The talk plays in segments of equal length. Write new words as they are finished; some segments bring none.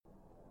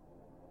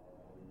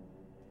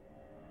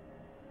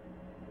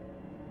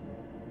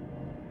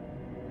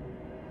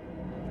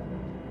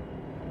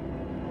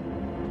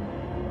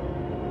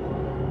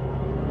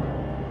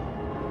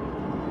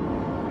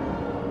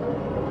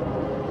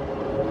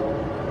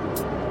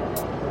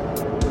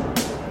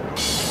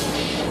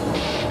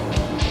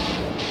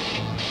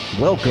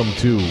Welcome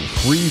to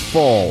Free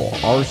Fall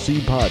RC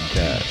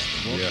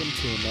Podcast. Welcome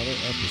to another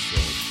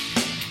episode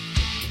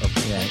of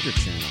the Anchor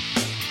Channel.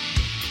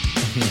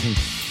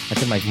 I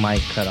think my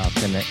mic cut off,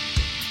 didn't it?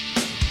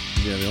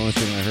 Yeah, the only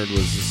thing I heard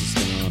was this is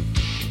still on.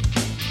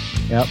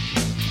 Yep.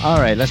 All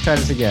right, let's try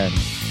this again.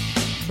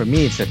 For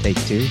me, it's a take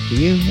two. For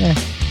you? Yeah.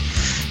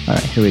 All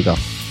right, here we go.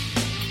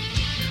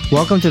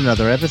 Welcome to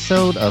another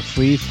episode of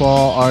Free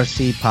Fall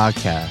RC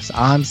Podcast.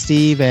 I'm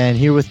Steve, and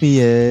here with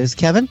me is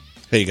Kevin.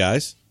 Hey,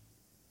 guys.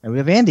 And we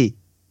have Andy.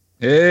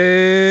 Hey,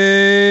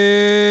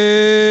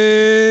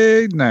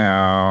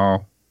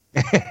 now.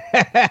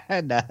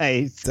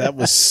 Nice. That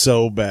was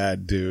so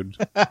bad, dude.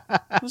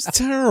 It was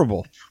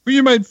terrible. Well,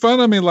 you made fun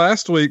of me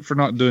last week for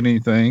not doing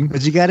anything.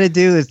 What you got to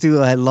do is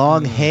do a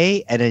long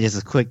hey and then just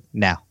a quick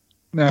now.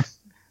 No.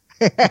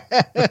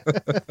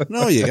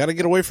 No, you got to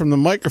get away from the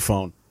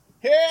microphone.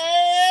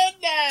 Hey,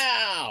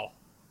 now.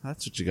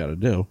 That's what you got to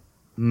do.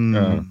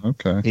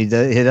 Okay. He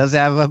does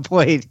have a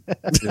point.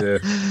 Yeah.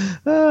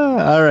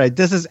 All right.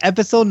 This is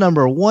episode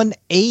number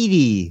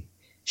 180.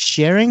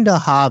 Sharing the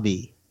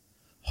hobby.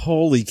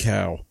 Holy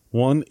cow.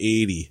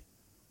 180.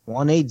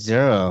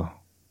 180.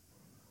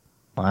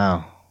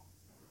 Wow.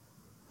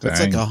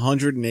 That's Dang. like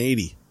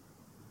 180.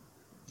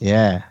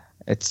 Yeah.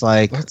 It's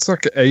like, That's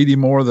like 80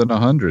 more than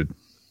 100.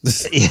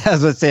 yeah, I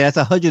was going to say, that's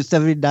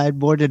 179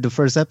 more than the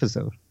first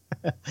episode.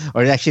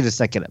 Or actually the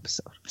second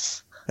episode.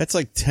 That's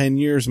like 10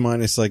 years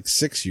minus like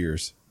 6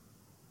 years.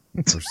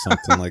 Or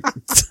something like I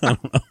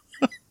don't know.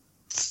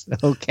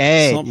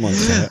 Okay. Something like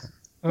that.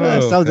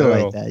 Something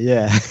hell. like that,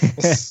 yeah.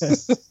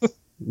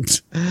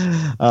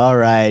 All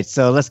right.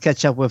 So let's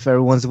catch up with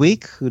everyone's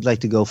week. Who'd like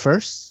to go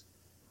first?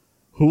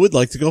 Who would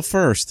like to go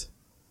first?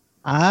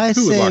 I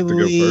Who would say like to go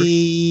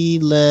we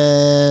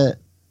let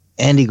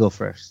Andy go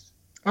first.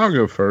 I'll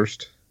go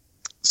first.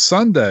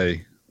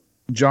 Sunday,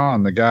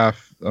 John, the guy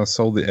I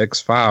sold the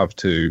X5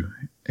 to,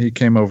 he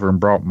came over and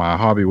brought my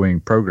Hobby Wing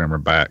programmer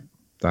back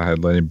that I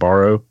had let him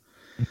borrow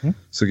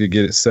so he could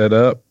get it set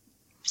up.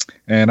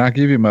 And I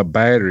give him a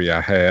battery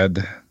I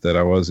had that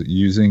I wasn't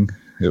using.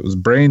 It was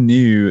brand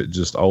new, it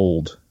just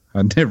old.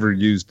 I never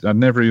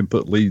even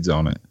put leads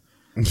on it.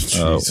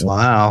 Jeez.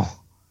 Wow.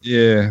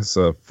 Yeah, it's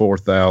a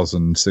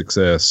 4000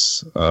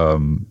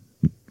 6S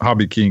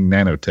Hobby King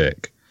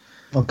Nanotech.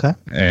 Okay.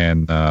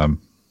 And I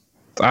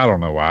don't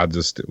know why. It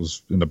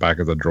was in the back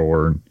of the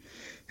drawer, and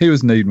he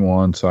was needing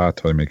one, so I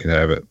told him he could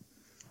have it.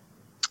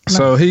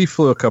 So he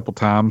flew a couple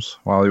times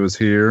while he was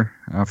here.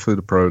 I flew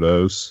to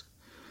Prodos.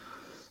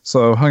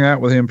 So hung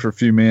out with him for a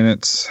few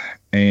minutes,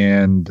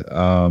 and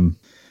then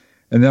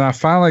I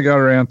finally got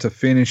around to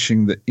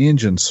finishing the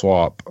engine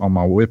swap on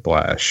my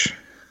Whiplash.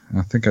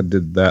 I think I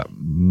did that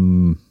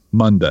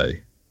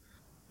Monday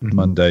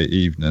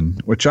evening,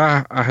 which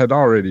I had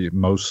already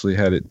mostly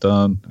had it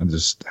done. I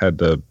just had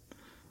to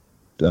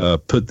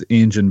put the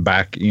engine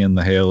back in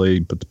the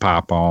heli, put the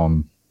pipe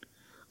on,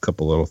 a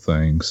couple little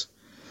things.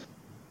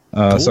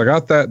 Cool. So I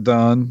got that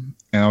done,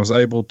 and I was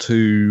able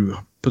to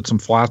put some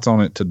flights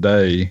on it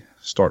today,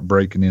 start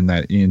breaking in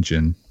that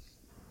engine.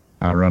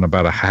 I run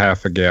about a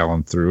half a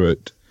gallon through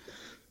it.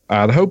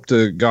 I'd hoped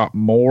to got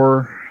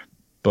more,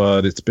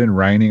 but it's been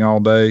raining all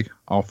day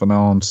off and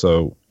on.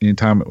 So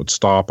anytime it would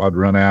stop, I'd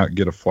run out,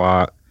 get a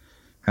flight,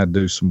 had to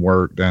do some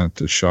work down at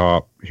the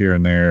shop here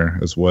and there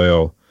as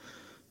well.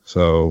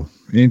 So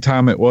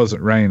anytime it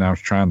wasn't raining, I was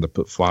trying to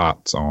put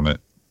flights on it,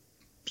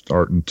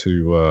 starting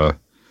to,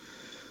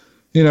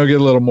 get a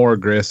little more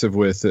aggressive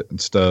with it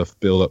and stuff,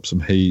 build up some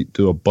heat,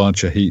 do a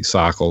bunch of heat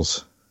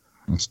cycles.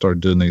 I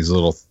started doing these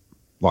little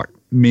like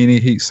mini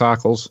heat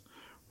cycles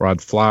where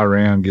I'd fly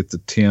around, get the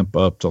temp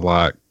up to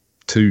like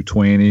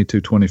 220,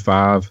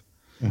 225,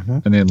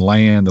 and then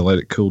land and let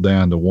it cool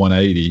down to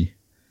 180,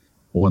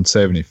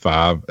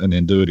 175, and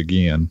then do it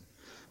again.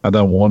 I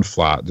done one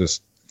flight,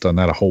 just done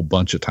that a whole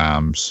bunch of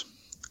times.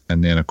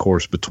 And then, of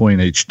course,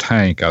 between each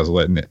tank, I was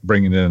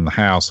bringing it in the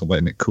house and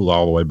letting it cool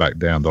all the way back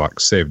down to like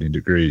 70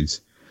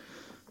 degrees.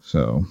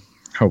 So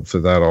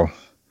hopefully that'll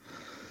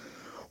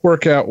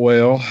work out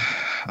well.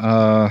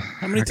 How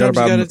many times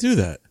you got to do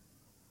that?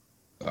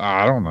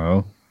 I don't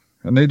know.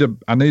 I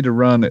need to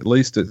run at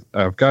least.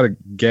 I've got a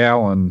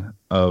gallon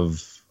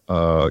of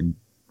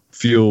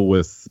fuel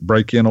with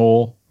break-in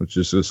oil, which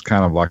is just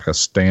kind of like a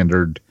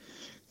standard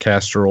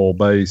castor oil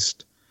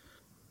based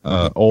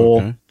oil,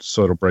 Okay.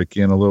 so it'll break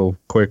in a little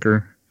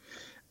quicker.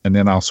 And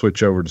then I'll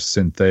switch over to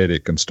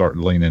synthetic and start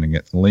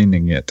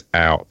leaning it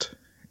out.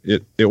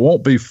 It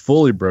won't be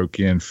fully broke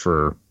in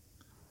for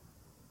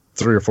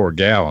 3 or 4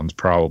 gallons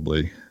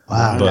probably.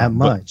 Wow, But- that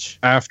much.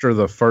 After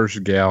the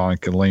first gallon, I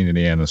can lean it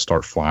in and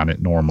start flying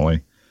it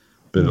normally.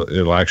 But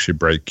it'll actually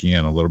break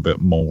in a little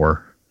bit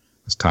more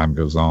as time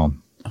goes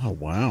on. Oh,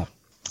 wow.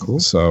 Cool.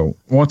 So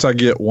once I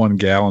get 1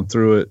 gallon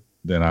through it,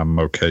 then I'm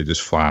okay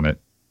just flying it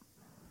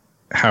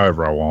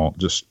however I want,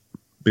 just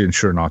being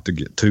sure not to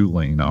get too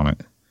lean on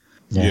it.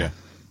 Yeah.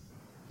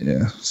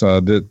 Yeah. So I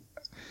did.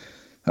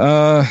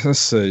 Let's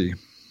see.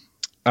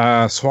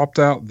 I swapped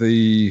out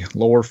the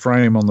lower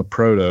frame on the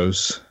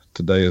Protos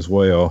today as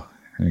well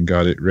and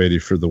got it ready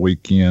for the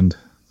weekend.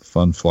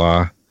 Fun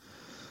Fly.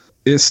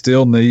 It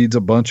still needs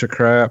a bunch of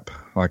crap.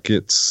 Like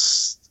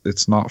it's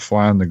not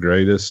flying the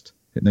greatest.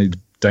 It needs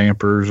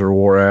dampers are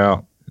wore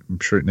out. I'm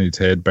sure it needs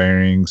head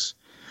bearings,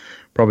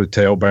 probably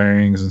tail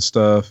bearings and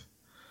stuff.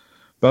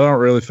 But I don't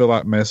really feel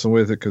like messing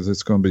with it because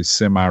it's going to be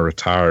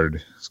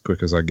semi-retired as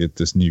quick as I get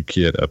this new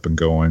kit up and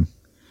going.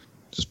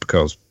 Just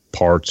because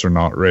parts are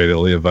not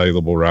readily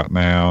available right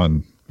now,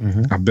 and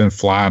I've been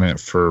flying it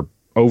for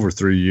over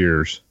 3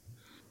 years.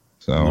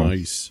 So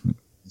Nice.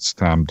 it's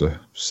time to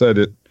set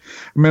it.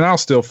 I mean, I'll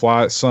still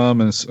fly it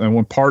some, and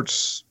when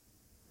parts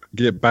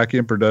get back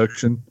in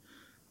production,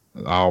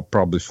 I'll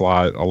probably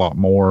fly it a lot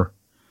more.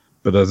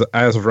 But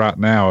as of right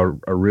now,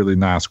 a really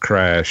nice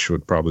crash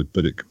would probably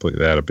put it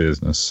completely out of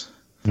business.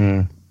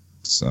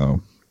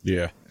 So,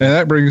 Yeah. and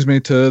that brings me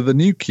to the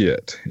new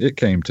kit. It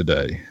came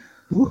today.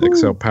 Woohoo.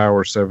 XL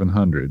Power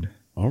 700.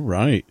 All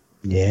right.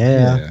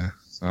 Yeah.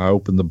 So I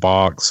opened the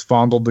box,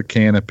 fondled the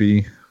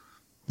canopy,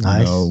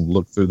 Nice.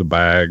 looked through the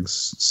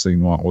bags,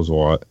 seen what was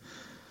what.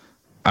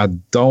 I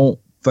don't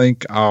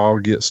think I'll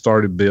get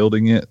started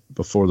building it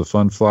before the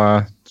Fun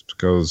Fly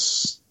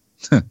because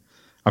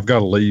I've got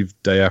to leave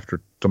day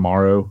after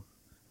tomorrow.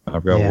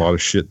 I've got a lot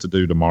of shit to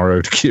do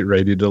tomorrow to get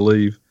ready to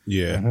leave.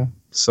 Yeah.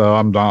 So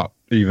I'm not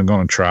even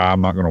going to try.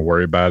 I'm not going to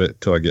worry about it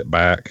till I get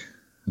back,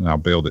 and I'll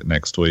build it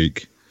next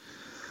week.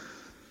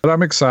 But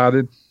I'm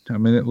excited. I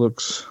mean, it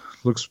looks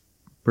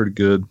pretty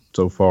good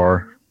so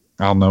far.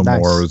 I'll know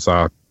more as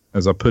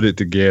I put it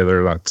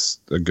together. That's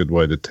a good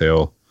way to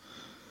tell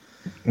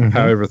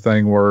how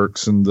everything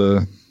works and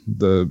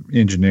the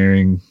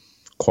engineering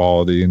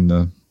quality and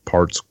the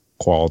parts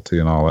quality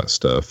and all that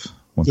stuff.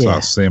 Once I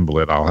assemble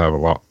it, I'll have a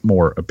lot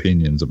more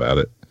opinions about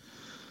it.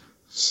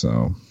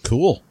 So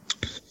Cool.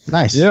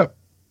 Nice. Yep.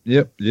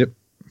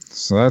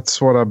 So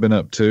that's what I've been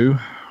up to.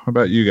 How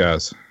about you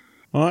guys?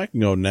 Well, I can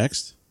go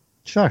next.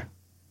 Sure.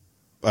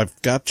 I've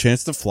got a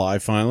chance to fly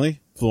finally.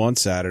 Flew on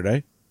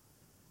Saturday.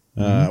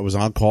 I was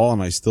on call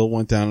and I still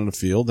went down in the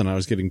field and I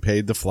was getting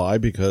paid to fly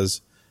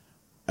because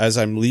as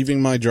I'm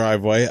leaving my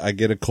driveway, I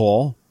get a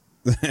call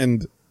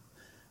and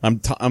I'm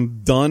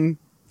done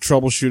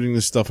troubleshooting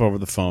this stuff over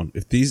the phone.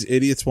 If these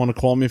idiots want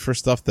to call me for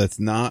stuff that's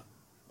not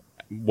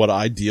what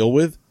I deal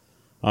with,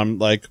 I'm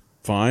like,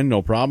 fine,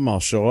 no problem. I'll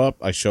show up.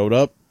 I showed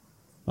up.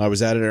 I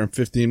was out of there in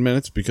 15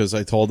 minutes because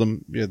I told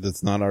them, yeah,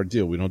 that's not our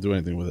deal. We don't do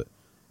anything with it.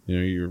 You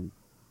know,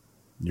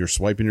 you're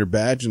swiping your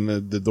badge and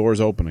the door's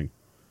opening.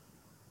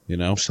 You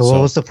know? So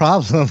what was the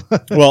problem?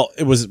 Well,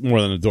 it was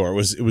more than a door.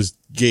 It was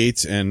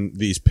gates and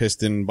these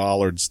piston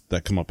bollards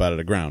that come up out of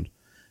the ground.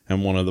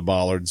 And one of the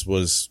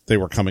bollards they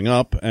were coming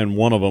up and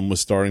one of them was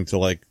starting to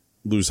like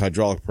lose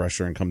hydraulic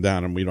pressure and come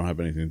down, and we don't have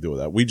anything to do with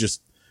that. We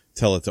just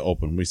tell it to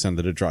open. We send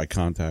it a dry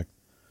contact.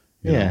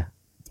 You know,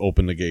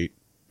 open the gate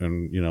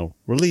and,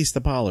 release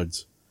the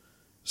bollards.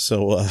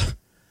 So,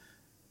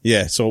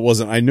 so it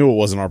wasn't, I knew it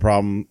wasn't our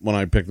problem when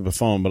I picked up the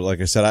phone, but like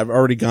I said, I've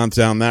already gone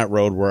down that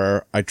road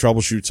where I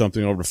troubleshoot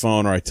something over the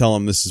phone or I tell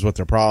them this is what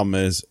their problem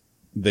is.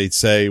 They'd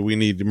say we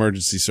need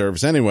emergency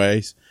service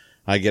anyways.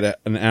 I get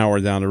an hour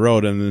down the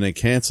road and then they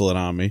cancel it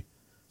on me.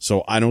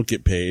 So I don't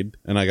get paid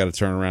and I got to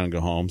turn around and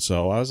go home.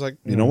 So I was like,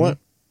 you know what?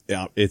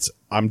 Yeah,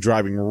 I'm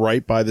driving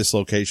right by this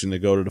location to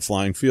go to the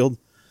flying field.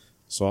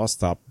 So I'll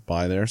stop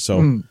by there.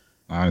 So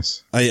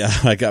nice.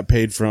 I got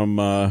paid from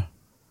 9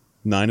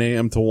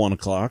 a.m. to 1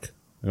 o'clock.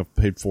 I got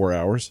paid 4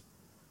 hours.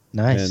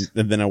 Nice.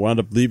 And then I wound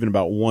up leaving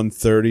about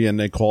 1:30, and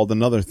they called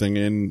another thing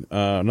in,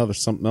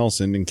 something else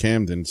in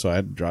Camden. So I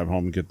had to drive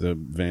home and get the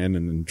van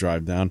and then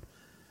drive down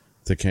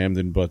to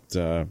Camden. But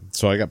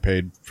so I got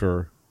paid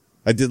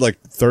I did like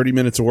 30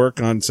 minutes of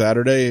work on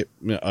Saturday,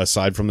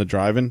 aside from the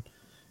driving,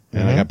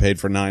 and I got paid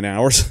for 9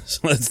 hours.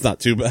 So that's not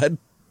too bad.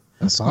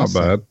 That's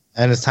awesome. Not bad.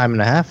 And it's time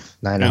and a half.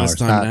 9 hours. It's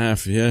time and a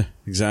half. Yeah,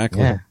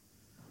 exactly. Yeah.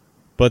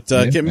 But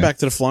getting back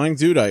to the flying,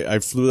 dude, I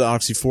flew the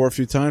Oxy 4 a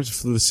few times. I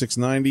flew the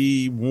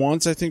 690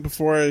 once, I think,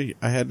 before I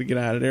had to get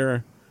out of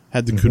there.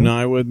 Had the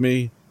Kunai with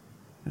me.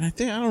 And I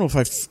don't know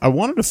if I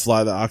wanted to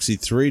fly the Oxy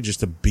 3 just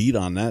to beat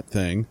on that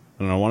thing.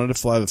 And I wanted to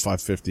fly the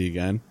 550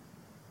 again.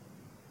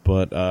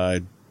 But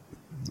I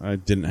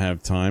didn't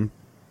have time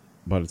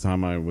by the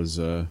time I was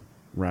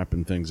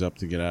wrapping things up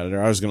to get out of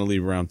there. I was going to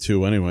leave around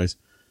 2 anyways.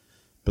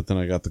 But then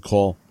I got the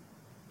call.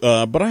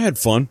 But I had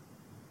fun.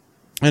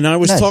 And I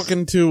was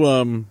talking to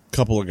a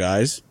couple of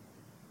guys.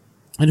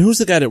 And who's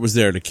the guy that was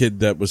there? The kid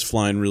that was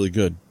flying really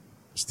good?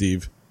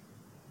 Steve.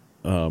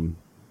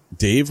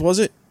 Dave, was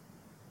it?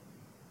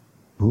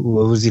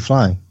 What was he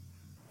flying?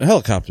 A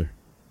helicopter.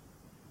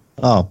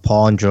 Oh,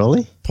 Paul and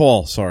Jolie?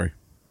 Paul, sorry.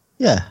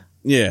 Yeah.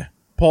 Yeah.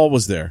 Paul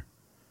was there.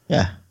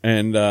 Yeah.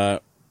 And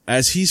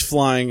as he's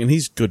flying, and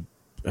he's good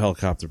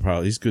helicopter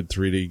pilot. He's a good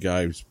 3D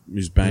guy.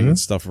 He's banging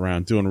stuff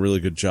around, doing a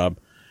really good job.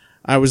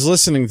 I was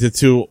listening to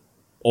 2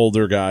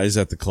 older guys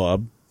at the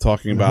club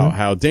talking about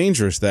how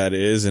dangerous that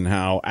is and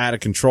how out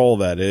of control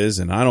that is,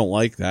 and I don't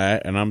like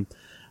that. And I'm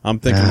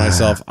thinking to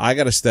myself, I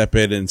got to step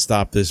in and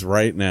stop this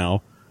right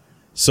now.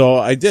 So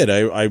I did.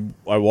 I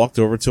walked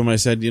over to him. I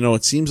said,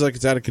 it seems like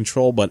it's out of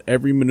control, but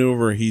every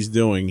maneuver he's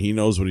doing, he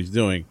knows what he's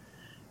doing.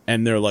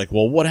 And they're like,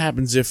 well, what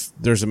happens if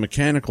there's a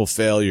mechanical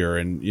failure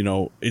and, you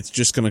know, it's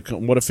just going to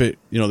come? What if it,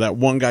 you know, that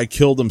one guy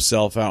killed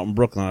himself out in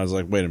Brooklyn? I was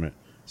like, wait a minute.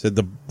 I said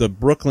the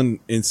Brooklyn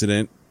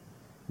incident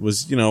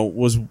was, you know,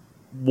 was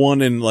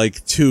one in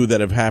like two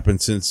that have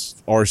happened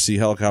since RC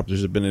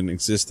helicopters have been in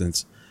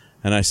existence.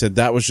 And I said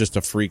that was just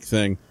a freak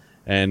thing.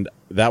 And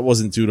that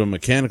wasn't due to a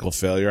mechanical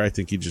failure. I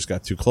think he just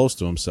got too close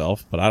to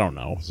himself, but I don't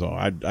know. So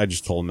I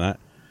just told him that.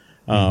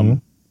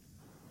 And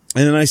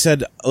then I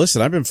said,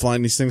 listen, I've been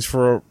flying these things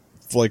for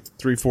like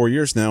 3-4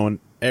 years now. And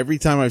every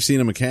time I've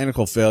seen a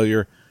mechanical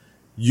failure,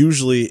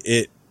 usually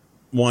it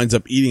winds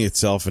up eating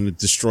itself and it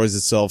destroys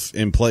itself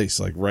in place,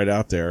 like right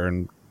out there,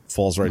 and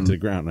falls right to the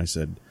ground. And I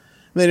said,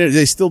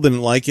 they still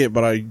didn't like it,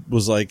 but I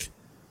was like,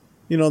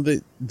 you know,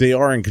 they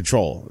are in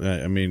control.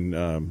 I mean,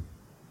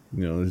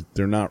 you know,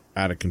 they're not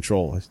out of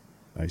control.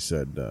 I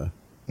said,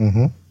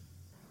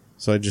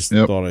 so I just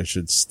thought I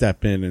should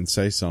step in and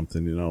say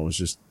something, you know. It was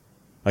just,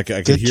 I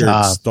could hear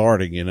it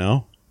starting, you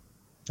know.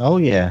 Oh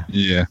yeah.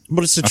 Yeah.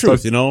 But it's the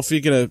truth, you know. If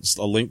you get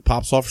a link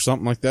pops off or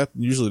something like that,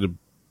 usually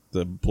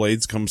the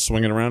blades come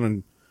swinging around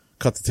and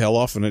cut the tail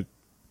off, and it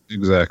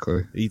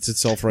exactly eats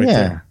itself right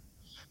there.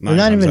 Well,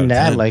 not even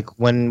that. Like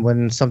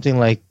when something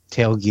like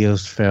tail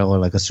gears fail, or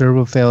like a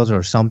servo fails,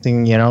 or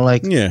something, you know,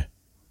 like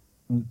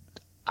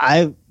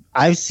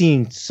I've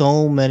seen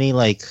so many,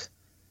 like,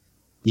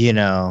 you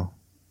know,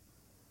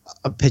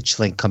 a pitch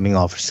link coming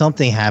off or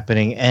something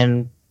happening,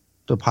 and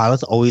the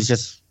pilots always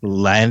just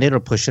land it or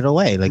push it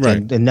away. Like,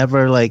 they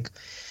never, like,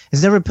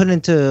 it's never put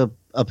into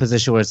a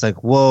position where it's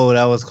like, whoa,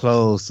 that was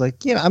close.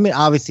 Like, you know, I mean,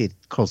 obviously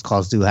close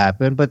calls do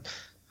happen, but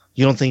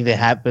you don't think they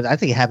happen. I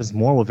think it happens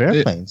more with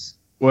airplanes.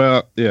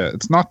 Well, yeah,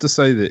 it's not to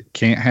say that it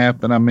can't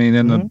happen. I mean,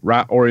 in the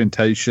right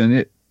orientation,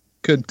 it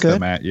could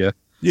come at you.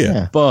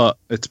 Yeah. But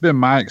it's been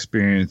my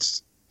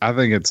experience, I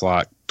think it's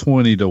like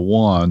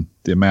 20-1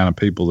 the amount of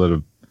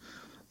people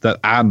that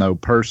I know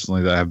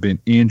personally that have been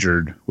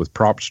injured with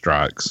prop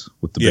strikes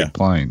with the big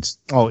planes.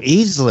 Oh,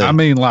 easily. I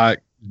mean,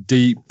 like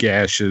deep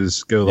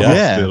gashes, go to the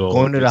hospital,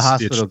 going to the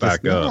hospital,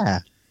 back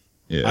up.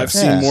 Yeah. I've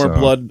seen more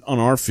blood on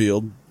our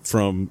field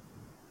from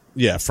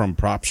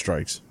prop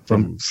strikes.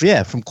 From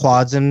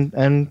quads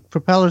and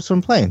propellers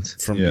from planes.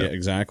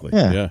 Exactly.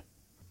 Yeah.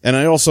 And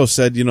I also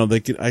said, you know,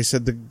 I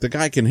said the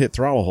guy can hit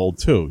throttle hold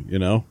too, you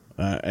know,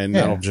 and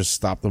that'll just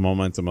stop the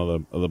momentum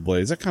of the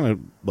blades. That kind of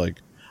like,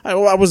 I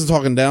wasn't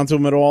talking down to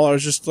him at all. I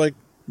was just like,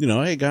 you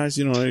know, hey guys,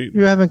 you know,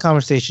 you're having a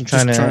conversation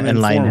trying to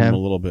enlighten him a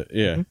little bit.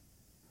 Yeah.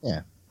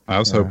 Yeah. I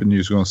was hoping you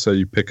was going to say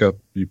you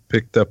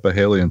picked up a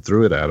heli and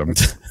threw it at him.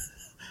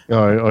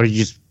 or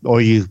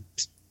you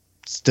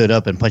stood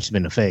up and punched him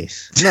in the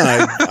face.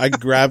 No, I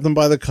grabbed him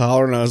by the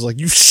collar and I was like,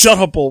 "You shut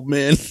up, old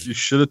man." You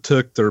should have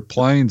took their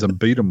planes and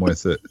beat them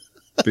with it.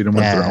 Beat them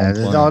with their own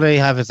plane. All they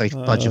have is like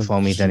a bunch of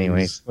foamies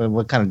anyways.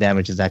 What kind of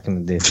damage is that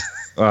going to do?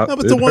 No,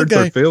 but the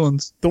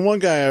one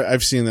guy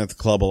I've seen at the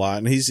club a lot,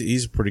 and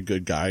he's a pretty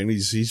good guy, and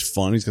he's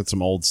fun. He's got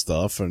some old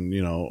stuff, and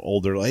you know,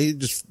 older, like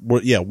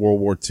World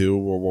War II,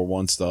 World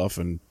War I stuff,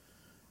 and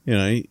you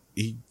know,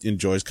 he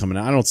enjoys coming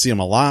out. I don't see him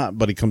a lot,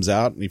 but he comes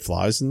out and he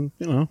flies, and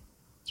you know,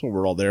 that's what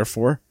we're all there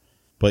for.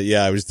 But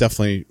yeah, I was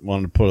definitely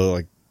wanting to put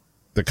like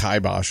the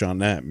kibosh on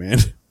that, man.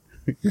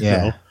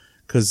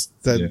 Because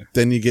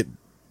then you get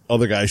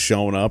other guys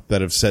showing up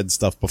that have said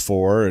stuff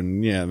before,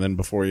 and then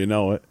before you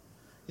know it,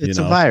 it's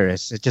a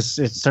virus. It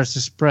starts to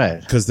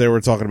spread. Because they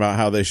were talking about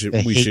how we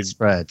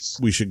spreads.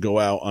 We should go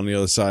out on the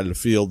other side of the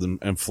field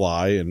and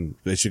fly, and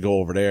they should go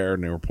over there.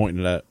 And they were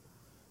pointing at,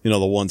 you know,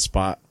 the one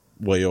spot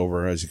way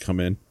over as you come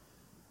in.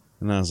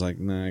 And I was like,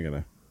 nah, I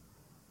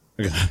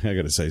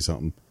gotta say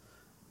something.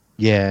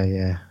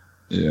 Yeah.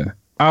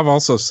 I've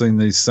also seen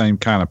these same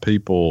kind of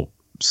people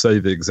say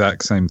the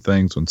exact same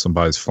things when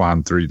somebody's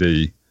flying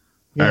 3D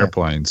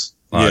airplanes.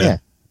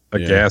 A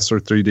gas or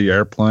 3D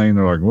airplane,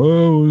 they're like,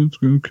 whoa, it's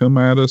going to come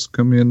at us,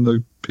 come in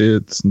the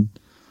pits. And,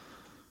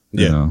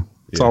 you know,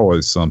 it's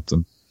always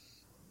something.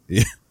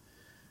 Yeah.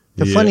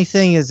 The funny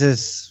thing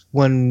is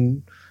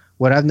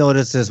what I've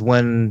noticed is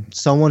when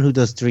someone who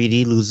does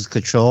 3D loses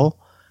control,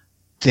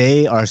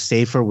 they are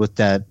safer with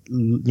that,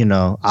 you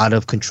know, out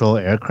of control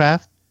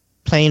aircraft,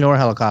 plane or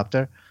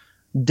helicopter,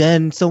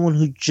 than someone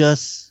who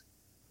just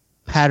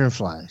pattern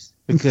flies,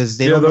 because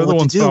they don't know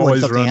what to do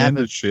when something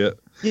happens. Shit.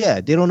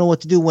 Yeah, they don't know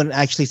what to do when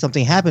actually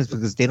something happens,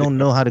 because they don't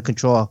know how to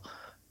control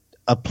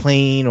a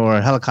plane or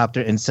a helicopter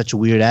in such a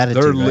weird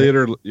attitude.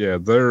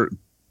 They're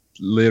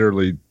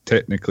literally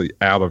technically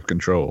out of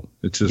control.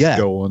 It's just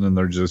going and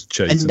they're just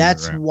chasing. And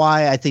that's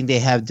why I think they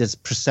have this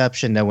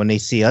perception that when they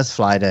see us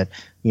fly, that,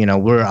 you know,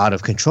 we're out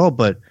of control.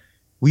 But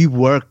we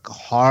work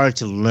hard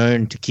to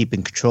learn to keep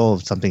in control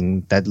of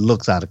something that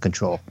looks out of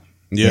control.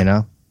 Yeah. You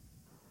know?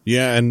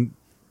 Yeah, and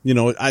you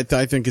know, I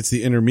think it's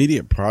the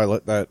intermediate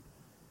pilot that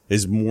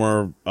is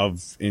more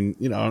of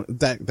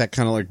that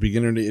kind of like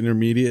beginner to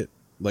intermediate,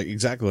 like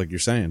exactly like you're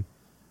saying,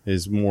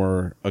 is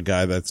more a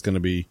guy that's going to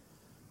be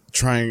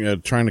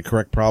trying to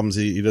correct problems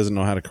he doesn't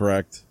know how to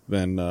correct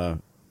than a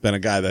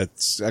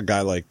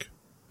guy like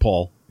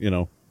Paul, you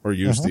know, or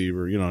you, Steve,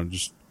 or you know,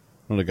 just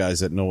one of the guys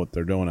that know what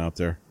they're doing out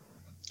there.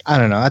 I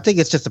don't know. I think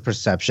it's just a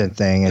perception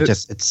thing. It's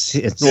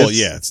Well,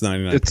 yeah, it's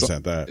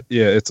 99% that.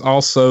 Yeah, it's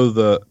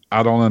also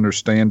I don't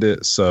understand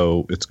it,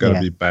 so it's got to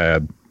be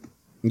bad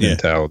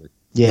mentality.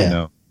 Yeah. You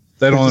know,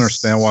 they don't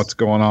understand what's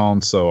going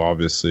on, so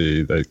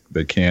obviously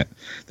they can't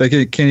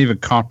even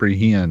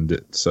comprehend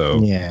it.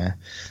 So yeah.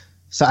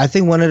 So I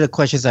think one of the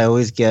questions I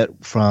always get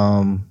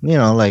from,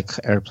 like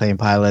airplane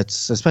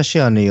pilots,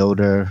 especially on the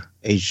older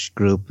age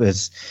group,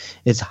 is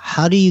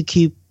how do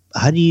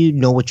you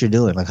know what you're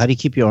doing? Like, how do you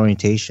keep your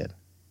orientation?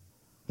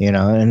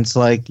 And it's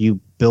like you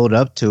build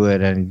up to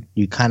it and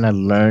you kind of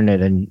learn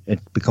it and it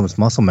becomes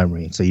muscle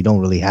memory. So you don't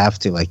really have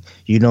to, like,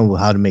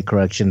 how to make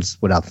corrections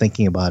without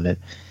thinking about it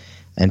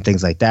and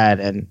things like that.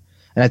 And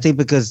I think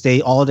because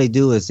all they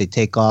do is they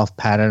take off,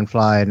 pattern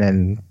fly, and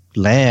then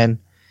land,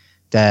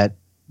 that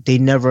they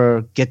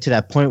never get to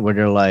that point where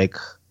they're like,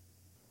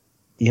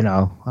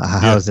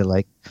 how is it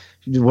like,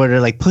 where they're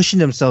like pushing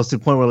themselves to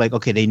the point where like,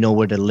 okay, they know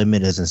where the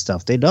limit is and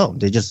stuff. They don't.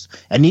 They just,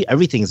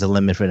 everything is a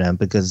limit for them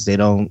because they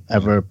don't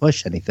ever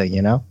push anything,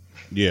 Yeah.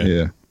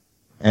 Yeah.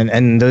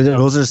 And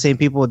those are the same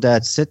people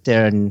that sit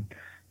there and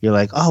you're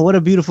like, oh, what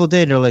a beautiful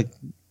day. And they're like,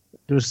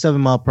 there's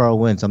 7-mile-per-hour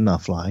winds. I'm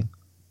not flying.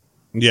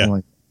 Yeah. I'm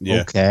like,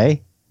 yeah.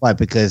 Okay. Why?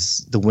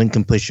 Because the wind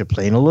can push your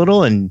plane a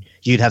little and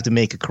you'd have to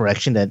make a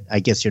correction that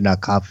I guess you're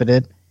not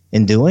confident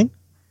in doing.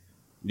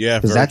 Yeah.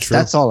 Because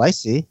that's all I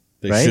see.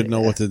 They right? should know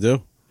what to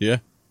do. Yeah.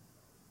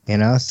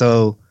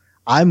 So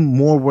I'm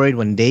more worried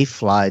when they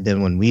fly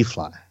than when we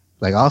fly.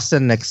 Like I'll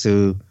stand next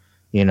to,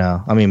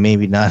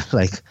 maybe not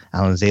like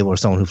Alan Zabel or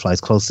someone who flies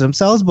close to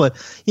themselves, but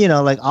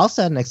like I'll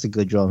stand next to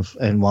Goodrow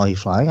and while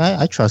he's flying,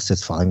 I trust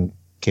his flying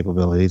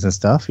capabilities and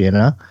stuff.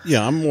 Yeah,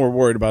 I'm more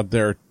worried about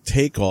their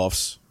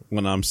takeoffs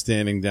when I'm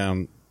standing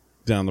down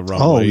the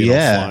runway,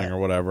 flying or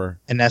whatever,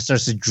 and that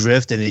starts to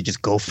drift and they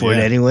just go for it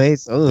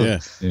anyways. Oh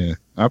yeah.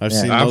 I've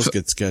seen those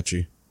get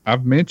sketchy.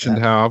 I've mentioned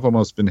how I've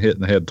almost been hit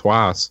in the head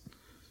twice.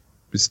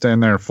 Be standing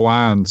there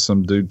flying,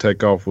 some dude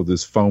take off with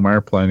his foam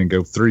airplane and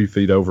go 3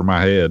 feet over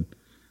my head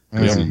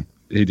because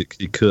he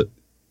could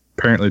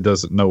apparently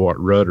doesn't know what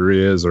rudder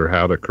is or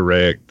how to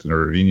correct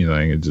or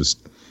anything. It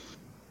just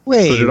put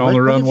it on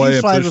the runway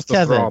and push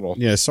the throttle.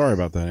 Yeah, sorry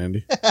about that,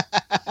 Andy.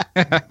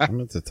 I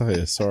meant to tell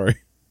you, sorry.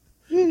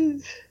 No,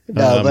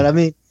 but I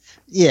mean,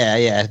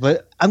 yeah.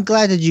 But I'm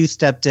glad that you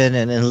stepped in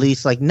and at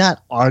least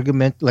not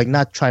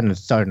trying to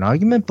start an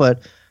argument, but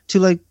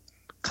to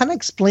kind of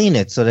explain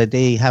it so that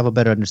they have a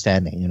better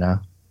understanding,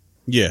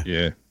 Yeah.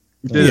 Yeah.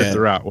 You did it the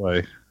right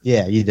way.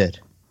 Yeah, you did.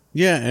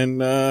 Yeah,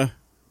 and, I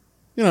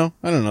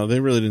don't know. They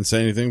really didn't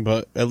say anything,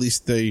 but at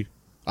least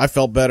I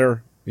felt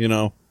better,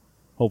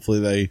 Hopefully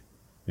they,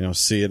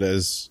 see it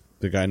as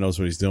the guy knows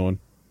what he's doing.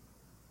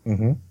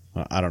 Mm-hmm.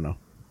 I don't know.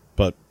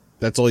 But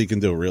that's all you can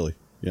do, really,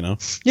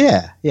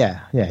 Yeah.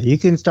 You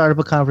can start up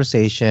a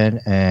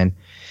conversation and,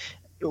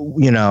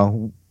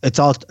 it's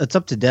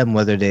up to them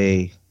whether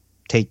they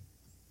take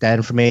that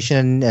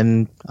information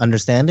and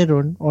understand it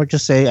or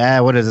just say,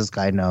 what does this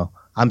guy know?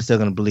 I'm still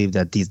going to believe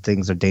that these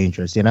things are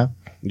dangerous,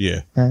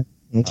 Yeah.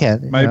 You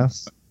can't.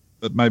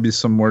 But maybe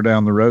somewhere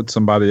down the road,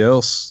 somebody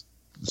else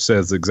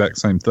says the exact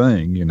same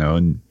thing,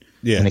 and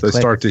if they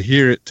start to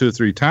hear it 2 or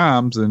 3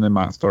 times, then they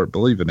might start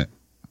believing it.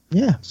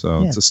 Yeah.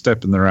 So it's a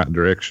step in the right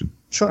direction.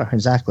 Sure,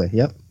 exactly.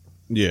 Yep.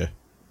 Yeah.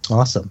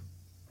 Awesome.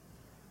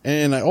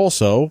 And I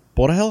also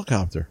bought a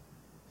helicopter.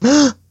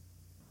 I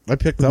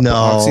picked up an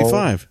Oxy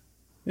 5.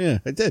 Yeah,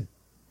 I did.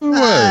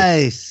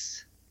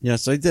 Nice.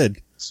 Yes, I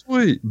did.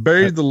 Sweet.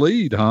 Buried the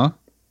lead, huh?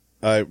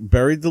 I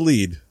buried the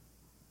lead.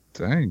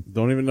 Dang.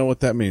 Don't even know what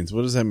that means.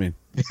 What does that mean?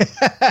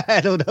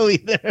 I don't know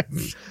either.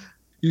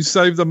 You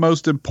saved the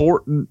most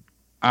important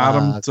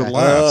item to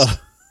last.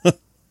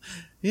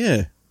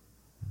 Yeah.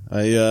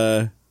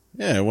 I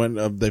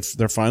went.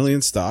 They're finally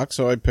in stock,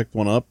 so I picked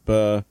one up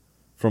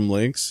from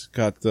Lynx.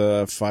 Got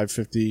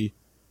 550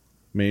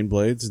 main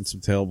blades and some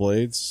tail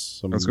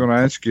blades. I was going to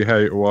ask you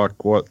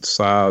what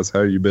size,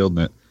 how you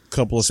building it?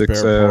 Couple of 6S.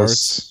 spare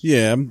parts.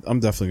 Yeah, I'm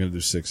definitely going to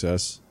do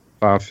 6S.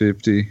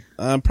 550.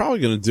 I'm probably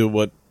going to do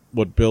what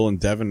Bill and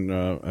Devin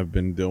have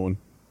been doing.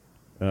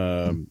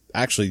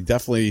 Actually,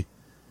 definitely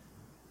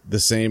the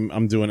same.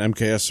 I'm doing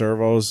MKS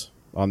servos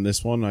on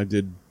this one. I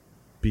did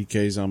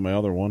BKs on my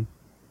other one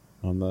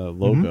on the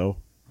logo.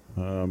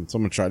 So I'm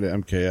going to try the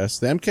MKS.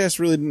 The MKS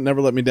really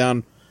never let me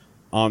down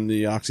on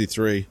the Oxy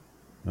 3.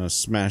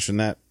 Smashing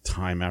that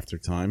time after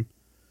time.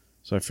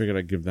 So I figured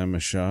I'd give them a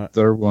shot.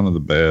 They're one of the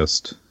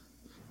best.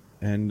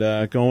 And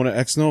going to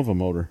X-Nova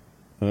motor.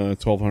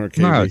 1200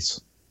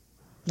 kV.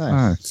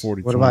 Nice.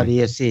 40, what about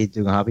ESC?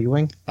 Doing a hobby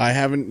wing? I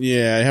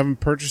haven't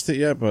purchased it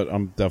yet, but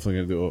I'm definitely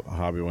going to do a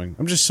hobby wing.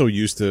 I'm just so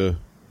used to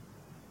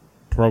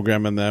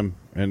programming them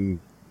and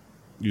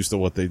used to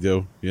what they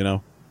do,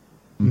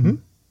 Mm-hmm.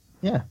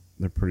 Yeah.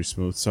 They're pretty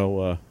smooth.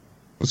 So,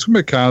 it's going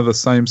to be kind of the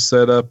same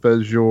setup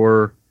as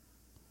your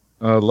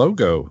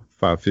logo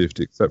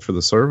 550, except for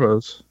the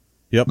servos.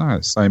 Yep.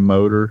 Nice. Same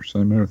motor,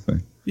 same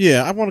everything.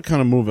 Yeah, I want to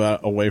kind of move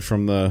away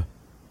from I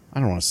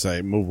don't want to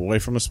say move away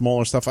from the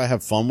smaller stuff. I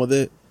have fun with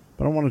it,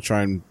 but I want to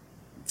try and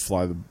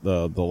fly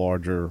the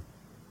larger,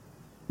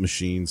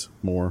 machines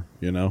more,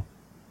 you know?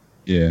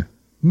 Yeah.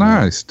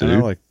 Nice, dude.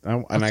 And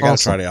I That's gotta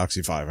awesome. try the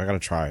Oxy 5. I gotta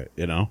try it,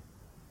 you know?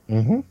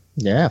 Mm-hmm.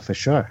 Yeah, for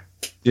sure.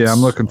 Yeah, I'm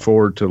looking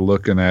forward to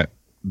looking at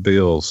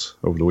Bill's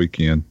over the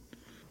weekend.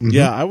 Mm-hmm.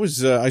 Yeah,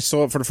 I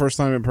saw it for the first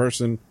time in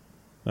person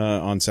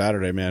on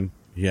Saturday, man.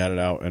 He had it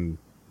out, and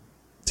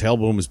tail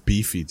boom is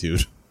beefy,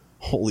 dude.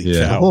 Holy Yeah.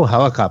 The cow. whole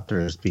helicopter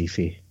is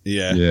beefy.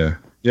 Yeah. Yeah.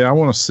 Yeah, I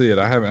want to see it.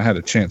 I haven't had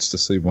a chance to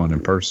see one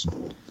in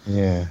person.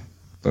 Yeah.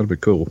 That'd be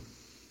cool.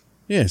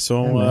 Yeah,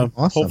 so Yeah, man.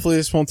 Awesome. hopefully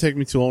this won't take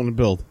me too long to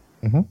build.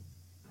 Mm-hmm.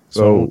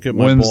 So I won't get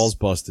my balls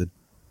busted.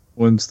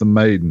 When's the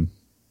maiden?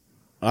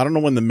 I don't know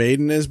when the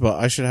maiden is, but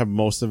I should have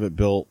most of it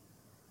built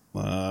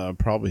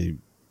probably,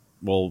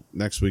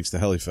 next week's the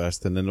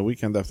Helifest, and then the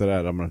weekend after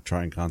that, I'm going to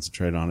try and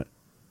concentrate on it.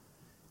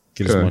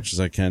 Get as Okay. much as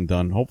I can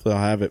done. Hopefully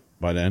I'll have it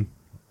by then.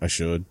 I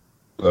should.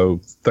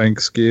 So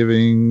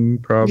Thanksgiving,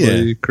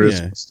 probably Yeah,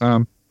 Christmas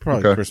time.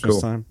 Probably Okay, Christmas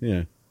cool. time.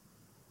 Yeah.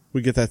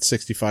 We get that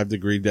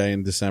 65-degree day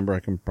in December, I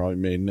can probably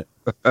maiden it.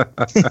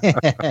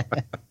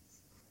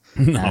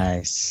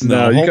 Nice.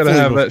 No, you gotta hopefully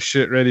have we'll- that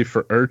shit ready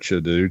for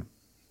Urcha, dude.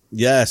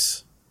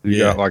 Yes. You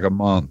Yeah. got like a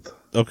month.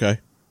 Okay.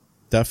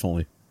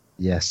 Definitely.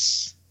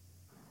 Yes.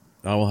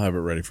 I will have it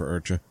ready for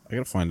Urcha. I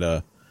gotta find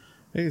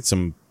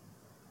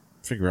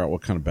figure out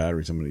what kind of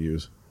batteries I'm gonna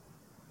use.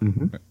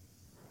 Mm-hmm.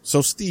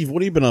 So Steve,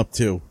 what have you been up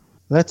to?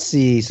 Let's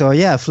see. So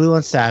yeah, I flew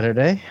on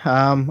Saturday.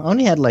 I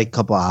only had like a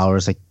couple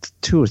hours, like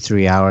 2 or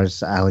 3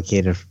 hours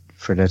allocated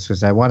for this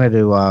because I wanted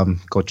to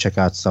go check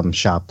out some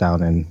shop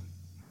down in,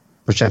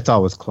 which I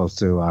thought was close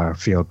to our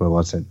field, but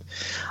wasn't.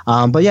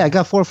 But yeah, I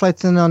got 4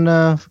 flights in on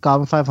the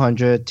Goblin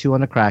 500, 2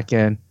 on the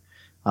Kraken.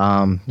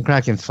 The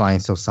Kraken's flying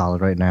so solid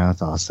right now.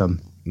 It's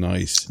awesome.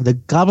 Nice. The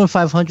Goblin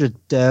 500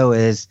 though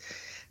is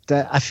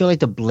that I feel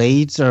like the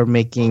blades are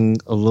making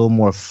a little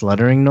more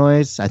fluttering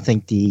noise. I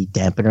think the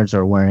dampeners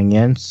are wearing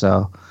in,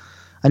 so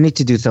I need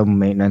to do some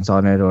maintenance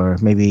on it, or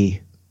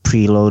maybe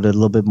preload it a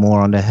little bit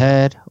more on the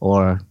head,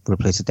 or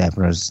replace the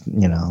dampeners.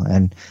 You know,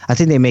 and I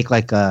think they make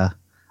like a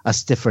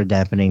stiffer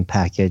dampening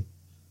package,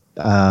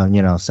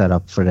 set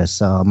up for this.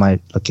 So I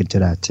might look into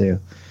that too.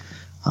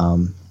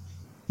 I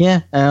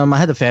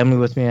had the family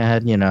with me. I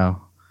had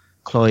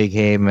Chloe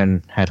came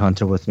and had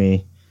Hunter with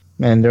me,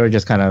 and they were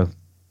just kind of.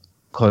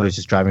 Chloe was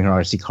just driving her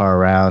RC car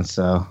around,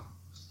 so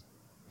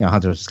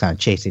Hunter was just kind of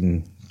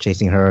chasing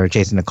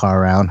the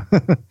car around.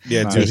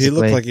 Yeah, dude, he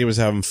looked Basically. like he was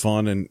having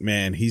fun, and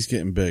man, he's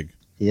getting big.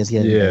 He is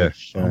getting Yeah. there,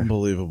 sure.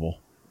 Unbelievable.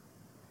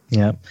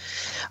 Yeah.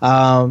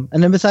 And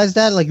then besides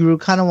that, like we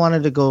kind of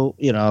wanted to go,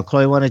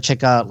 Chloe wanted to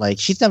check out, like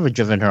she's never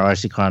driven her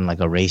RC car on like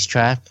a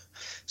racetrack.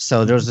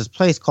 So there was this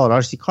place called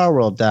RC Car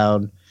World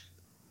down,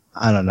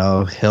 I don't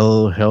know,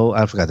 Hill,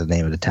 I forgot the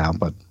name of the town,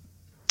 but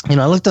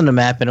I looked on the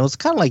map and it was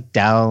kind of like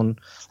down,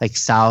 like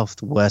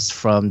southwest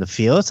from the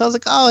field. So I was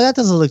like, oh, that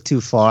doesn't look too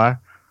far.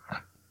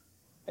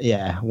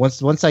 Yeah.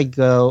 Once I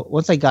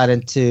got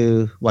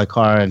into my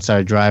car and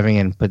started driving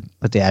and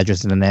put the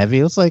address in the Navi,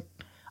 it was like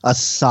a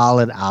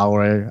solid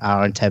hour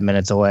and 10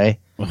 minutes away.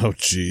 Oh,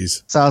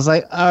 jeez. So I was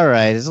like, all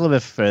right, it's a little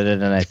bit further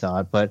than I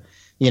thought, but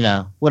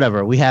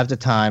whatever. We have the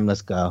time.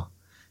 Let's go.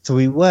 So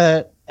we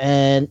went,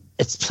 and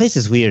its place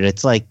is weird.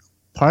 It's like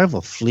part of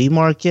a flea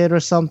market or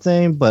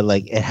something, but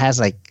like it has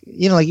like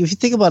like if you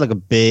think about like a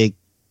big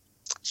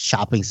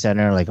shopping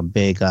center, like a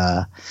big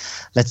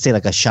let's say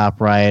like a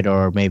ShopRite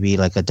or maybe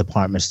like a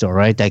department store,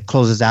 right? That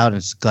closes out and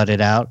it's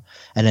gutted out,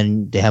 and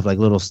then they have like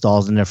little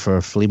stalls in there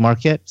for flea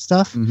market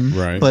stuff.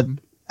 Right. But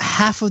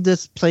half of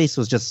this place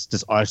was just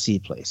this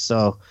RC place.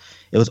 So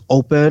it was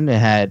open. It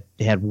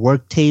had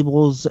work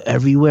tables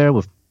everywhere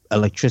with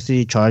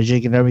electricity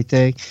charging and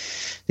everything.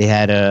 They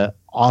had a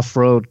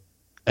off-road,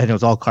 and it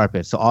was all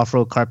carpet. So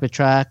off-road carpet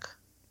track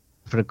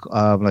for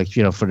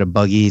the for the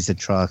buggies and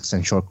trucks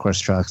and short course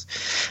trucks.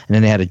 And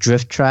then they had a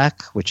drift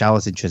track, which I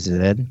was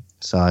interested in.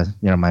 So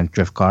my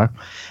drift car.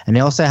 And they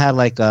also had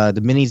like the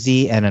Mini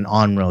Z and an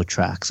on-road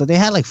track. So they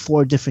had like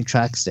 4 different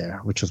tracks there,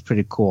 which was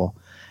pretty cool.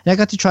 And I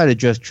got to try the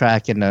drift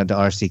track and the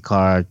RC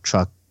car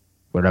truck,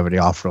 whatever, the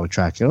off-road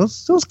track. It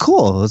was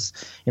cool. It was,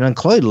 and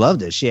Chloe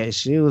loved it.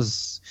 She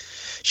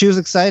was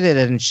excited,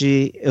 and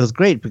it was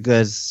great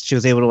because she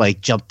was able to like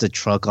jump the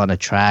truck on a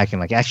track and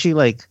like actually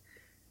like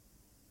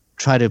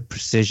try to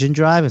precision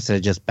drive instead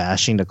of just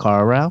bashing the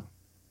car around.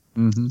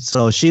 Mm-hmm.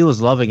 So she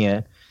was loving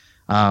it.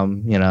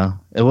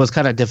 It was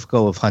kind of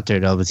difficult with Hunter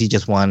though, because he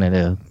just wanted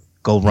to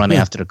go run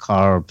after the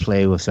car or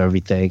play with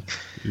everything.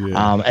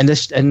 Yeah.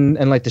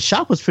 And like the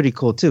shop was pretty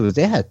cool too.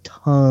 They had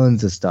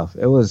tons of stuff.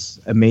 It was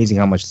amazing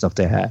how much stuff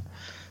they had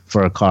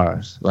for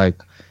cars.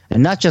 Like,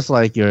 and not just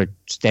like your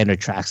standard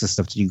Traxxas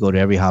stuff that you go to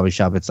every hobby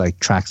shop. It's like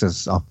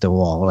Traxxas up the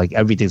wall. Like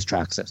everything's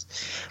Traxxas.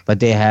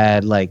 But they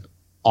had like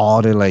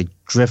all the like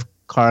drift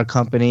car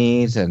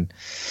companies and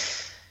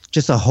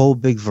just a whole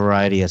big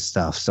variety of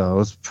stuff. So it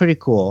was pretty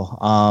cool.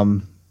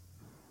 And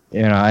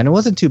it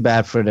wasn't too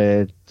bad for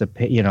the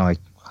like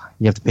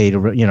you have to pay to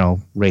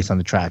race on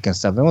the track and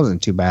stuff. It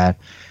wasn't too bad.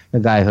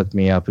 The guy hooked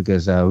me up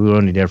because we were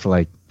only there for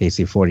like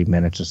basically 40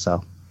 minutes or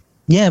so.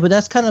 Yeah, but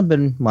that's kind of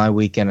been my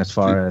weekend as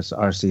far as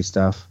RC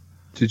stuff.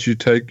 Did you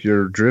take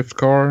your drift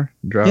car,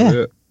 drive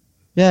it?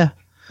 Yeah.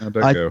 How'd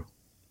that go?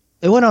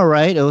 It went all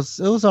right. It was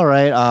all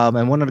right.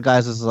 And one of the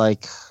guys was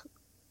like,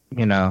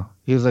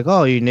 he was like,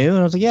 "Oh, you new?" And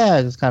I was like, "Yeah,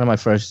 it's kind of my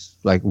first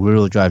like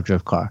real drive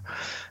drift car."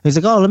 He's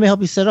like, "Oh, let me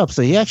help you set up."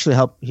 So he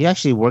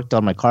actually worked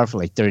on my car for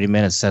like 30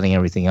 minutes, setting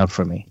everything up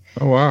for me.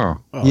 Oh wow!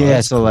 Oh,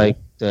 Yeah, so cool. like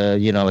the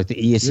like the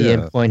ESC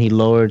endpoint he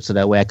lowered so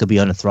that way I could be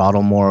on the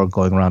throttle more,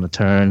 going around the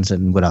turns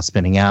and without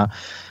spinning out.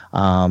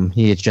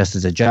 He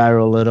adjusted the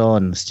gyro a little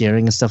and the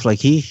steering and stuff. Like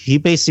he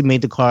basically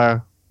made the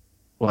car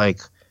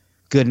like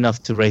good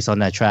enough to race on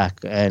that track.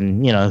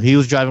 And he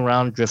was driving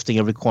around drifting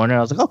every corner.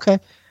 I was like, okay.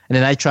 And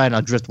then I try and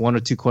I'll drift 1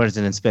 or 2 corners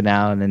and then spin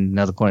out, and then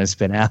another corner and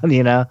spin out.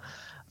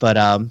 But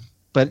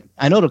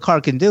I know the car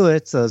can do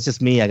it, so it's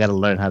just me. I got to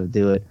learn how to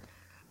do it.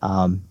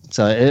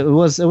 So it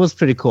was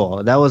pretty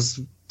cool. That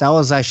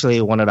was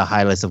actually one of the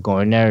highlights of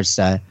going there, is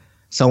that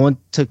someone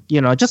took,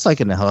 just like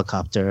in the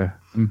helicopter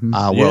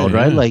world,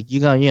 right? Yeah. Like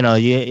you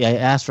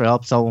ask for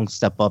help, someone will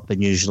step up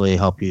and usually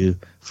help you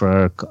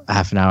for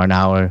half an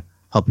hour,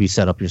 help you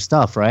set up your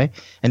stuff, right?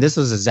 And this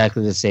was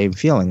exactly the same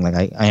feeling.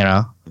 Like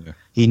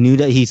he knew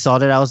that, he saw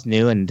that I was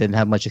new and didn't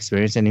have much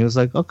experience, and he was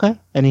like, okay,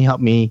 and he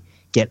helped me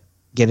get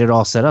it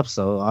all set up.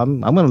 So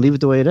I'm gonna leave it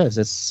the way it is.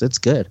 It's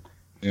good.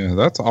 Yeah,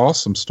 that's an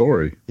awesome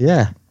story.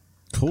 Yeah.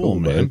 Cool,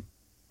 man. bud.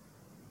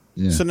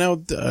 Yeah. So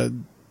now,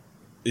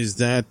 is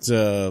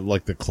that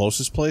like the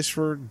closest place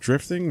for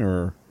drifting,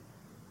 or?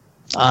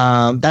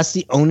 That's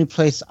the only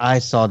place I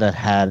saw that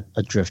had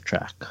a drift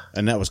track.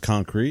 And that was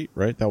concrete,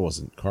 right? That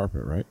wasn't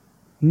carpet, right?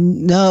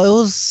 No,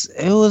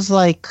 it was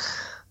like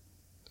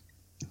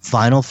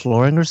vinyl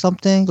flooring or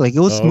something. Like it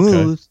was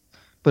smooth,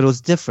 but it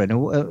was different. It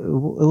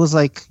was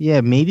like,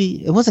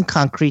 maybe it wasn't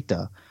concrete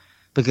though,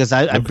 because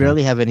I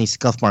barely have any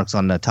scuff marks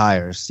on the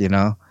tires.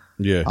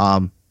 Yeah.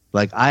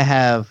 Like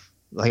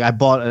I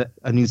bought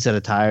a new set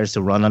of tires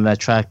to run on that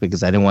track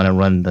because I didn't want to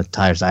run the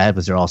tires I had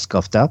because they're all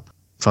scuffed up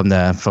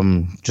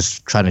from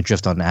just trying to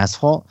drift on the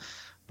asphalt.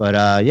 But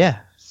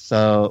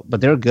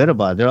but they're good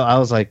about it. I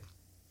was like,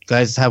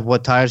 guys,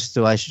 what tires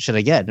should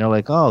I get? And they're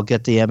like, oh,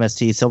 get the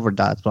MST Silver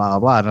Dots, blah blah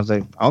blah. And I was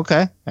like,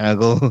 okay. And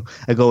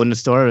I go in the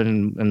store,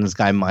 and this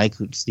guy Mike,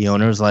 who's the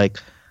owner, is like,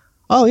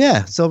 oh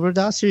yeah, Silver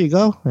Dots, here you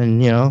go.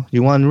 And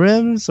you want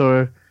rims?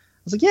 Or I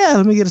was like, yeah,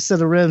 let me get a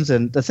set of rims.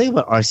 And the thing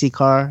about RC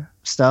car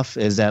stuff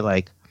is that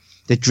like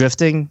the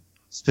drifting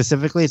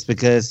specifically, it's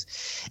because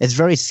it's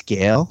very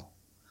scale.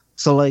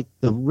 So like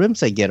the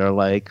rims I get are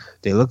like,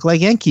 they look like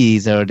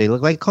Yankees or they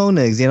look like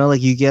Koenigs,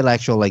 like you get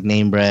actual like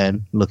name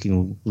brand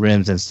looking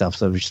rims and stuff.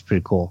 So which is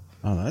pretty cool.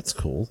 Oh, that's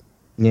cool.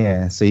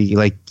 Yeah. So you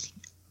like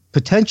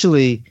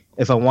potentially,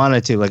 if I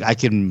wanted to, like I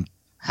can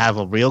have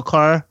a real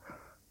car,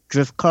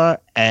 drift car,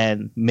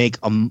 and make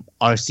a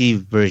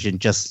RC version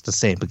just the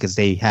same, because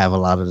they have a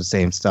lot of the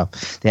same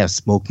stuff. They have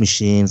smoke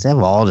machines. They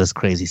have all this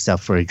crazy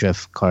stuff for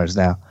drift cars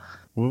now.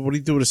 What do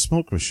you do with a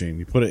smoke machine?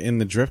 You put it in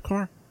the drift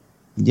car?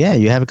 Yeah,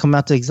 you have it come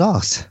out the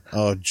exhaust.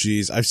 Oh,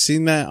 geez. I've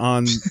seen that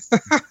on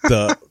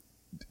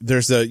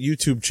there's a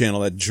YouTube channel,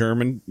 that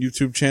German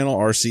YouTube channel,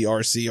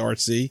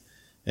 RC.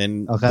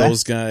 And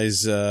those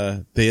guys,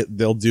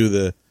 they'll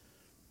do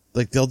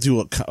they'll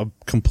do a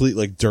complete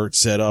like dirt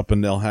setup,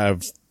 and they'll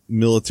have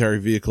military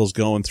vehicles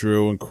going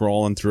through and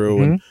crawling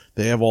through, and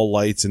they have all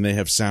lights, and they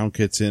have sound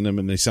kits in them,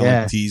 and they sound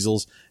like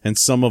diesels, and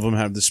some of them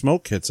have the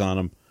smoke kits on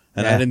them.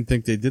 And I didn't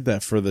think they did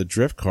that for the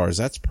drift cars.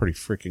 That's pretty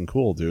freaking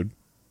cool, dude.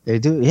 They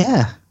do,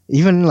 yeah.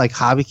 Even like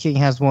Hobby King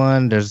has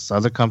one. There's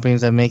other companies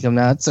that make them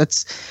now.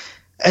 It's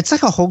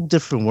like a whole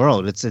different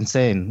world. It's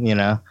insane,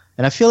 And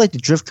I feel like the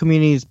drift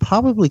community is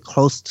probably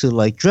close to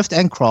like drift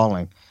and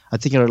crawling. I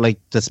think are like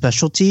the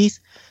specialties.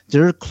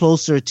 They're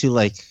closer to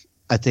like,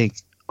 I think,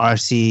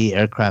 RC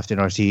aircraft and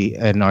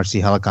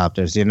RC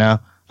helicopters.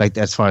 Like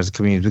as far as the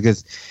community,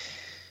 because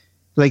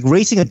like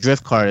racing a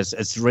drift car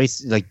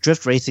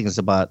drift racing is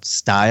about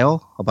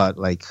style, about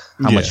like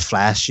how much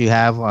flash you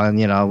have on,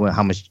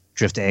 how much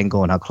drift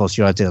angle and how close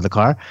you are to the other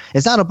car.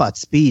 It's not about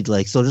speed,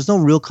 like, so there's no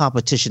real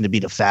competition to be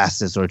the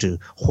fastest or to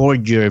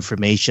hoard your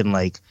information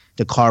like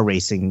the car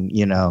racing,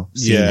 scene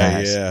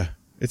has. Yeah.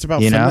 It's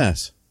about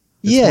finesse.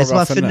 It's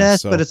about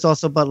finesse, but it's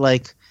also about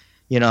like,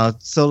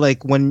 so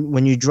like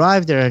when you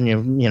drive there and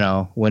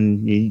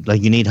when you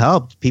like you need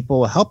help,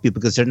 people will help you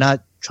because they're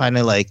not trying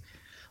to like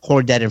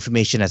hoard that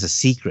information as a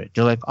secret.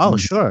 They're like, oh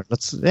sure,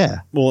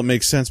 Well, it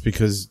makes sense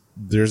because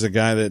there's a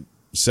guy that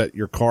set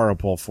your car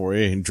up all for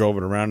you and drove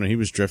it around, and he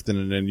was drifting,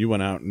 and then you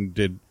went out and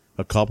did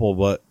a couple,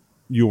 but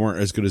you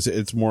weren't as good as it.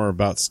 It's more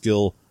about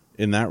skill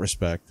in that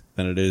respect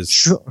than it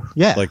is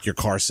like your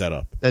car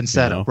setup. Then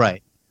setup,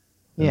 right.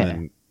 And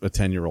then a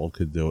 10-year-old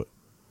could do it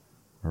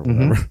or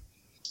whatever.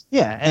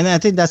 Yeah, and I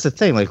think that's the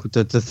thing. Like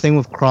the thing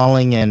with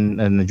crawling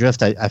and the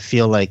drift, I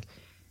feel like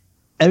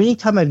every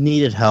time I've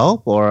needed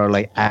help or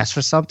like asked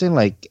for something,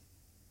 like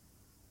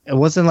it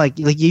wasn't like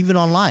even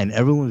online,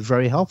 everyone was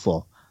very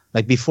helpful.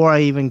 Like before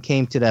I even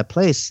came to that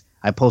place,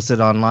 I posted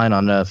online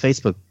on the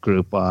Facebook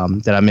group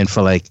that I'm in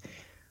for like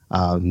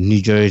New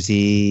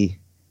Jersey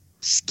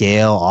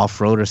scale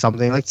off-road or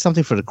something, like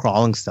something for the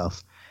crawling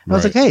stuff. I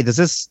was Right. like, hey,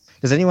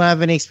 does anyone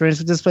have any experience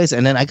with this place?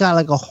 And then I got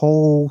like a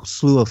whole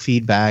slew of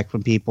feedback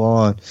from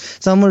people. And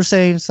some were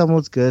saying some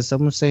was good,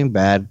 some were saying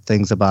bad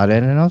things about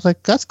it. And I was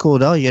like, that's cool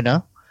though, you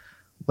know.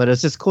 But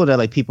it's just cool that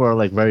like people are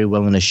like very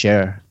willing to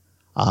share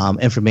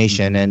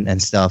information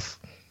and stuff.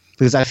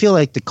 Because I feel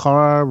like the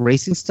car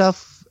racing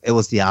stuff, it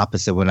was the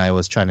opposite when I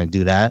was trying to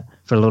do that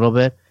for a little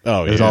bit.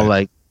 Oh, It was yeah. all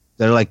like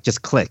they're like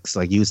just clicks.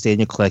 Like you stay in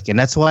your click. And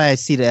that's why I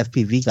see the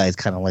FPV guys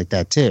kind of like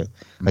that too.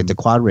 Like the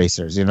quad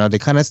racers, you know, they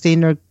kind of stay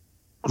in their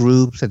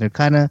groups and they're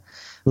kind of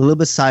a little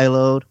bit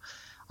siloed.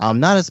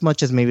 Not as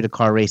much as maybe the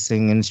car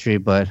racing industry,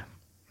 but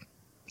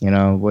you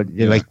know,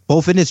 like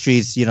both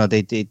industries, you know,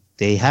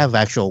 they have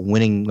actual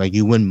winning, like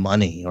you win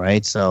money,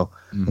 right? So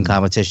in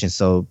competition.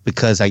 So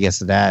because I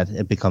guess of that,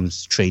 it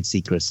becomes trade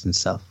secrets and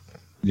stuff.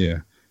 Yeah.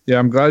 Yeah,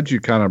 I'm glad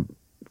you kind of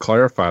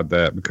clarified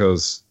that,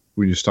 because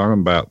when you're talking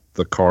about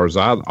the cars,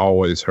 I'd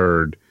always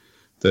heard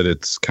that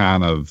it's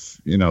kind of,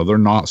 you know, they're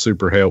not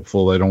super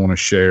helpful. They don't want to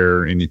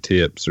share any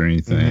tips or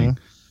anything.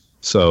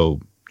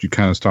 So you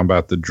kind of talking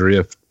about the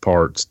drift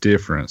part's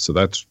different. So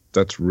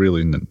that's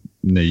really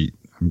neat.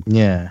 I'm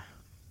Yeah.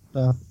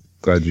 Well,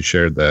 glad you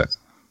shared that.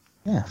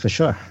 yeah, for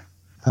sure.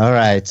 All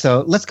right.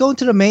 So let's go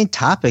into the main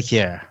topic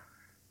here.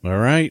 All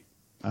right.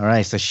 All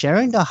right. So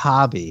sharing the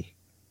hobby.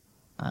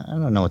 I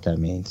don't know what that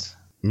means.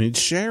 I mean,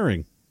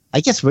 sharing.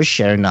 I guess we're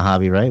sharing the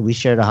hobby, right? We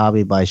share the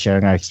hobby by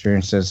sharing our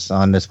experiences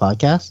on this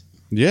podcast.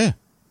 Yeah.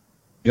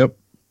 Yep.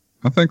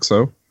 I think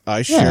so.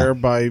 I share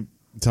by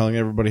telling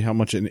everybody how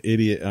much an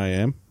idiot I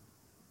am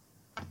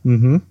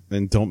Mm-hmm.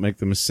 and don't make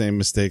the same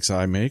mistakes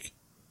I make.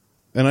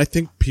 And I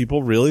think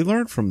people really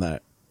learn from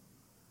that.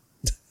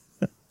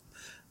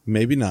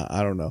 Maybe not.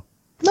 I don't know.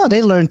 No,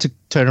 they learn to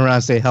turn around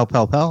and say, help,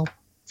 help, help.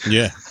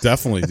 Yeah,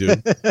 definitely,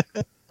 dude.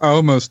 I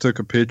almost took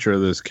a picture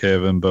of this,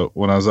 Kevin, but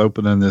when I was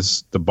opening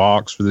the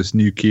box for this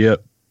new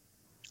kit,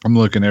 I'm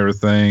looking at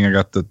everything. I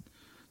got the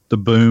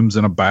booms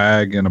in a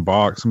bag in a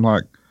box. I'm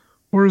like,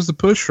 where's the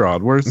push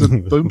rod? Where's the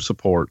boom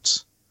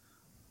supports?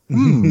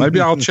 Maybe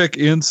I'll check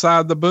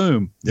inside the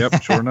boom.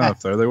 Yep, sure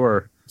enough, there they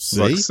were.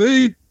 See?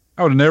 See,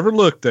 I would have never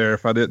looked there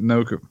if I didn't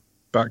know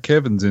about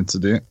Kevin's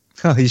incident.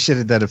 Oh, you should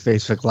have done a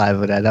Facebook Live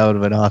with that. That would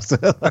have been awesome.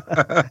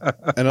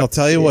 And I'll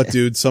tell you what,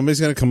 dude, somebody's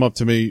going to come up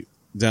to me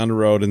down the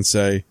road and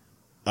say,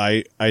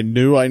 I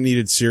knew I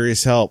needed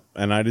serious help,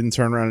 and I didn't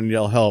turn around and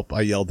yell help.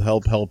 I yelled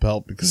help, help,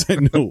 help, because I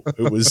knew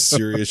it was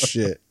serious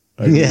shit.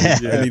 I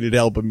needed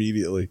help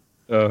immediately.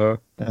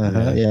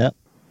 Yeah.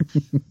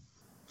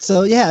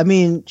 So, yeah, I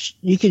mean,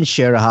 you can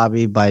share a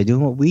hobby by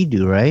doing what we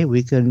do, right?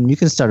 You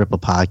can start up a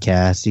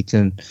podcast. You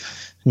can,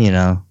 you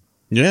know,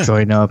 Yeah.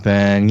 join up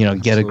and, you know,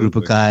 get a group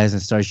of Absolutely. guys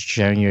and start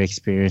sharing your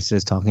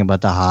experiences, talking about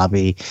the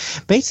hobby.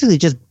 Basically,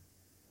 just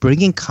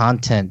bringing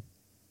content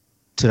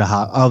to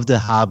of the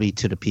hobby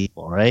to the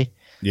people, right?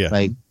 Yeah.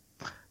 Like,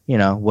 you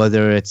know,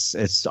 whether it's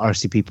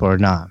RC people or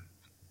not.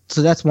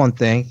 So that's one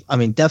thing. I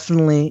mean,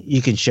 definitely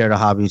you can share the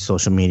hobby with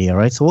social media,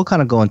 right? So we'll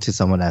kind of go into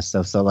some of that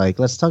stuff. So like,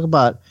 let's talk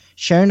about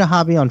sharing the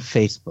hobby on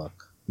Facebook.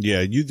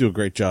 Yeah, you do a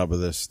great job of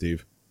this,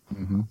 Steve.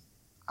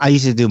 I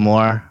usually do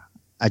more.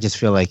 I just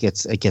feel like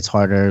it gets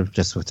harder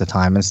just with the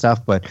time and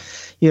stuff. But,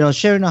 you know,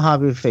 sharing the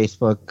hobby with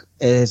Facebook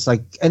is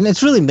like, and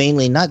it's really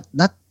mainly not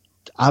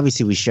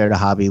obviously we share the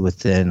hobby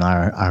within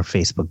our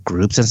Facebook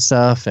groups and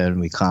stuff, and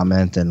we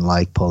comment and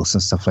like posts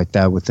and stuff like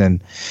that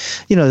within,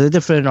 you know, the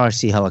different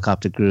RC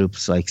helicopter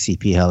groups like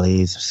CP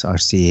Helis,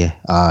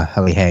 RC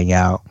Heli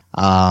Hangout,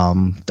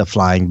 the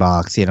Flying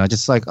Box, you know,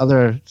 just like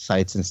other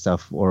sites and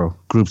stuff or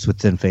groups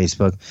within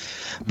Facebook.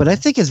 But I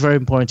think it's very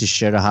important to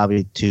share the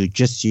hobby to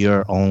just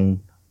your own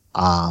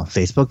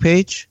Facebook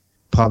page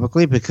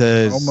publicly,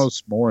 because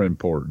Almost more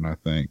important, I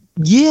think.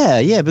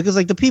 yeah, because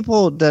like the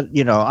people that,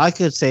 you know, I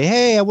could say,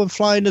 hey, I went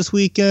flying this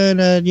weekend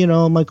at, you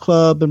know, my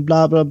club and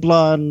blah blah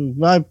blah, and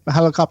my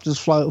helicopters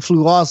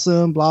flew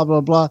awesome, blah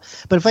blah blah.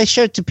 But if I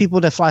share it to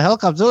people that fly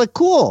helicopters, they're like,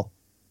 cool,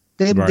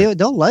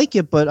 they'll like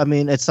it. But I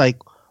mean, it's like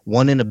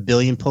 1 in a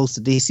billion posts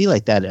that they see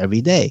like that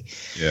every day.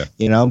 Yeah.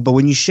 You know, but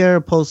when you share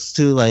posts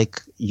to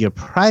like your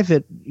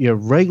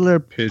regular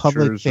public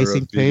Pictures or a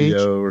facing page,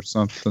 video or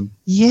something.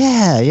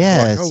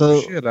 yeah. Like, oh,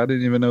 So shit, I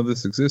didn't even know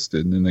this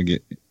existed. And then they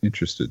get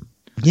interested.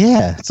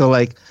 yeah. So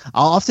like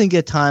I'll often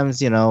get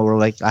times, you know, where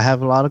like I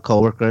have a lot of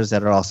coworkers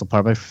that are also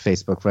part of my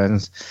Facebook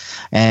friends,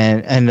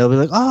 and they'll be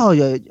like, oh,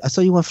 yeah, I saw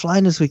you went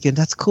flying this weekend.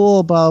 That's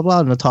cool, blah blah.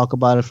 And they'll talk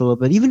about it for a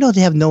little bit, even though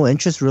they have no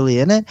interest really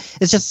in it.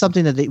 It's just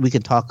something that we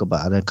can talk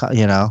about, and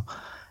you know,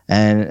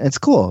 and it's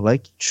cool.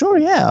 Like, sure,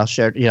 yeah, I'll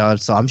share. You know,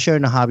 so I'm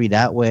sharing the hobby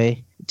that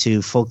way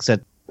to folks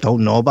that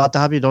don't know about the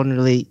hobby, don't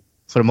really,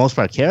 for the most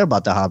part, care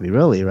about the hobby,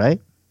 really, right?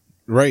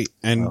 Right.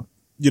 And,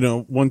 you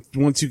know,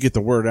 once you get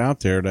the word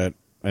out there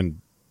and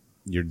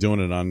you're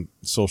doing it on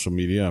social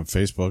media, on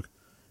Facebook,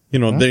 you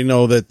know, they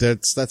know that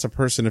that's a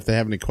person, if they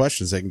have any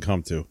questions, they can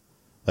come to.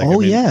 Like, Oh,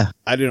 yeah.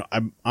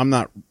 I'm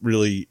not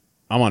really,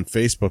 I'm on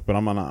Facebook, but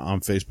I'm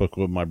on Facebook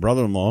with my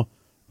brother-in-law,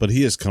 but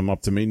he has come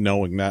up to me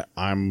knowing that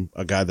I'm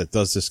a guy that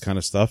does this kind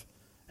of stuff.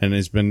 And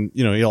he's been,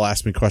 you know, he'll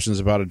ask me questions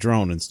about a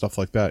drone and stuff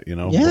like that, you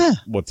know, Yeah.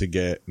 what to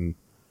get and,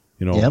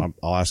 You know, Yep.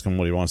 I'll ask him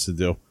what he wants to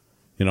do.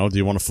 You know, do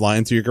you want to fly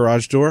into your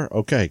garage door?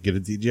 Okay, get a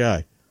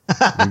DJI.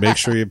 And make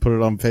sure you put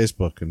it on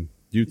Facebook and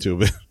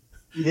YouTube it.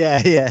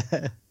 Yeah.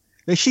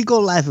 We should go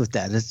live with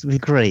that. This would be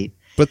great.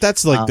 But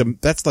that's like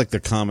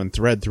the common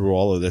thread through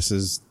all of this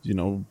is, you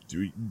know,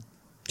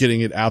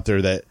 getting it out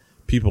there that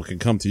people can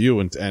come to you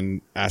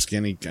and ask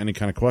any kind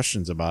of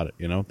questions about it,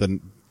 you know,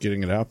 then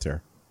getting it out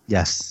there.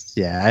 Yes.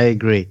 Yeah, I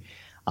agree.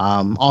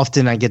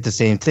 Often I get the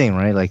same thing,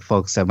 right? Like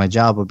folks at my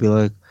job will be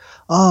like,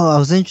 oh, I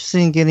was interested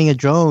in getting a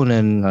drone.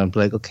 And I'm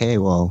like, okay,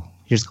 well,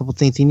 here's a couple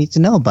things you need to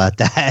know about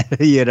that.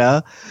 You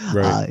know,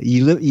 Right.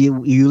 You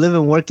live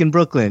and work in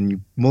Brooklyn.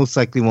 You most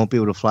likely won't be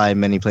able to fly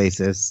many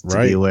places to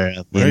Right. be aware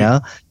of, you Right. know,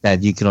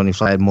 that you can only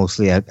fly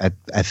mostly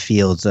at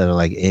fields that are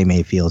like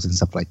AMA fields and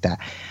stuff like that.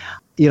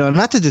 You know,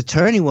 not to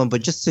deter anyone,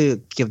 but just to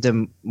give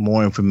them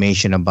more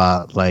information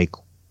about like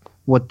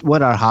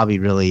what our hobby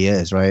really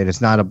is, right?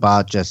 It's not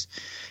about just,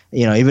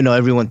 you know, even though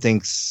everyone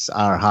thinks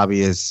our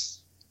hobby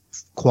is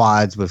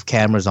quads with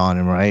cameras on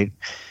them, right?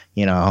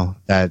 You know,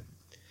 that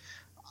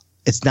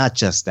it's not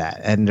just that.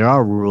 And there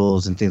are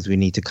rules and things we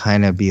need to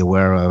kind of be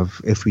aware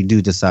of if we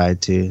do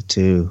decide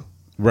to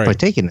Right.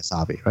 partake in this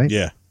hobby, right?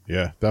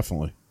 Yeah,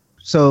 definitely.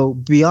 So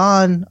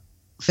beyond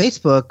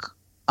Facebook,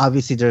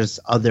 obviously there's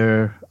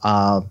other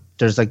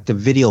there's like the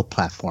video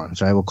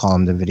platforms, right? We'll call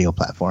them the video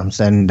platforms.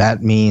 And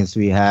that means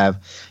we have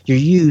your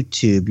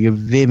YouTube, your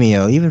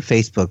Vimeo, even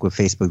Facebook with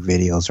Facebook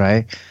videos,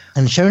 right?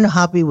 And sharing a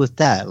hobby with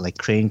that, like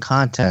creating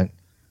content,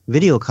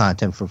 video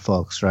content for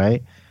folks,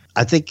 right?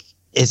 I think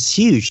it's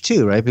huge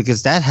too, right?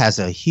 Because that has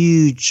a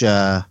huge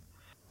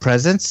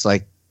presence.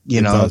 Like, you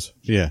It know, does.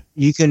 Yeah.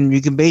 you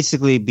can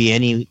basically be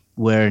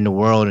anywhere in the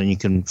world and you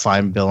can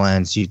find Bill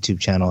Ann's YouTube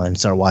channel and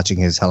start watching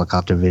his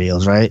helicopter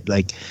videos, right?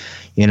 Like,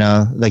 you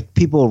know, like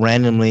people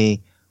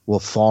randomly will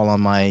fall on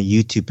my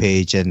YouTube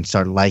page and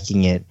start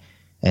liking it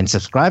and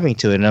subscribing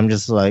to it. And I'm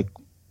just like,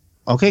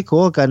 okay,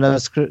 cool. Got another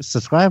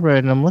subscriber.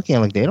 And I'm looking,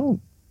 like, they don't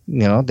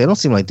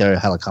seem like they're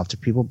helicopter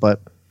people,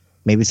 but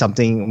maybe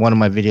one of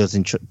my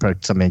videos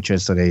perked some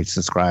interest, so they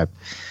subscribe.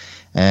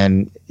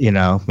 And, you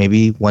know,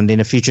 maybe one day in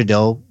the future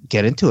they'll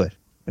get into it,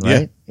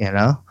 right? You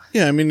know?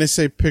 Yeah, I mean, they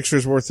say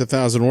pictures worth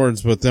 1,000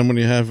 words, but then when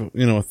you have,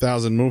 you know,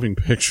 1,000 moving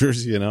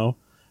pictures, you know,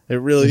 it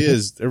really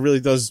is. It really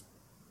does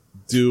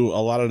do a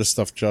lot of the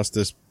stuff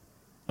justice,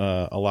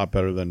 a lot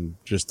better than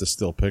just a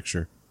still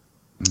picture.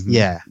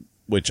 Yeah.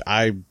 Which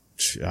I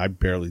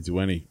barely do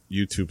any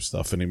YouTube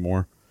stuff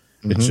anymore.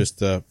 It's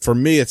just for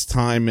me, it's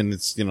time, and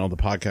it's, you know, the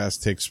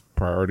podcast takes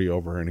priority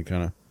over any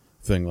kind of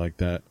thing like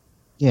that.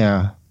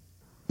 Yeah.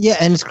 Yeah,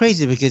 and it's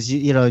crazy because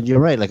you know, you're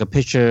right. Like a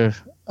picture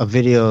of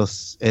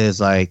videos is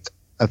like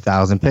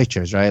 1,000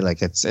 pictures, right?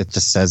 Like it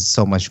just says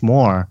so much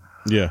more.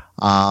 Yeah,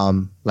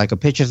 Like a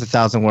picture is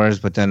 1,000 words,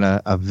 but then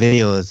a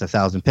video is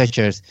 1,000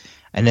 pictures,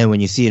 and then when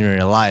you see it in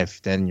real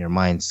life, then your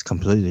mind's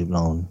completely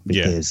blown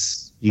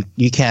because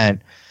you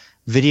can't.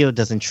 Video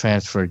doesn't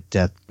transfer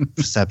depth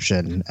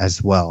perception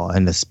as well,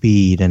 and the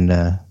speed and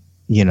the,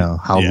 you know,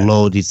 how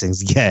low these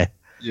things get.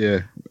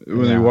 Yeah.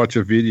 When you watch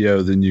a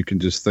video, then you can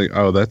just think,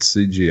 oh, that's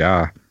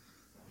CGI.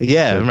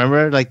 Yeah,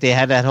 remember, like they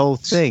had that whole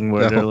thing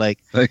where they're like,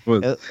 Like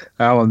with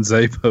Alan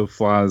Zappo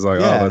flies, like,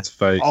 Yeah. oh, that's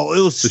fake. oh,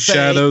 it was The fake.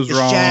 shadows The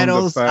wrong.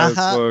 shadows, The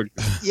fast look.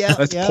 Yeah,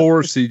 That's yeah.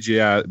 poor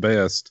CGI at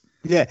best.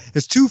 Yeah,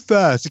 it's too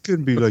fast. It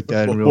couldn't be like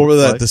that in real what were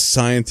that? life. The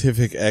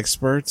scientific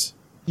experts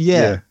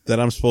Yeah.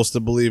 that I'm supposed to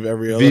believe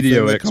every other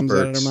Video thing that comes out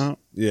of experts. their mouth.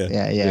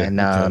 Yeah, Yeah.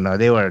 No,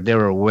 they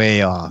were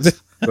way off.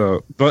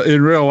 So, but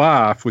in real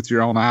life, with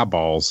your own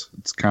eyeballs,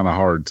 it's kind of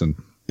hard to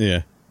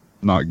yeah.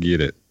 not get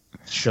it.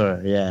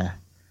 Sure, yeah.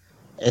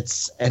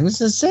 It's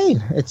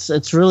insane.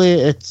 It really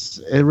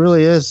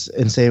is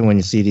insane when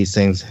you see these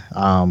things.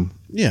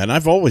 Yeah, and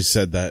I've always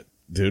said that,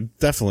 dude.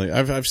 Definitely,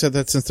 I've said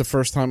that since the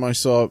first time I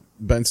saw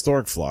Ben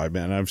Stork fly.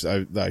 Man,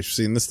 I've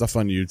seen this stuff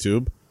on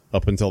YouTube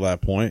up until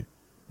that point.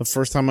 The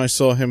first time I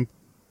saw him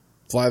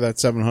fly that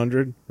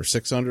 700 or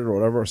 600 or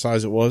whatever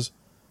size it was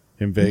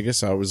in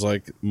Vegas, I was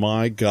like,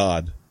 my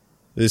God,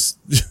 this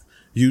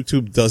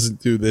YouTube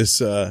doesn't do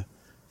this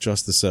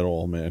justice at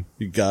all, man.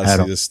 You gotta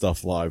see this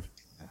stuff live.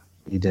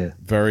 You do.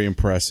 Very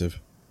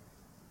impressive.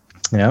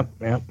 Yep.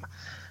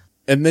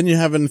 And then you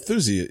have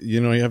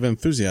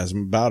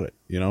enthusiasm about it,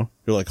 you know?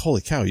 You're like,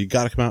 holy cow, you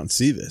got to come out and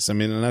see this. I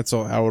mean, and that's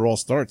how it all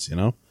starts, you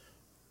know?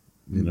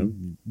 You know,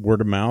 word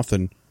of mouth,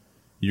 and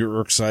you're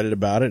excited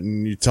about it,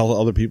 and you tell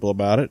other people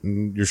about it,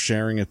 and you're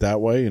sharing it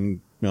that way, and, you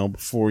know,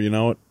 before you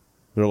know it,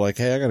 they're like,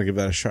 hey, I got to give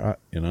that a shot,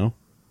 you know?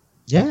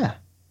 Yeah.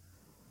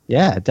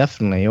 Yeah,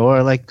 definitely.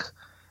 Or like,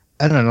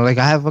 I don't know, like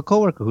I have a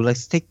coworker who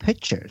likes to take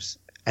pictures,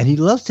 and he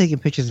loves taking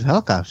pictures of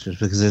helicopters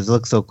because it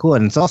looks so cool.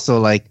 And it's also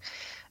like,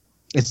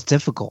 it's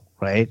difficult,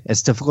 right?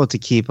 It's difficult to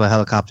keep a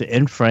helicopter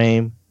in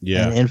frame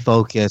and in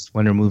focus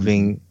when they're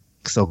moving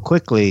so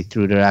quickly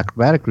through their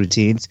acrobatic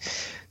routines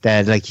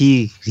that like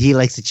he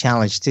likes the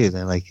challenge too.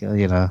 They're like,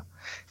 you know,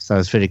 so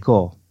it's pretty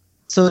cool.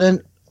 So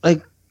then,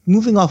 like,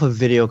 moving off of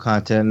video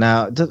content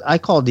now, I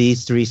call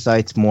these three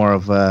sites more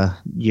of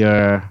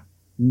your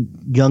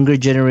younger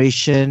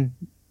generation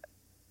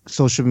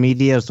social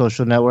media,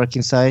 social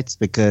networking sites,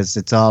 because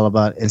it's all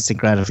about instant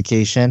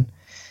gratification.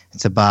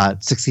 It's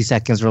about 60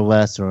 seconds or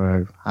less,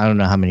 or I don't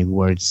know how many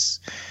words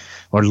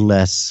or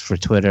less for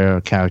Twitter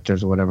or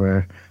characters or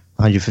whatever,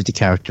 150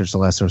 characters or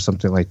less or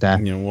something like that.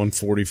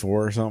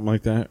 144 or something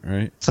like that,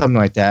 right? Something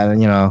like that.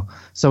 And,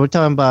 so we're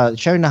talking about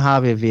sharing the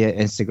hobby via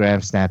Instagram,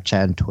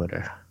 Snapchat, and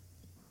Twitter.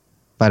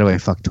 By the way,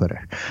 fuck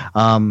Twitter.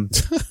 I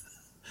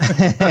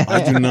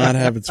do not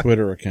have a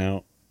Twitter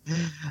account.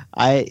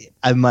 I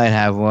might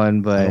have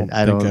one, but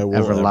I don't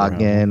ever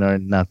log in or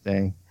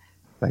nothing.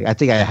 Like, I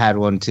think I had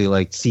one to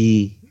like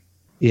see,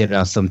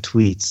 some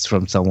tweets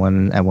from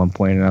someone at one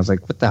point, and I was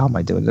like, "What the hell am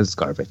I doing? This is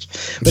garbage."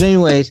 But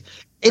anyways,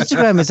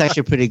 Instagram is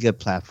actually a pretty good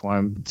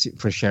platform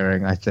for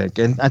sharing, I think,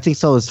 and I think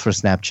so is for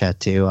Snapchat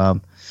too.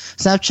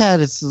 Snapchat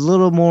is a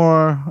little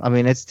more. I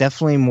mean, it's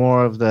definitely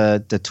more of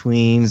the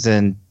tweens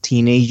and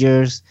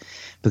teenagers,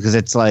 because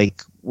it's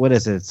like, what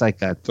is it? It's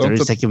like a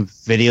 30-second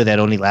video that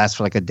only lasts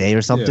for like a day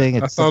or something.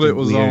 Yeah, I thought it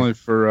was weird. Only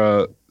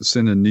for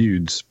sending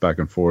nudes back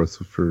and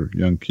forth for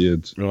young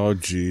kids. Oh,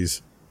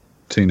 geez.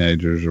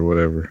 Teenagers or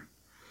whatever.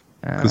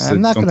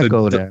 I'm not going to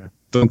go there.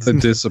 Don't they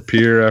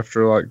disappear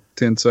after like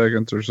 10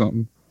 seconds or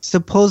something?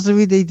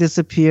 Supposedly they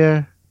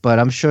disappear, but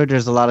I'm sure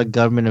there's a lot of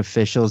government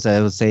officials that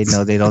would say,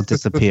 no, they don't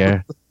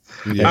disappear.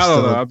 Yeah. I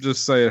don't know. I'm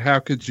just saying, how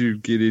could you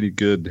get any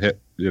good,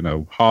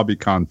 hobby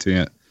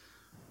content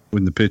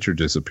when the picture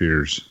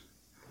disappears?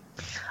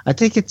 I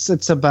think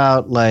it's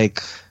about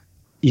like,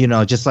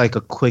 just like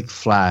a quick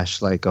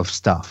flash like of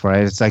stuff,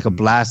 right? It's like a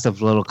blast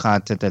of little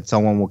content that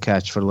someone will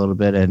catch for a little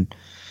bit, and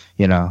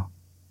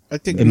I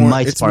think it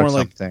might spark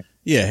something. Like,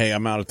 yeah, hey,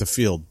 I'm out at the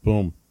field.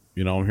 Boom.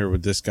 I'm here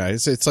with this guy.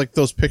 It's like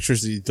those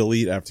pictures that you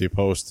delete after you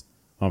post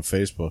on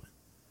Facebook,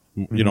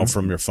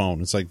 from your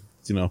phone. It's like,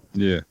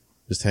 yeah,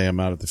 just, hey, I'm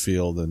out at the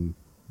field and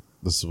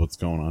this is what's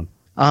going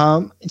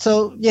on.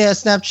 So yeah,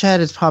 Snapchat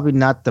is probably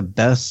not the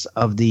best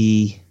of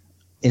the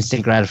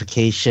instant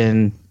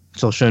gratification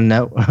social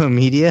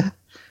media,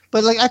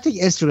 but like I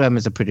think Instagram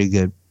is a pretty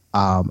good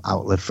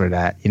outlet for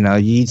that.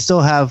 You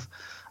still have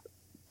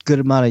good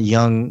amount of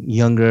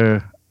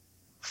younger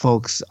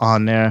folks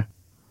on there.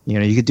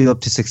 You could do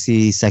up to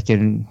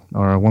 60-second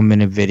or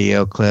 1-minute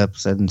video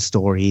clips and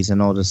stories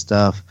and all this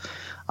stuff.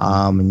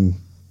 And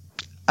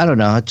I don't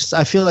know.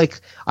 I feel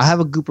like I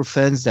have a group of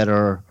friends that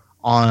are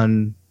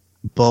on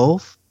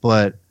both,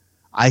 but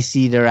I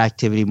see their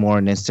activity more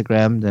on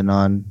Instagram than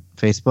on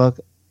Facebook,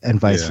 and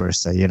vice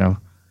versa.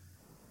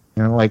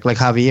 Like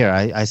Javier,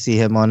 I see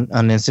him on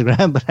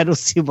Instagram, but I don't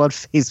see him on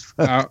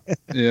Facebook.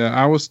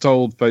 I was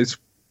told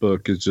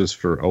Facebook is just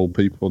for old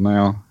people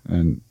now,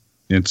 and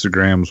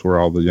Instagram's where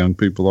all the young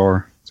people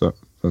are. So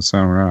that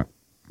sound right?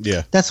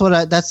 Yeah, that's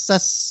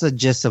the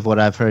gist of what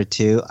I've heard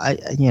too.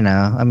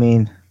 I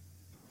mean,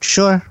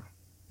 sure,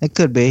 it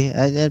could be.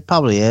 It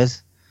probably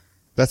is.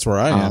 That's where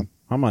I am.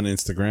 I'm on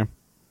Instagram.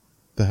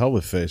 The hell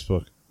with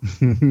Facebook.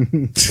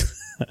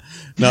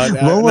 No,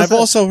 I've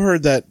also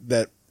heard that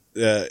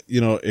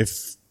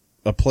if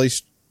a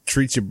place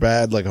treats you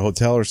bad, like a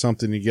hotel or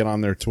something, you get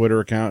on their Twitter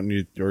account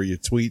and you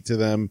tweet to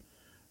them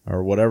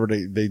or whatever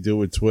they do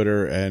with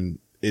Twitter, and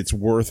it's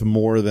worth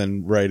more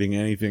than writing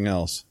anything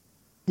else.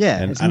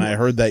 Yeah, and I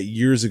heard that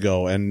years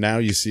ago, and now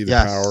you see the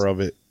power of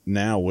it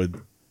now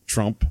with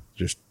Trump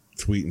just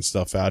tweeting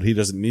stuff out. He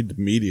doesn't need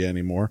the media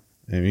anymore,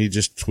 and he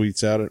just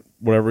tweets out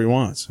whatever he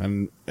wants,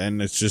 and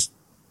it's the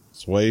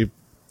way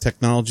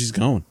technology's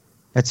going.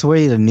 That's the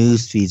way the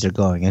news feeds are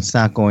going. It's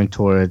not going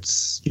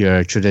towards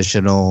your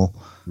traditional,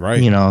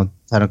 right?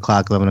 10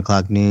 o'clock, 11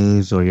 o'clock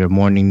news or your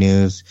morning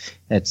news.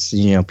 It's,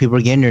 people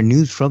are getting their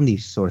news from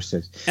these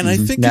sources. And I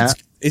think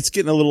it's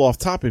getting a little off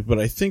topic, but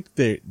I think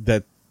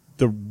that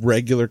the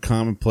regular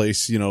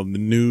commonplace, the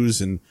news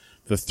and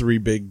the 3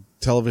 big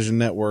television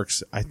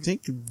networks, I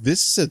think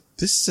this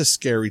is a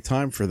scary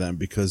time for them,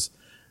 because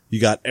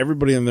you got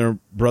everybody and their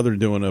brother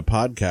doing a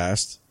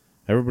podcast.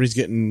 Everybody's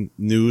getting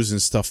news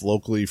and stuff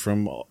locally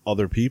from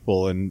other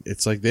people, and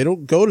it's like they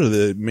don't go to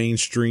the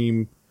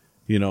mainstream,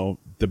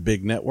 the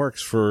big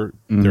networks for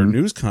their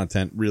news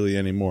content really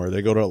anymore.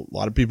 A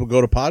lot of people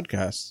go to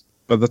podcasts.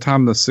 By the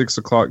time the 6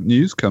 o'clock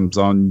news comes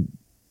on,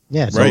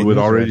 so we would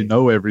already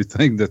know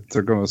everything that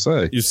they're going to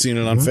say. You've seen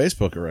it on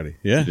Facebook already.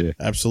 Yeah,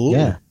 absolutely.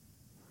 Yeah.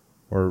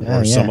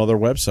 Or some other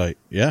website.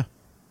 Yeah.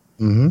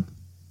 Mm-hmm.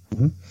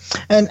 Mm-hmm.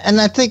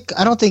 And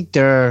I don't think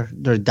they're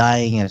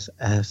dying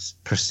as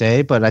per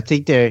se, but I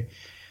think they're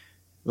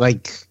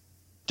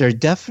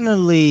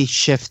definitely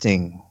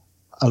shifting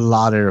a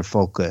lot of their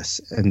focus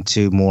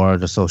into more of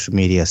the social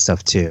media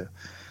stuff too.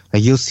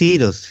 Like you'll see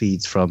those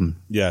feeds from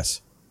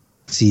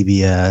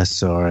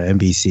CBS or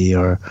NBC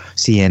or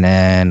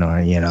CNN or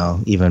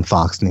even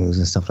Fox News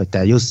and stuff like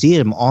that. You'll see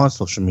them on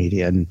social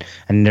media, and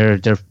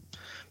they're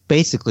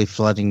basically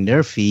flooding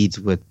their feeds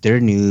with their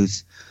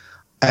news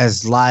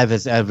as live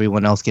as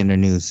everyone else getting their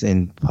news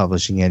and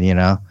publishing it.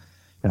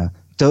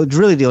 So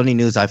really, the only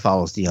news I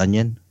follow is The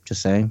Onion.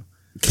 Just saying.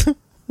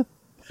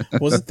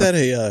 Wasn't that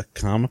a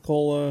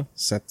comical,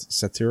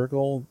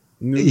 satirical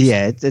news?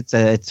 Yeah,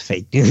 it's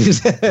fake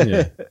news.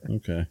 Yeah.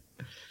 Okay.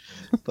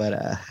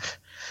 But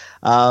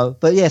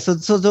But yeah, so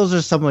those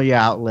are some of your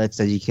outlets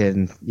that you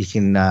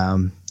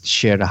can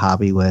share the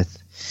hobby with.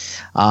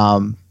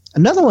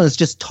 Another one is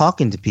just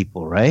talking to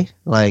people, right?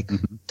 Like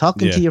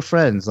talking to your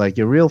friends, like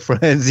your real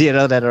friends,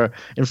 that are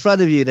in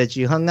front of you that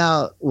you hung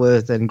out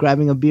with and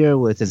grabbing a beer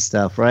with and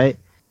stuff, right?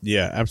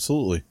 Yeah,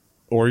 absolutely.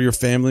 Or your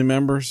family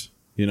members,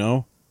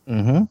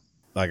 Mm-hmm.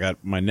 I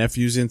got my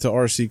nephews into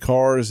RC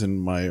cars,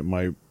 and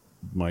my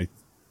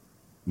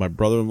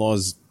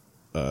brother-in-law's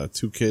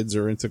 2 kids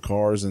are into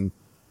cars, and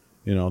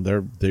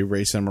they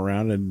race them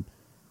around, and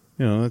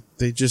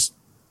they just,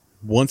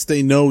 once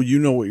they know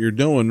what you're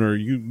doing, or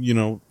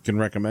you can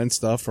recommend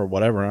stuff or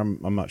whatever.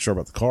 I'm not sure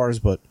about the cars,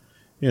 but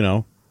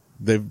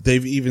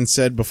they've even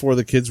said before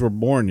the kids were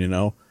born,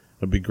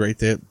 it'd be great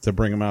to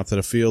bring them out to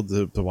the field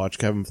to watch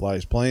Kevin fly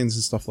his planes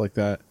and stuff like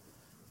that.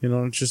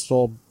 It just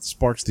all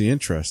sparks the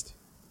interest.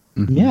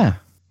 Mm-hmm.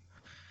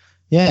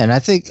 Yeah, and I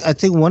think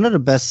one of the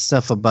best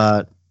stuff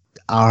about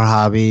our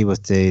hobby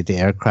with the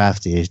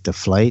aircraft, the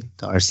flight,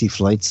 the RC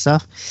flight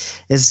stuff,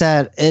 is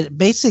that it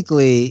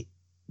basically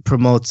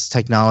promotes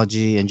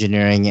technology,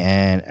 engineering,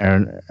 and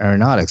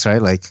aeronautics,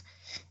 right? Like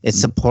it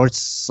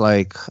supports,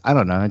 like, I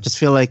don't know, I just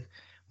feel like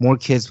more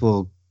kids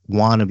will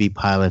want to be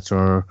pilots,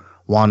 or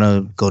want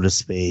to go to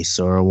space,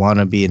 or want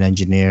to be an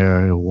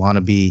engineer, or want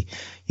to be,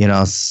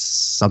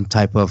 some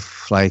type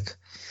of, like,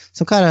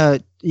 some kind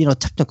of,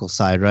 technical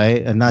side,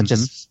 right? And not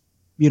just,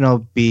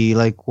 be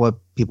like what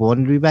people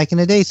wanted to be back in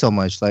the day so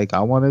much. Like, I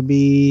want to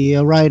be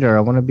a writer.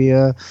 I want to be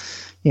I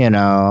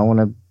want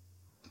to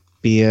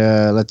be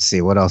let's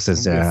see, what else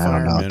is there? I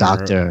don't know,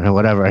 doctor or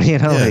whatever,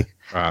 like.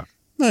 Right.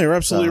 No, you're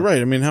absolutely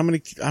right. I mean, how many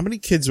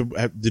kids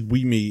did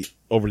we meet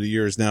over the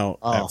years now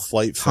at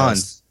Flight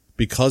Fest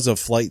because of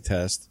Flight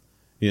Test,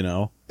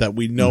 that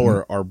we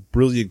know are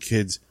brilliant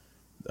kids.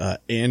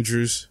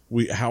 Andrews,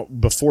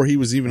 before he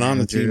was even on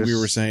the team, we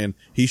were saying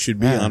he should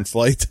be on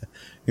Flight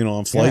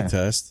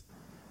Test.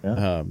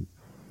 Yeah.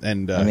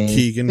 And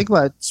Keegan, think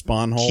about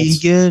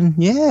Sponholz.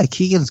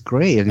 Keegan's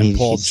great, and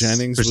Paul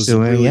Jennings was a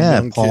really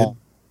young kid.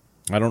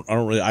 I don't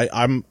really.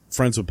 I'm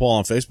friends with Paul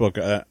on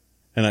Facebook,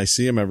 and I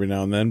see him every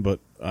now and then. But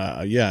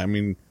I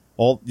mean,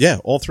 all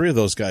 3 of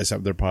those guys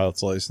have their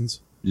pilot's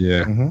license.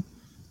 Yeah.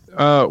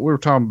 We were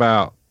talking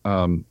about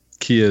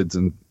kids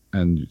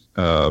and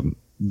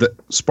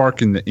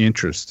sparking the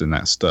interest in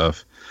that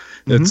stuff.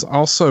 It's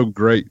also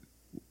great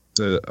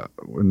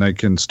when they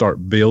can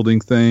start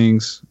building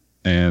things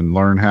and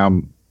learn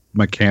how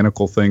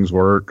mechanical things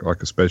work,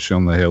 like especially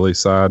on the heli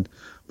side,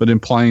 but in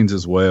planes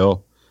as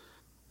well.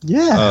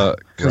 Yeah.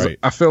 Because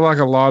I feel like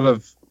a lot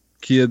of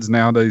kids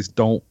nowadays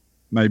don't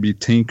maybe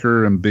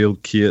tinker and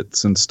build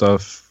kits and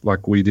stuff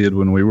like we did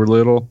when we were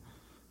little.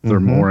 They're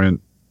more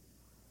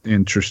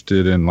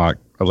interested in like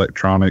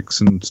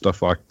electronics and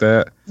stuff like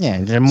that.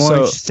 Yeah, they're more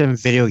interested in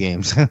video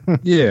games.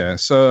 Yeah,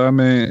 so I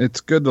mean, it's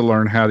good to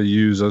learn how to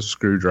use a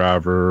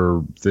screwdriver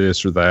or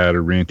this or that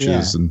or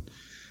wrenches, and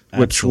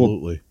which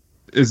absolutely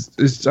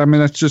is I mean,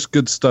 that's just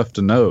good stuff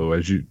to know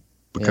as you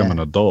become an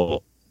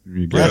adult.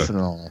 You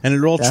Definitely, and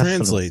it all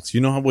translates.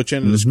 You know which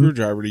end of the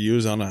screwdriver to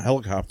use on a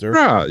helicopter.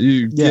 Right,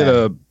 you get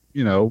a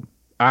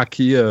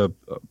IKEA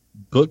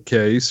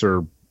bookcase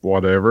or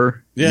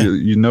whatever. Yeah,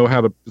 you know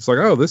how to. It's like,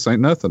 oh, this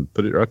ain't nothing.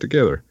 Put it right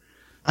together.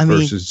 I mean,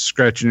 versus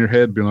scratching your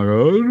head, being like,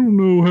 oh, I don't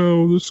know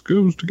how this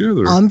goes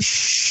together. I'm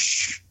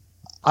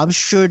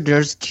sure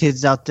there's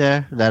kids out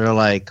there that are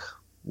like,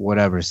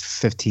 whatever,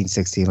 15,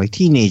 16, like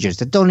teenagers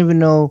that don't even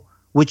know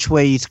which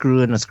way you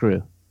screw in a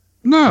screw.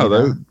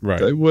 No,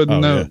 they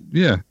wouldn't know.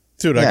 Yeah.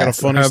 Dude, I got a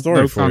funny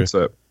story for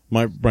concept.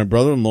 you. My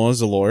brother-in-law is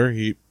a lawyer.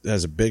 He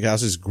has a big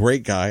house. He's a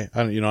great guy.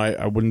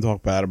 I wouldn't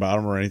talk bad about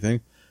him or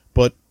anything,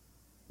 but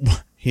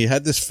he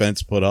had this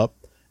fence put up,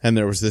 and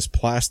there was this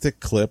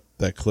plastic clip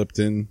that clipped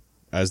in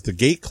as the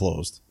gate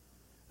closed,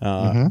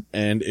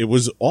 and it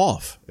was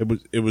off.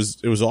 It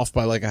was off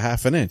by like a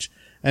half an inch.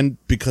 And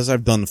because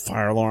I've done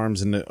fire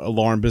alarms and the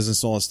alarm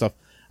business and all that stuff,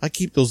 I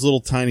keep those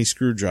little tiny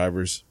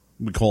screwdrivers.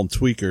 We call them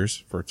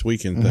tweakers for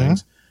tweaking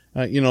things.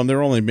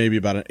 They're only maybe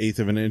about an eighth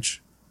of an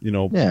inch.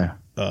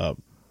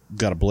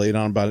 Got a blade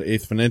on about an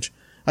eighth of an inch.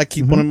 I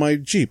keep one in my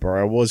Jeep, or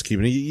I was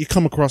keeping it. You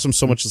come across them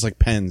so much, it's like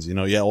pens. You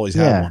always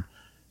have one.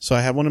 So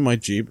I had one in my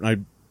Jeep,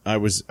 and I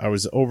was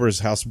over his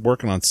house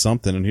working on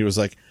something, and he was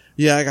like,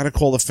 yeah, I got to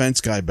call the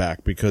fence guy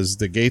back because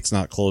the gate's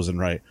not closing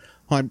right.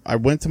 I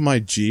went to my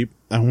Jeep.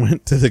 I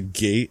went to the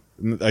gate,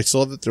 and I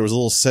saw that there was a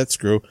little set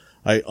screw.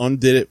 I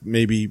undid it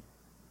maybe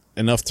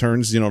enough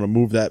turns, to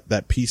move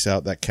that piece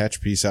out, that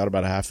catch piece out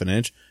about a half an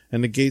inch,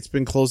 and the gate's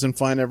been closing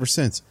fine ever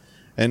since.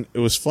 And it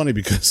was funny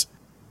because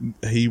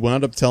he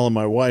wound up telling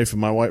my wife,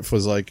 and my wife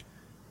was like,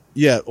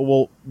 yeah,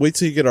 well, wait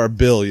till you get our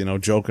bill,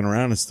 joking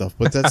around and stuff.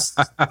 But that's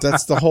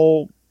the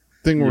whole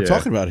thing we're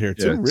talking about here,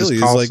 too. Yeah, really,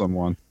 just call like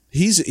someone.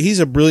 He's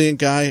a brilliant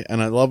guy,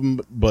 and I love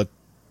him. But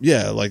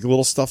yeah, like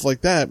little stuff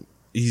like that,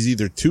 he's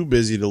either too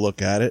busy to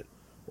look at it,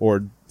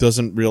 or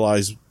doesn't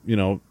realize,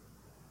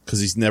 because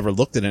he's never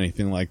looked at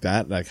anything like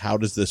that. Like, how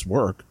does this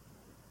work?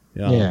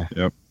 Yeah.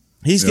 Yep.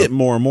 He's getting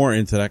more and more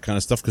into that kind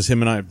of stuff because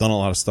him and I have done a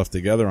lot of stuff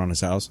together on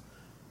his house.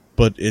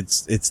 But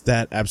it's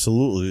that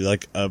absolutely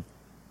like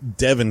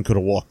Devin could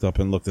have walked up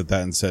and looked at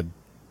that and said,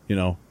 you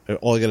know,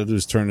 all you got to do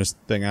is turn this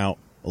thing out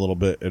a little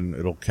bit and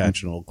it'll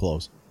catch and it'll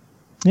close.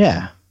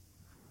 Yeah.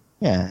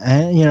 Yeah.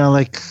 And, you know,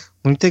 like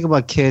when you think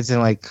about kids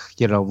and like,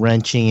 you know,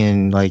 wrenching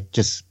and like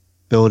just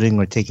building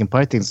or taking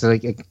apart things,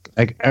 like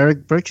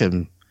Eric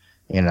Bertram,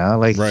 you know,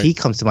 like Right. he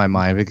comes to my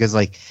mind because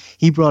like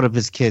he brought up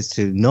his kids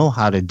to know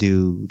how to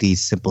do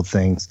these simple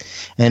things.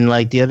 And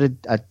like the other,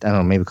 I don't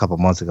know, maybe a couple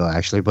months ago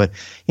actually, but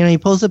you know, he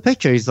posted a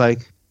picture. He's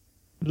like,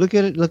 look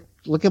at it.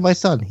 Look at my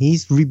son.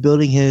 He's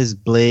rebuilding his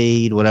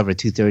Blade, whatever,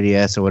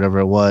 230S or whatever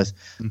it was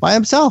by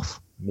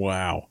himself,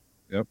 Wow.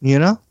 you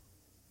know,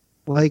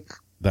 like,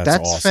 That's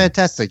awesome.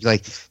 fantastic.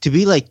 Like to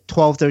be like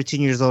 12,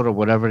 13 years old or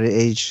whatever the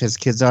age his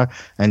kids are,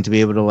 and to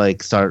be able to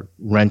like start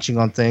wrenching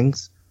on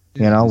things,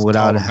 you know, Just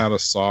without taught 'em how to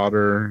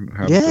solder,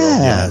 how to Yeah. do all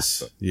that Yes.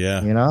 stuff.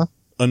 Yeah. you know,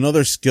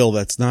 Another skill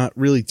that's not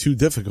really too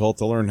difficult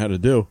to learn how to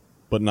do,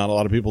 but not a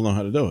lot of people know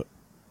how to do it,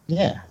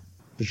 yeah,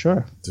 for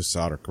sure. to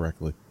solder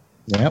correctly.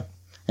 Yep.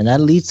 And that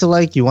leads to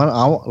like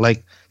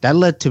like that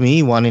led to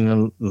me wanting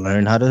to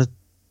learn how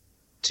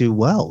to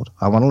weld.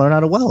 I want to learn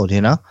how to weld,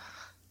 you know.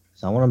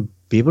 So I want to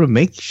be able to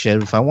make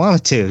shit if I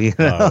wanted to, you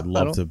know. I'd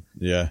love to.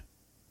 Yeah.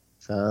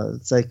 So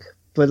it's like,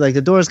 but like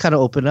the doors kind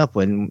of open up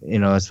when, you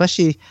know,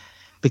 especially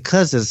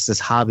because this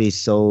hobby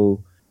is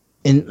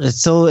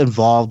it's so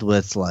involved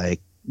with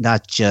like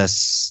not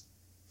just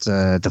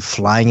the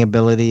flying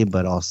ability,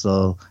 but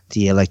also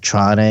the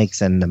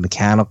electronics and the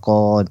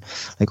mechanical and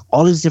like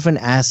all these different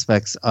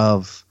aspects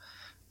of,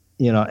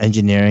 you know,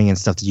 engineering and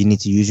stuff that you need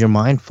to use your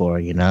mind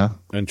for, you know.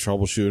 And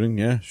troubleshooting.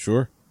 Yeah,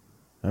 sure.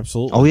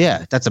 Absolutely. Oh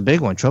yeah, that's a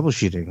big one,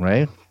 troubleshooting,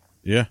 right?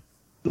 Yeah.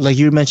 Like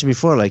you mentioned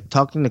before, like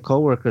talking to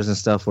coworkers and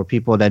stuff, or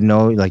people that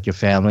know, like your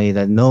family,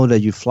 that know that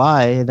you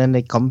fly, and then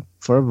they come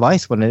for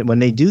advice when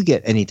they do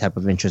get any type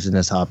of interest in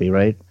this hobby,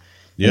 right?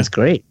 Yeah. It's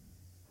great.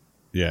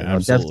 Yeah, You know,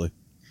 absolutely.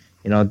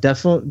 You know,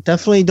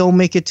 definitely don't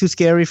make it too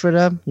scary for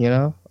them. You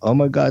know, oh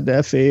my God,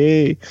 the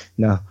FAA.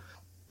 No,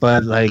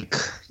 but like,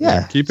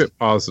 yeah, Keep it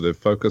positive.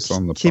 Focus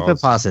on the keep positive.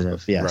 it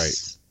positive.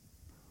 Yes.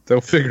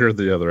 They'll figure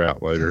the other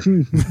out later.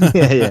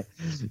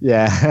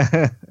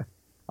 yeah.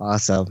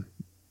 Awesome.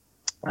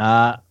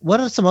 What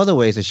are some other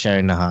ways of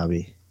sharing the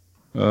hobby?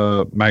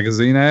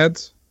 Magazine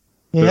ads,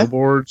 Yeah.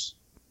 billboards,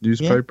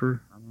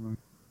 newspaper, I don't know,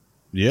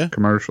 Yeah.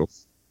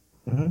 commercials.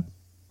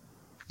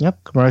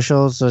 Yep.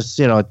 Commercials, or,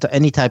 you know,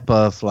 any type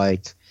of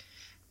like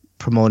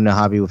promoting the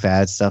hobby with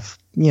ad stuff.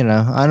 You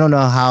know, I don't know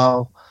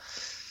how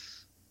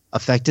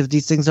effective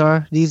these things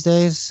are these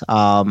days.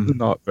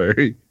 Not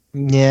very.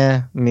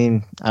 Yeah, I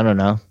mean, I don't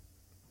know.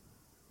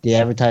 They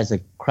advertise a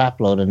crap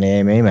load in the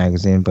AMA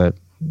magazine, but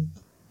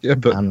Yeah,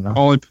 but I don't know.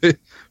 only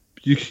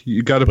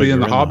you got to But be in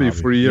you're the hobby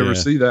before you ever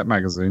Yeah. see that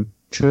magazine.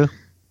 true.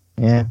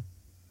 Yeah.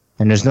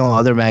 And there's no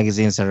other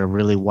magazines that are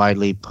really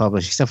widely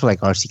published, except for like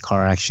RC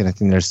Car Action. I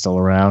think they're still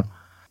around.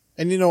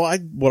 And you know,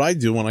 what I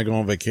do when I go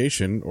on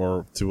vacation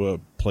or to a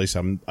place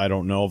I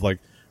don't know of, like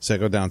say I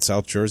go down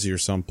South Jersey or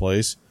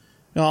someplace,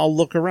 you know, I'll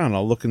look around.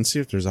 I'll look and see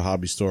if there's a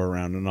hobby store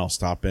around, and I'll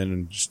stop in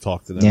and just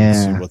talk to them and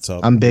see Yeah. what's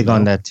up. I'm big you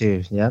on know? that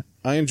too. Yep.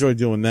 I enjoy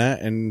doing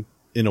that, and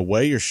in a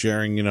way, you're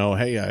sharing. You know,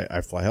 hey,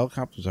 I fly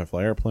helicopters, I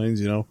fly airplanes.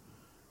 You know,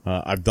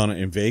 I've done it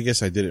in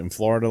Vegas. I did it in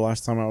Florida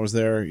last time I was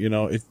there. You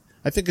know,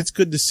 I think it's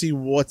good to see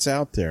what's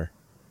out there.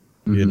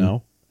 You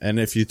know, and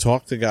if you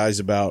talk to guys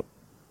about,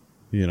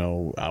 you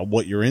know,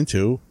 what you're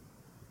into,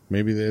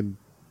 maybe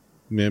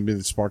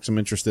they'd spark some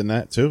interest in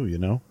that too. You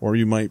know, or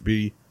you might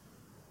be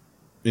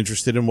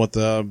interested in what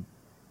the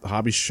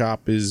hobby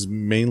shop is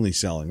mainly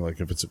selling, like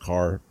if it's a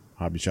car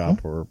hobby shop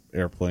or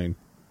airplane.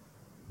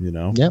 You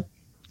know. Yep.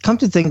 Come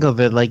to think of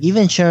it, like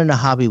even sharing the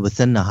hobby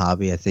within the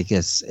hobby, I think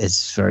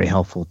is very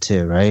helpful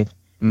too, right?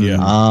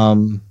 Yeah.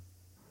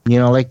 You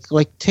know,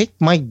 like take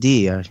Mike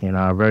D, you know,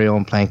 our very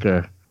own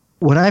planker.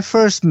 When I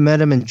first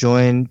met him and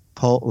joined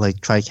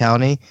Tri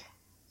County,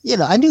 you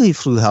know, I knew he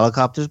flew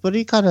helicopters, but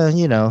he kind of,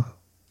 you know,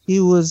 he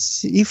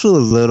flew a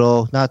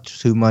little, not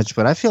too much.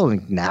 But I feel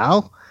like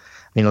now,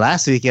 I mean,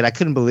 last weekend I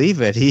couldn't believe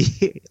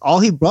it. All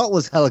he brought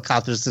was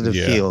helicopters to the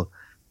Yeah. field.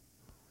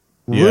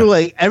 Yeah. We're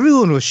like,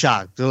 everyone was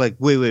shocked. They're like,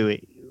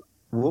 wait.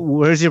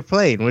 Where's your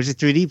plane? Where's your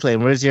 3D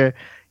plane? Where's your,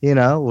 you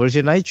know, where's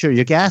your nitro,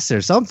 your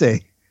gasser,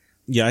 something?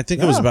 Yeah, I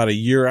think it was Yeah. about a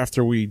year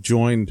after we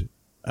joined.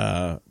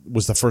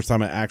 Was the first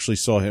time I actually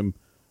saw him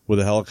with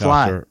a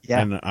helicopter, Fly,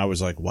 yeah. and I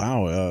was like,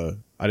 "Wow,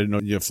 I didn't know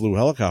you flew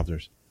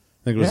helicopters."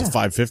 I think it was Yeah. a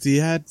 550 he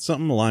had,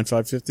 something, a Line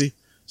 550, He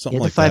something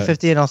had like the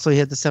 550 and also he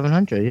had the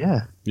 700, yeah.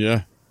 that.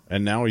 Yeah,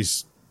 and now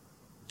he's,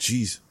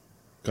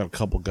 got a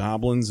couple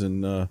Goblins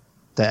and The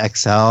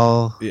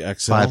XL, the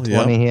XL.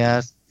 520 he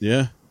has.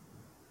 Yeah.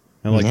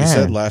 And like you Yeah.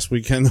 said, last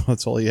weekend,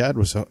 that's all he had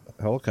was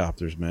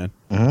helicopters, man.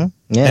 Mm-hmm.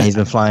 Yeah, he's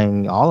been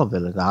flying all of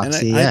it at And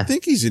Oxy, I yeah.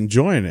 think he's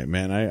enjoying it,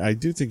 man. I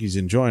do think he's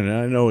enjoying it.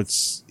 I know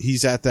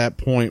he's at that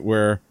point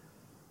where,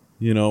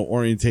 you know,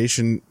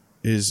 orientation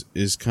is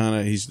kind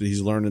of,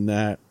 he's learning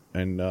that.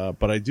 And,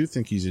 but I do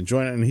think he's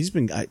enjoying it, and he's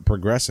been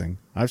progressing.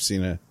 I've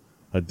seen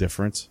a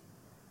difference.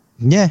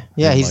 Yeah,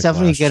 Unlike he's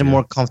definitely last getting year.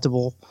 more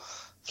comfortable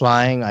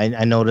flying.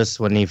 I noticed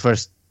when I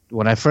first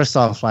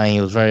saw him flying,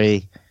 he was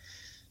very,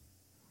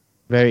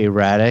 very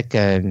erratic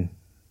and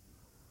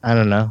I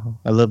don't know,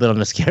 a little bit on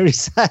the scary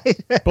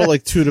side. But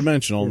like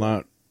 2-dimensional,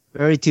 not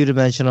very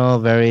 2-dimensional,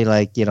 very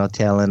like,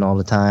 tailing all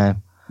the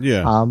time.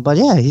 yeah. But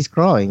yeah, he's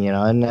growing,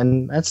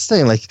 and that's the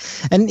thing. Like,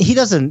 and he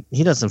doesn't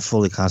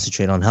fully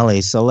concentrate on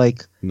heli. So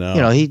like,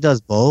 No. he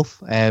does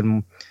both.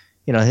 And,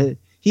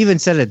 he even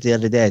said it the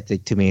other day, I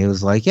think, to me. He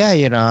was like, yeah,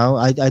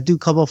 I do a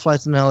couple of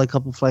flights in the heli, a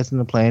couple of flights in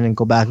the plane and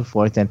go back and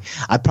forth. And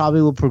I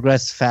probably will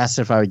progress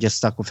faster if I were just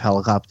stuck with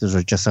helicopters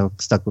or just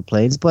stuck with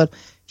planes. But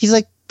he's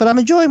like, but I'm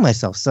enjoying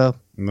myself. So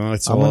No,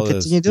 that's I'm all going to it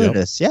is. continue doing Yep.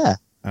 this. Yeah,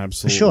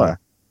 Absolutely. for sure.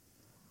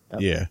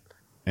 Yep. Yeah.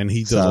 And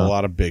he does So- a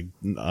lot of big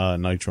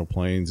nitro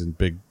planes and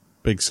big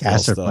scale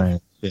Caster stuff.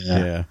 planes.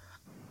 Yeah.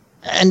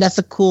 And that's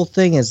a cool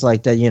thing is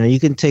like that, you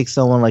can take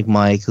someone like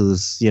Mike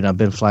who's,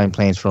 been flying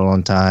planes for a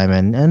long time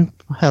and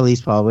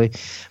helis probably,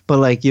 but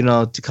like,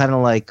 to kind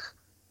of like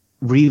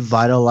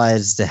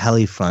revitalize the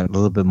heli front a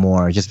little bit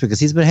more just because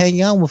he's been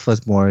hanging out with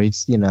us more.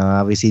 He's,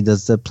 obviously he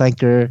does the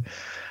Planker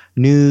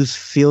news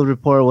field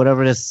report,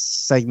 whatever this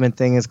segment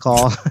thing is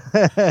called,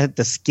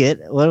 the skit.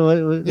 What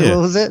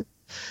was it?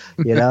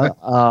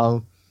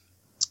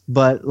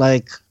 But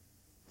like,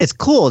 it's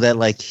cool that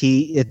like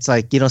it's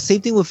like,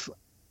 same thing with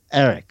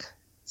Eric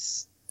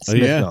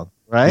Smith,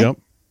 right? Yep.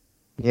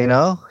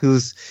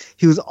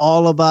 He was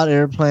all about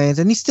airplanes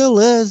and he still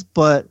is,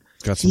 but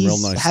Got some real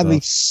nice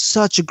having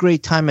stuff. such a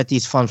great time at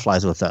these fun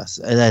flies with us,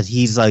 and that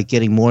he's like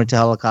getting more into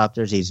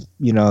helicopters. He's,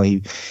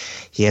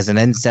 he has an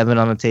N7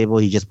 on the table.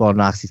 He just bought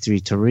an Oxy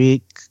 3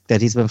 Tariq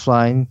that he's been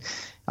flying.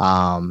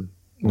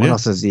 What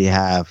else does he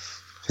have?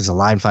 There's a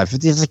Line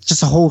 550. It's like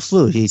just a whole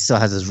slew. He still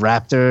has his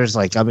Raptors.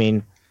 Like, I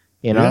mean,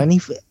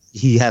 and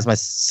he has my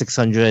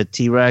 600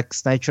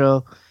 T-Rex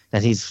Nitro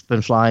that he's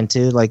been flying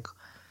too. Like,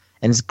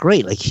 and it's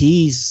great. Like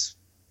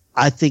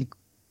I think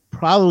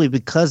probably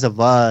because of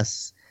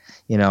us,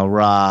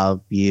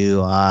 Rob,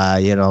 you,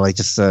 like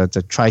just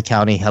the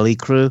Tri-County heli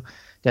crew,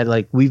 that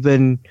like we've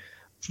been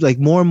like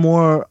more and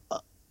more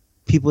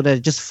people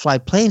that just fly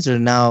planes are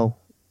now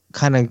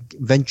kind of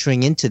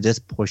venturing into this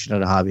portion of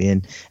the hobby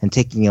and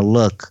taking a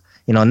look,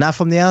 not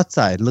from the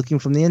outside, looking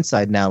from the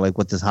inside now, like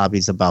what this hobby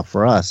is about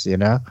for us,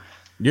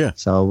 Yeah.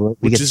 So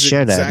we get to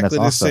share that. And that's Exactly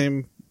the awesome.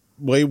 same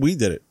way we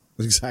did it.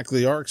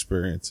 Exactly our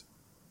experience.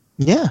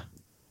 Yeah.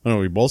 I know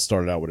we both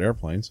started out with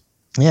airplanes.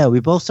 Yeah, we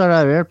both started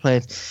out of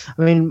airplanes.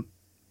 I mean,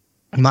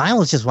 mine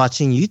was just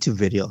watching YouTube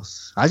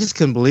videos. I just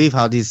couldn't believe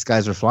how these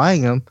guys were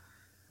flying them.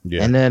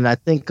 Yeah. And then I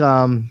think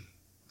I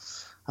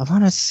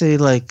want to say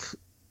like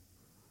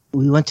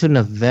we went to an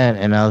event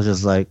and I was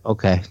just like,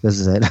 okay, this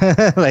is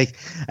it. Like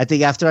I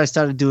think after I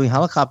started doing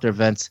helicopter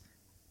events,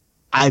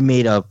 I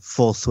made a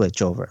full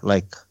switch over.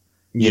 Like,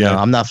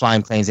 I'm not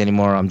flying planes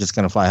anymore. I'm just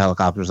going to fly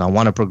helicopters. I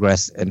want to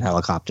progress in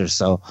helicopters.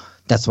 So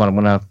that's what I'm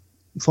going to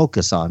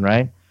focus on,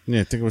 right?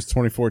 Yeah, I think it was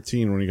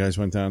 2014 when you guys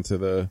went down to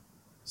the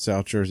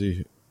South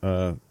Jersey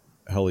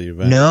heli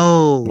event.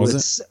 No,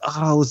 Was it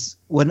was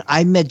when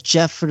I met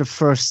Jeff for the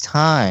first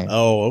time.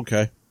 Oh,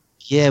 okay.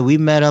 Yeah, we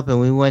met up and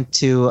we went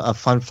to a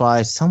fun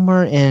fly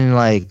somewhere in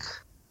like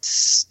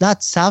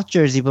not South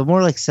Jersey, but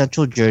more like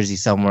Central Jersey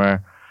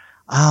somewhere.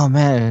 Oh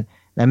man, and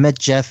I met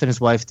Jeff and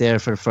his wife there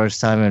for the first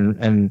time,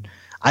 and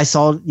I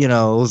saw,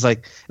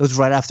 it was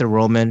right after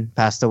Roman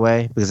passed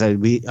away because I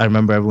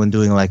remember everyone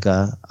doing like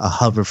a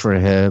hover for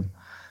him.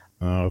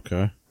 Oh,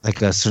 okay.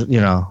 Like a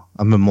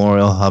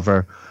memorial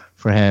hover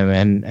for him,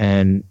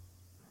 and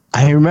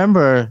I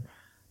remember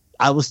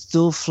I was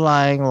still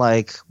flying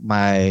like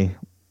my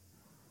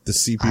The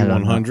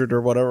CP100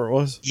 or whatever it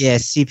was. Yeah,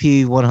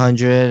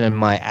 CP100 and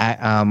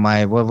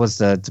my what was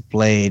the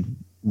Blade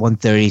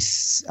 130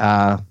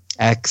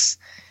 X,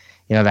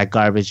 that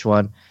garbage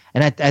one.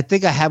 And I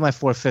think I had my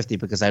 450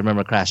 because I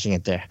remember crashing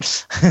it there.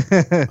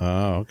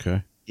 Oh,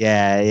 okay.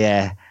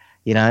 Yeah.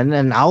 And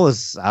then I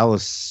was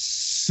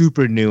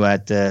super new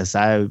at this.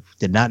 I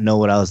did not know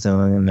what I was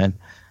doing, and then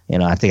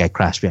I think I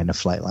crashed behind the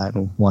flight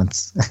line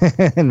once,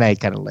 and I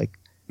kind of like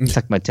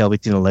tucked my tail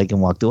between the leg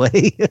and walked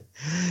away.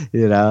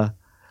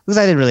 Because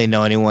I didn't really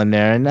know anyone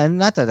there, and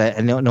not that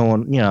I know no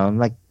one,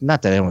 like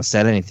not that anyone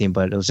said anything,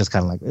 but it was just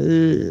kind of like,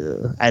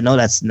 ugh, I know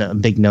that's a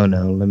big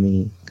no-no. Let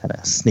me kind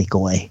of sneak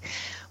away,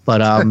 but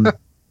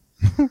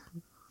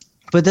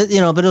but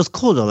it was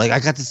cool though. Like I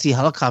got to see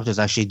helicopters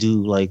actually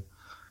do like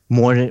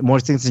more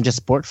things than just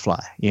sport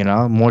fly,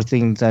 more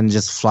things than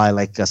just fly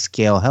like a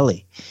scale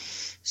heli.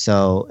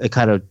 So it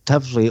kind of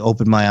definitely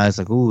opened my eyes,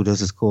 like, ooh, this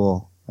is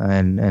cool,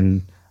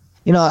 and.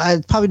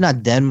 I probably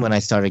not then when I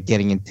started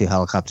getting into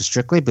helicopters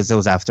strictly, because it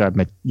was after I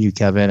met you,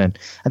 Kevin, and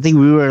I think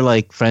we were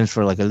like friends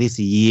for like at least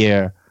a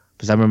year,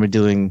 because I remember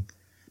doing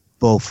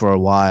both for a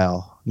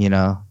while,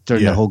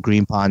 during the whole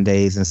Green Pond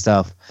days and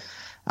stuff.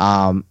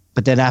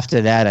 But then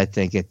after that, I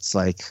think it's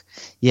like,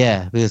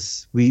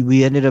 because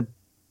we ended up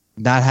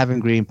not having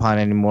Green Pond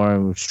anymore,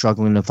 and we were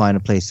struggling to find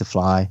a place to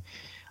fly.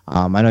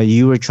 I know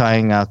you were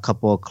trying a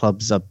couple of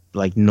clubs up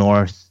like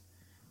north.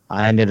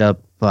 I ended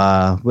up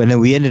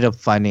we ended up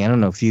finding, I don't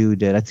know if you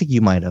did, I think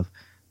you might have,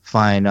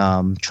 find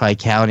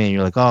Tri-County, and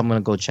you're like, oh, I'm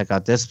gonna go check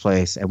out this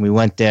place. And we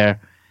went there,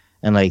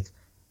 and like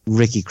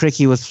Ricky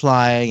Cricky was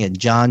flying, and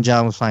John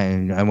was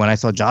flying. And when I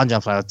saw John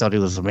fly, I thought he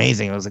was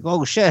amazing. I was like,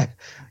 oh shit,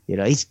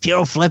 he's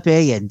pure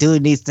flipping and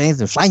doing these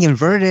things and flying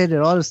inverted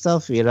and all this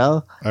stuff. I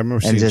remember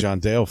seeing John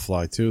Dale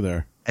fly too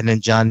there. And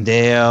then John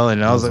Dale,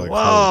 and I was like,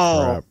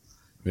 whoa,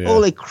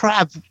 holy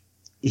crap.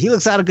 He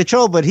looks out of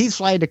control, but he's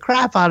flying the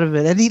crap out of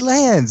it, and he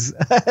lands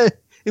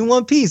in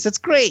one piece. That's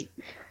great.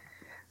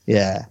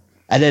 Yeah,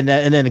 and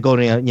then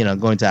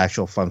going to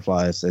actual fun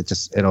flies, it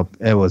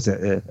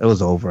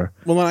was over.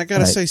 Well, and I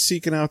gotta say,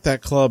 seeking out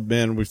that club,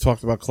 man. We've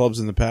talked about clubs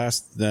in the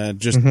past.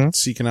 Just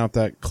seeking out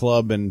that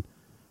club and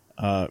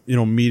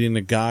meeting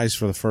the guys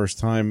for the first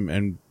time,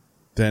 and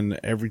then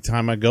every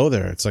time I go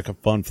there, it's like a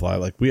fun fly.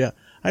 Like I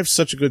have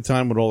such a good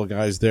time with all the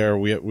guys there.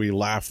 We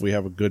laugh. We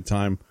have a good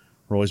time.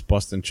 We're always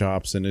busting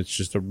chops, and it's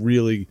just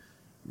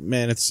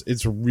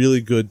it's a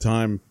really good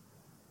time,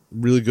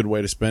 really good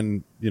way to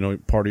spend,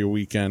 part of your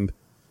weekend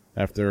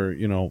after,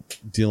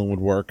 dealing with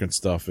work and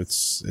stuff.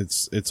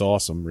 It's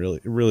awesome. Really.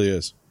 It really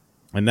is.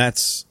 And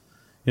that's,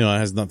 it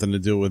has nothing to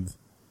do with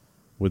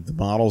the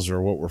models or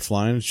what we're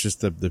flying. It's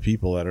just the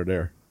people that are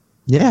there.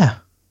 Yeah.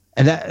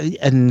 And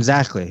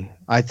exactly.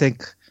 I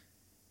think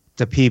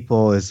the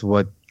people is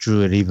what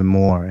drew it even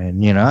more.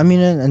 And,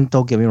 and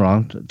don't get me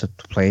wrong, the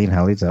plane,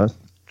 heli does.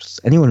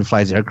 Anyone who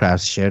flies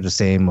aircraft share the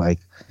same,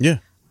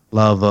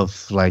 love of,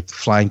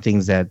 flying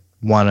things that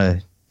want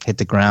to hit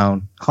the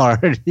ground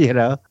hard,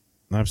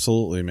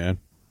 Absolutely, man.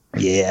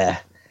 Yeah.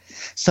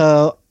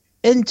 So,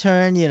 in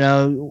turn,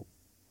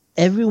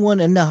 everyone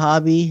in the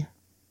hobby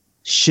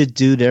should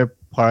do their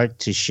part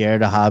to share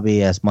the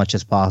hobby as much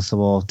as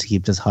possible to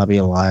keep this hobby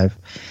alive.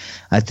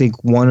 I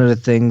think one of the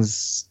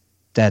things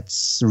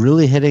that's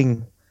really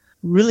hitting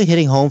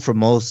home for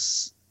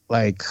most,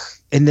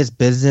 in this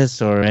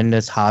business or in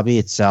this hobby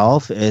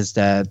itself, is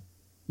that,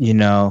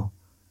 the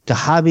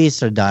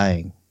hobbyists are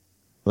dying.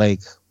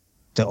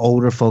 The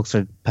older folks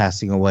are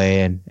passing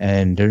away,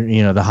 and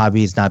the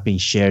hobby is not being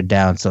shared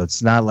down. So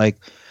it's not like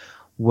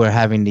we're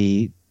having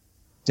the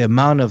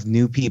amount of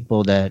new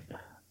people that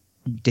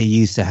they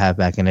used to have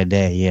back in the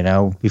day,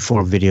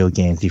 before video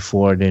games,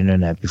 before the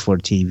internet, before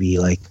TV.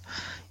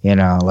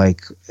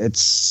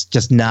 It's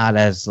just not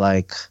as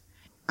I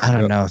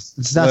don't know.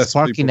 It's not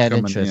sparking that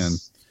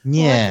interest.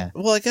 Yeah.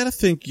 Well, I got to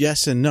think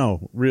yes and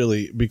no,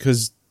 really,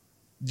 because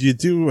you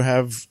do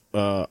have,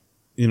 a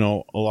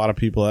lot of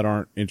people that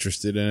aren't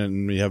interested in it,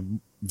 and we have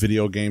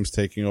video games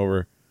taking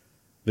over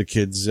the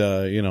kids',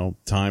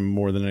 time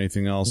more than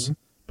anything else. Mm-hmm.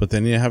 But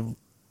then you have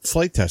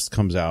Flight Test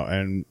comes out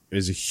and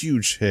is a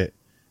huge hit,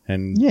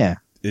 and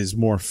is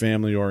more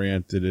family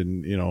oriented,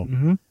 and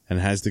and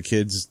has the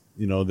kids,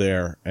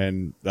 there.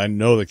 And I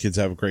know the kids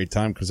have a great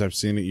time because I've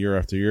seen it year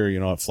after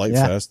year, at Flight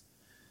Fest.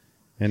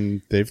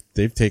 And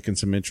they've taken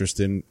some interest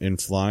in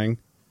flying,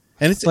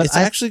 and it's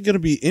actually going to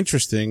be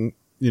interesting.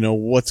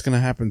 What's going to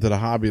happen to the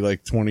hobby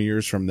 20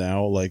 years from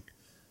now,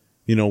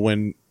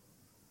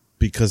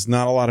 because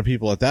not a lot of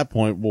people at that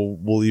point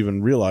will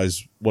even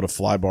realize what a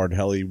flybarred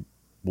heli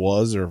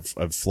was or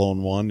have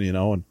flown one,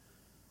 and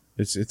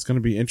it's going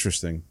to be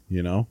interesting,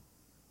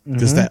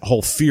 because that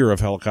whole fear of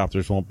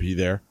helicopters won't be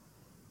there,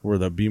 where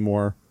there'll be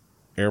more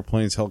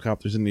airplanes,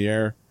 helicopters in the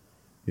air,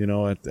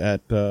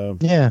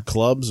 at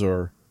clubs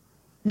or.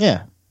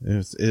 Yeah,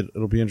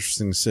 it'll be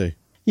interesting to see.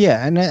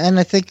 Yeah, and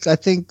I think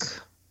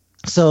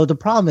so. The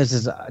problem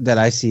is that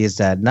I see is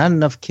that not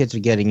enough kids are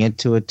getting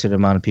into it to the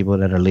amount of people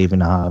that are leaving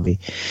the hobby.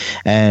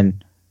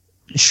 And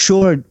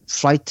sure,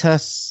 Flight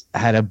Tests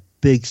had a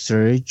big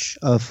surge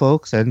of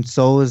folks, and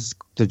so is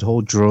the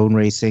whole drone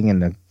racing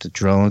and the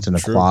drones and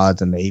the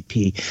quads and the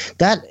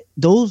AP.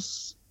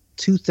 Those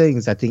two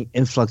things I think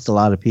influxed a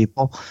lot of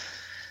people.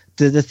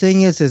 The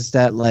thing is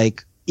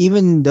that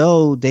even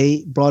though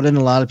they brought in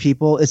a lot of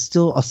people, it's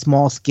still a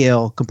small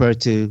scale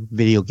compared to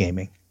video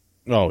gaming.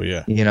 Oh,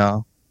 yeah.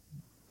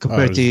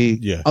 Compared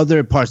to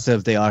other parts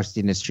of the RC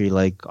industry,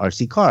 like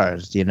RC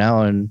cars,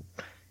 and,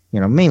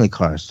 mainly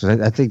cars. So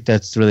I think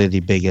that's really the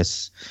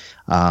biggest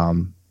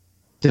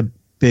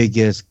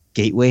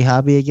gateway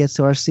hobby, I guess,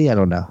 to RC. I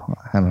don't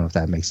know if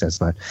that makes sense,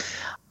 but,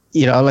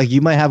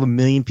 you might have 1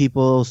 million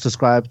people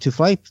subscribe to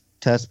Flight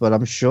Test, but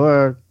I'm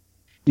sure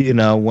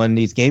when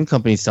these game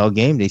companies sell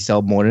game, they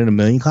sell more than 1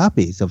 million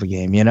copies of a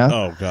game,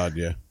 Oh, God,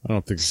 yeah. I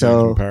don't think it's a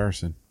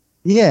comparison.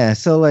 Yeah,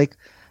 so,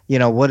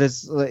 what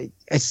is,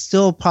 it's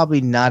still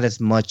probably not as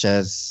much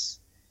as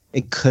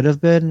it could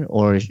have been,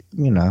 or,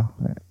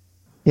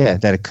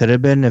 that it could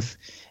have been if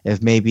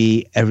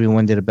maybe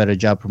everyone did a better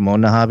job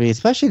promoting the hobby,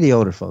 especially the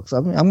older folks.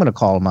 I'm going to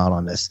call them out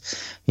on this.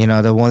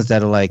 The ones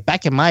that are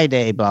back in my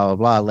day, blah,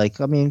 blah, blah.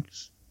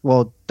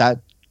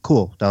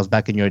 Cool. That was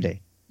back in your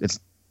day. It's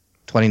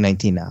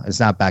 2019 now. It's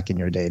not back in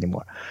your day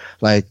anymore.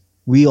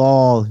 We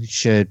all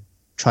should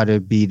try to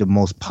be the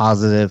most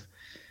positive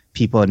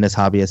people in this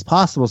hobby as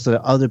possible so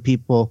that other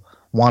people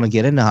want to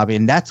get in the hobby.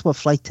 And that's what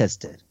Flight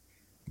Test did.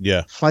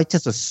 Yeah. Flight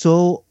Test was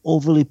so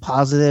overly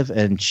positive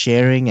and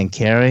sharing and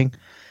caring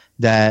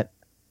that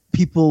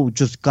people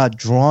just got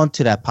drawn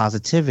to that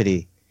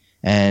positivity.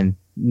 and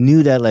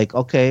knew that, like,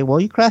 okay, well,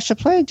 you crashed a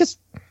plane, just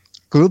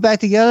glue it back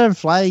together and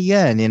fly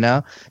again,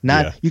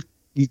 Not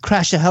you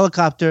crash a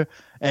helicopter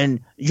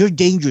and you're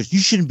dangerous. You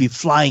shouldn't be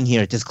flying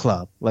here at this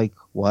club. Like,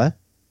 what?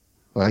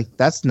 Like,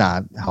 that's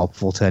not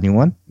helpful to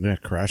anyone. Yeah,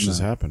 crashes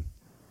happen.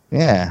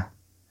 Yeah.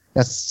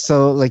 That's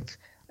so, like,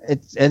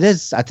 it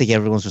is, I think,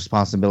 everyone's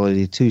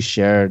responsibility to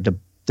share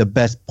the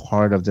best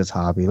part of this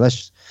hobby.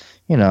 Let's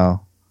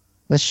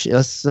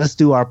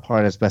do our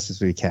part as best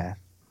as we can.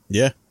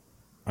 Yeah,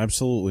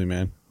 absolutely,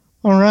 man.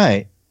 All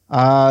right.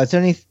 Is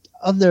there any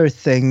other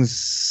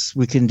things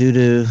we can do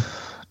to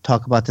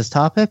talk about this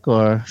topic,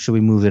 or should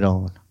we move it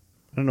on?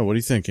 I don't know. What do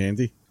you think,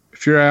 Andy?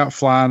 If you're out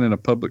flying in a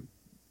public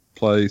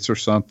place or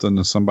something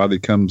and somebody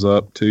comes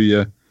up to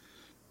you,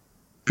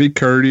 be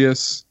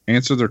courteous,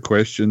 answer their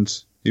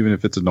questions, even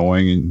if it's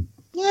annoying.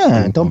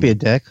 And don't be a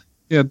dick.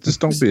 Yeah, just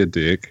don't be a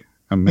dick.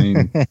 I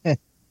mean,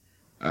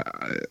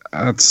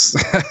 that's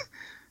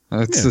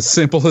as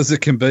simple as it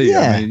can be.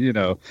 Yeah. I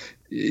mean,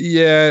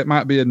 it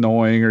might be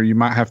annoying, or you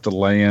might have to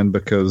land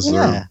because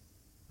they're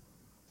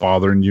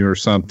bothering you or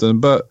something.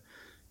 But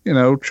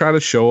try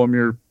to show them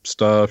your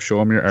stuff, show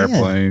them your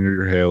airplane or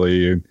your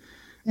heli, and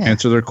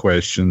answer their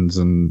questions,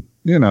 and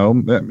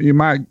you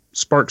might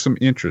spark some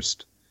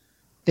interest.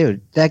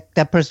 Dude,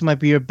 that person might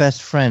be your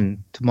best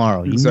friend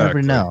tomorrow. You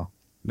never know.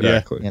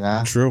 Exactly.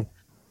 True.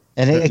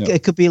 And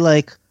it could be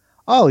like,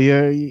 oh,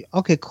 you're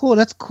okay, cool.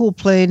 That's a cool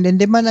plane. And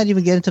they might not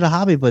even get into the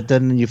hobby, but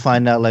then you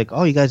find out, like,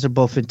 oh, you guys are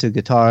both into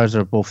guitars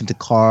or both into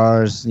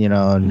cars,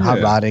 and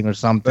hot rodding or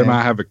something. They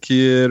might have a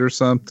kid or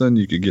something.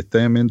 You could get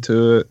them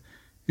into it.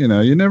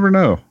 You never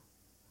know.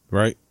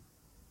 Right.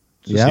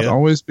 Just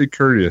always be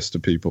courteous to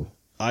people.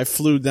 I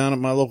flew down at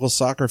my local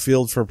soccer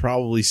field for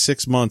probably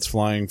 6 months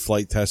flying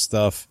flight test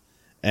stuff.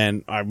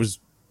 And I was,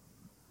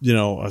 I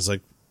was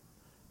like,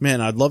 man,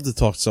 I'd love to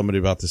talk to somebody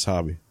about this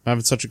hobby. I'm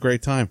having such a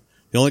great time.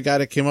 The only guy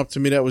that came up to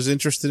me that was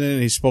interested in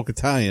it, he spoke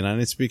Italian. I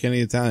didn't speak any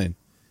Italian.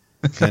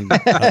 And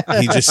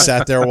he just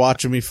sat there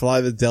watching me fly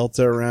the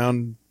Delta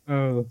around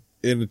in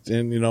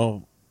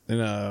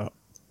a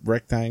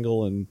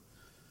rectangle and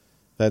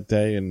that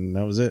day, and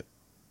that was it.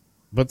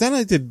 But then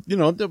I did,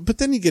 but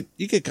then you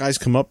get guys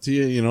come up to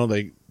you,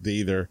 they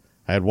either,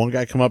 I had one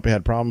guy come up, he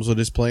had problems with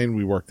his plane.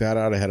 We worked that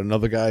out. I had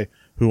another guy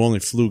who only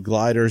flew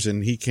gliders,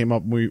 and he came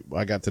up,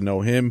 I got to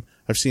know him.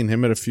 I've seen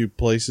him at a few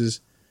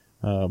places.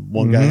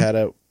 One guy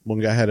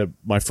had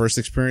my first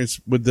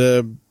experience with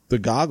the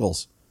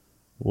goggles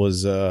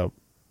was, the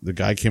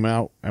guy came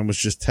out and was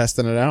just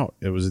testing it out.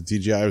 It was a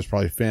DJI. It was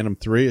probably Phantom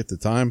 3 at the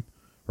time,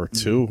 or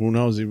 2. Who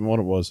knows even what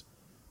it was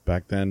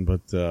back then.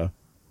 But,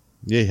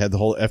 he had the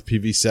whole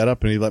FPV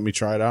setup, and he let me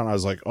try it out, and I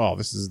was like, oh,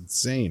 this is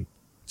insane.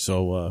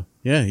 So,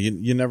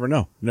 you never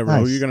know. You never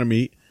know who you're going to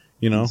meet,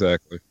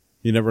 Exactly.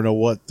 You never know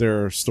what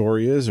their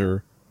story is,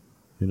 or,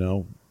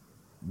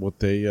 what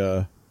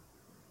they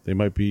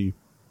might be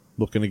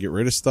looking to get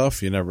rid of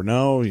stuff. You never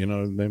know.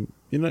 Never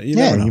know.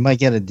 You might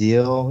get a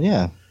deal.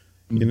 Yeah.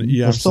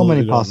 There's so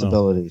many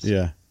possibilities.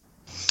 Yeah.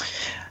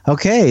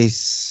 Okay.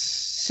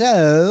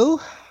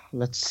 So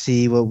let's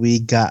see what we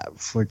got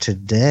for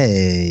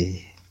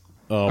today.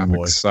 Oh, I'm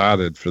boy.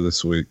 excited for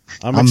this week.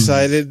 I'm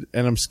excited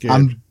and I'm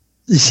scared.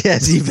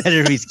 Yes, you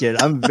better be scared.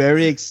 I'm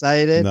very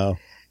excited. No.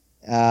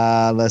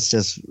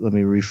 Let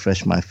me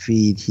refresh my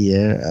feed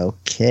here.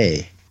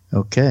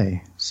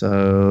 Okay.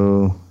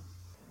 So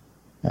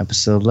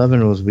episode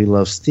 11 was We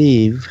Love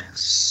Steve.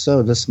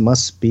 So this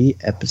must be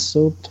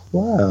episode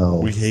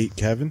 12. We Hate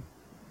Kevin?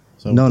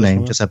 No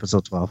name, just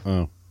episode 12.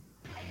 Oh.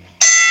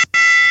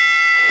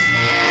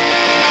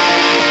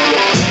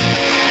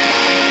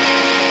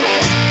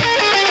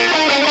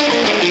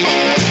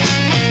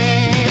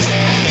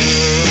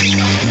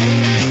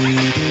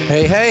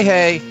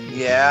 Hey.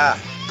 Yeah.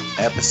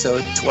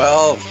 Episode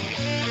 12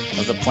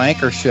 of the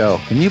Planker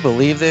Show. Can you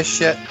believe this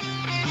shit?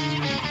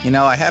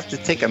 I have to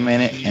take a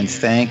minute and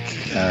thank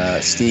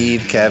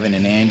Steve, Kevin,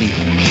 and Andy.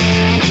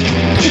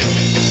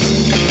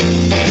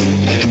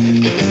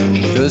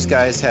 Those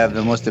guys have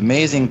the most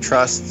amazing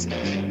trust.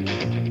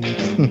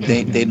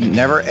 They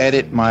never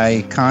edit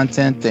my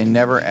content. They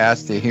never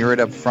ask to hear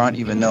it up front,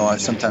 even though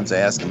sometimes I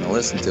ask them to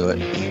listen to it.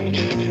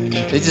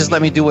 They just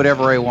let me do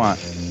whatever I want.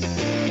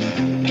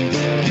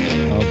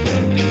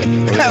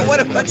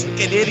 What a bunch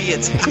of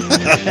idiots.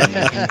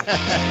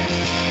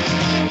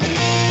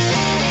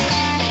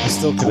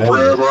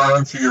 Grab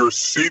onto your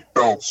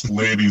seatbelts,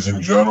 ladies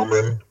and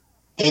gentlemen.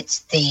 It's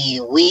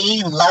the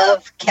We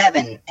Love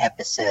Kevin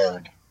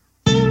episode.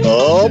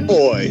 Oh,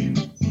 boy.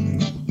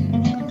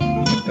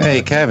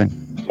 Hey, Kevin.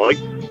 Mike?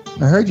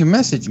 I heard your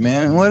message,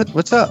 man.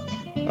 What's up?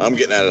 I'm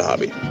getting out of the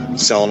hobby.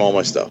 Selling all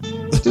my stuff.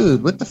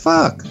 Dude, what the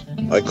fuck?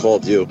 I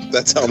called you.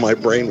 That's how my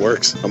brain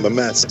works. I'm a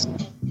mess.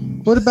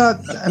 What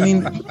about the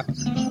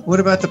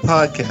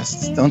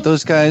podcasts? Don't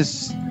those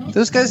guys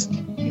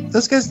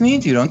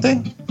need you, don't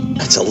they?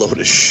 That's a load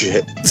of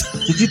shit.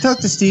 Did you talk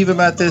to Steve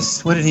about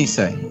this? What did he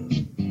say?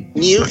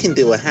 You can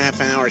do a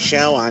half-hour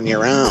show on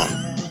your own.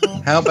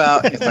 How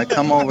about if I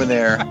come over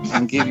there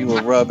and give you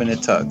a rub and a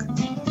tug?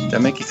 Does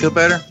that make you feel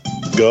better?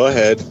 Go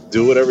ahead.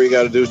 Do whatever you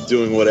got to do.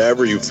 Doing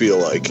whatever you feel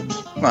like.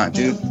 Come on,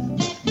 dude.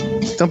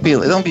 Don't be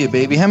a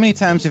baby. How many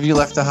times have you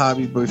left the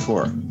hobby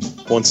before?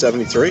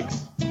 173.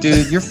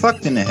 Dude, you're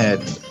fucked in the head.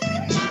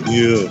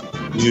 Yeah.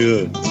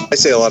 I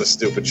say a lot of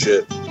stupid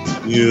shit.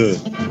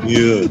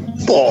 Yeah.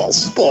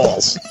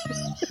 Balls.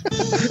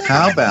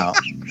 How about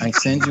I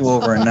send you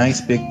over a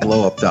nice big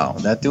blow-up doll?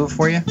 Would that do it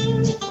for you?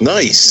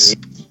 Nice.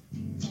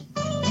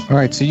 All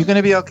right, so you're going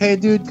to be okay,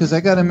 dude? Because I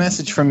got a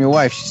message from your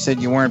wife. She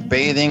said you weren't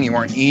bathing, you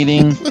weren't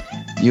eating,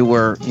 you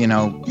were,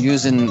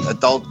 using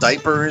adult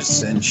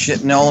diapers and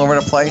shitting all over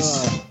the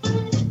place.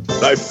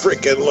 I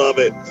freaking love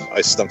it.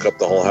 I stunk up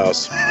the whole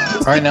house.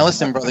 All right, now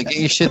listen, brother, get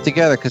your shit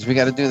together because we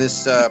got to do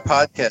this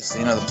podcast,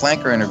 the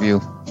Planker interview.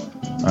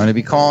 I'm going to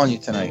be calling you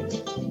tonight.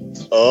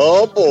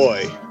 Oh,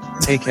 boy.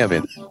 Hey,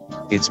 Kevin.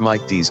 It's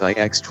Mike D's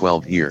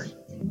IX12 here.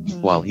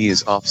 While he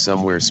is off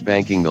somewhere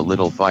spanking the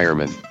little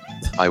fireman,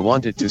 I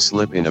wanted to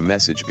slip in a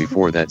message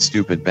before that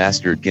stupid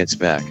bastard gets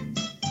back.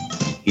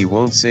 He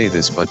won't say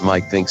this, but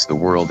Mike thinks the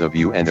world of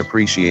you and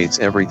appreciates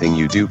everything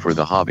you do for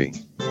the hobby.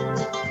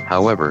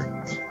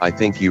 However, I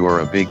think you are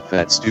a big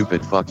fat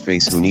stupid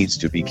fuckface who needs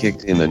to be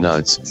kicked in the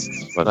nuts,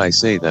 but I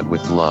say that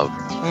with love.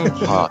 Ha,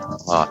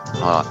 ha,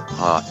 ha,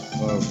 ha.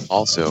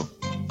 Also,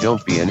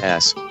 don't be an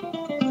ass.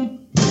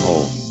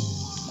 Oh.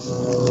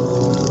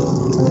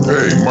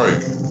 Hey,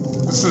 Mike,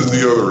 this is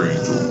the other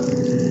angel.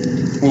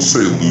 We'll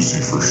say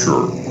Lucy for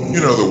sure. You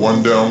know, the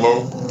one down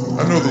low?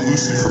 I know that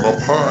Lucy from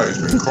up high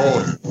has been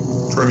calling you,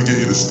 trying to get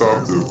you to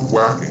stop the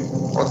whacking.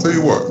 I'll tell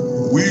you what,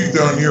 we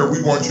down here,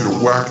 we want you to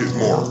whack it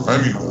more. I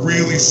mean,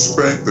 really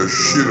spank the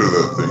shit out of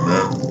that thing,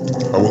 man.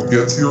 I will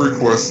get to your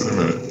request in a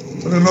minute.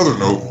 And another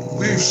note,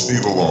 leave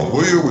Steve alone,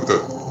 will you, with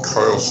that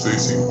Kyle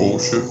Stacy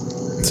bullshit?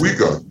 We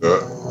got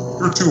that.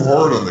 You're too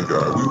hard on the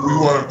guy. We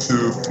want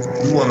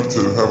him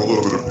to have a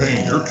little bit of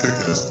pain. You're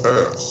kicking his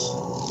ass.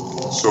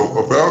 So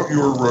about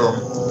your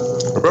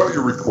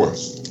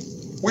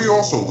request, we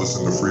also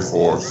listen to Free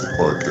Fall RC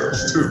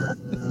podcast too.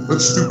 That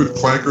stupid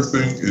planker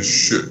thing is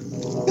shit.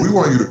 We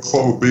want you to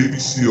club a baby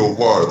seal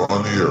live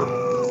on the air.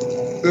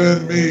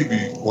 Then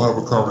maybe we'll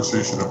have a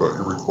conversation about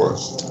your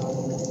request.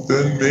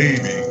 Then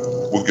maybe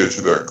we'll get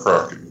you that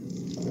Kraken.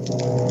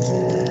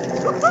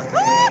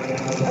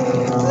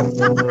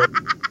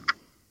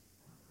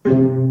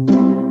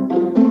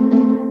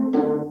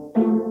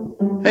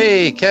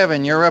 Hey,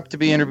 Kevin, you're up to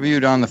be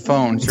interviewed on the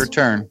phone. It's your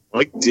turn.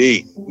 Mike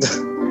D.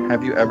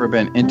 Have you ever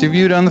been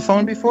interviewed on the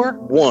phone before?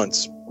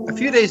 Once. A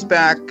few days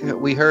back,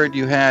 we heard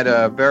you had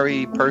a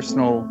very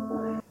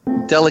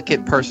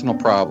delicate personal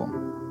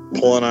problem.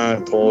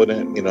 Pulling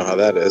it, you know how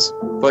that is.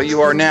 But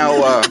you are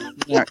now,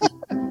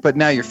 but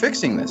now you're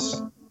fixing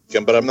this.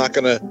 Yeah, but I'm not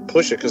going to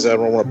push it because I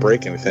don't want to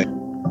break anything.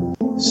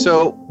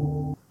 So,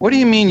 what do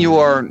you mean you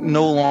are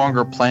no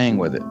longer playing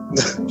with it?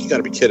 You got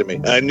to be kidding me.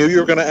 I knew you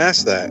were going to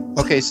ask that.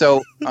 Okay,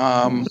 so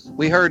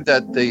we heard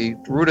that the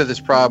root of this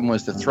problem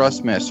was the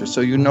Thrustmaster. So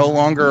you no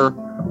longer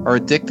are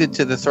addicted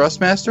to the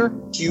Thrustmaster?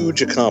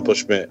 Huge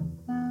accomplishment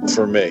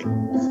for me.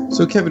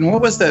 So, Kevin,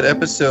 what was that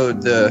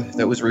episode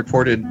that was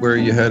reported where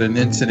you had an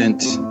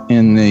incident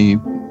in the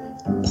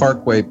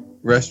Parkway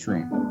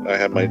restroom? I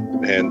had my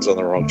hands on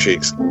the wrong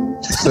cheeks.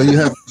 So you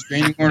have a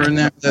restraining order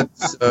now?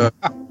 That's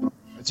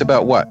it's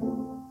about what?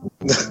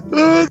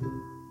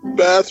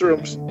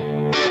 Bathrooms.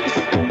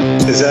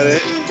 Is that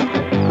it?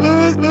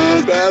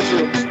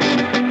 Bathrooms.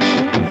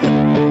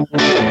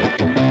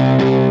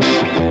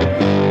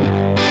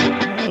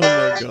 Oh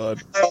my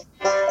God.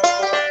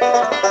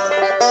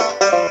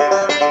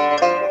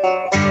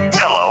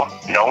 Hello,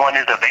 no one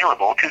is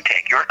available to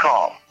take your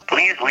call.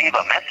 Please leave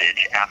a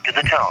message after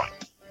the tone.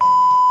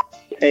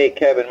 Hey,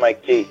 Kevin,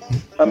 Mike G.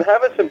 I'm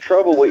having some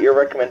trouble with your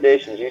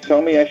recommendations. You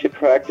told me I should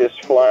practice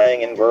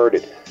flying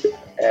inverted.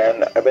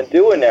 And I've been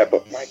doing that,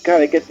 but my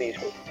God, I get these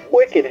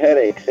wicked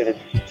headaches, and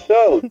it's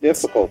so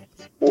difficult.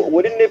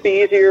 Wouldn't it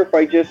be easier if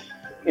I just,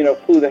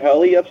 flew the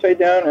heli upside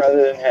down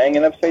rather than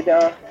hanging upside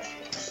down?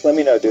 Let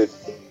me know, dude.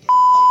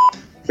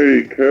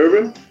 Hey,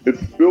 Kevin,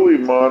 it's Billy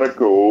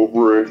Monaco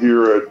over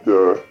here at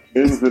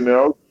Ins and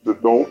Outs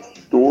Adult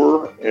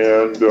Store,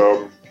 and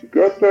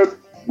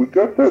we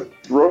got that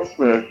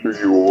Thrustmaster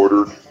you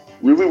ordered.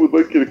 Really would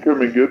like you to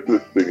come and get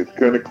this thing. It's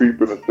kind of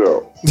creeping us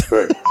out.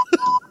 Thanks.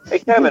 Hey,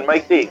 Kevin,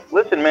 Mike D.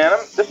 Listen, man,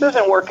 this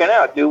isn't working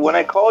out, dude. When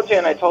I called you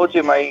and I told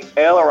you my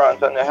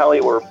ailerons on the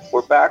heli were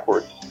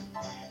backwards,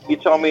 you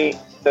told me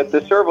that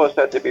the servos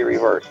had to be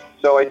reversed.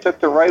 So I took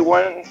the right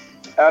one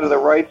out of the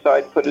right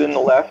side, put it in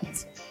the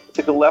left.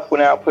 Took the left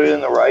one out, put it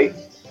in the right.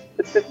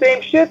 It's the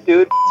same shit,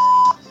 dude.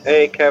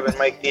 Hey, Kevin,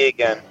 Mike D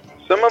again.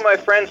 Some of my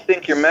friends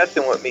think you're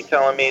messing with me,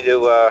 telling me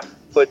to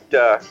put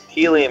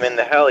helium in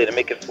the heli to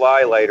make it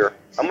fly lighter.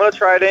 I'm going to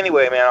try it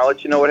anyway, man. I'll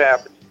let you know what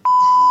happens.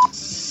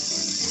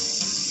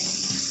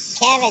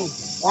 Kevin,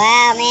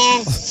 wow,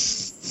 man.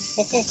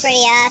 This is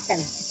pretty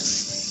awesome.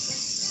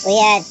 We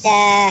had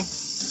a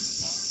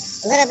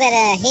little bit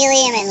of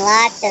helium and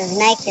lots of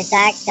nitrous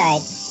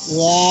oxide.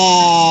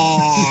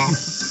 Yeah.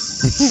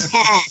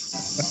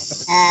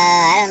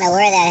 I don't know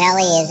where that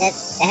heli is.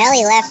 The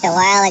heli left a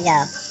while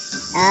ago.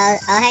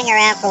 I'll hang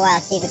around for a while,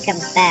 see if it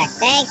comes back.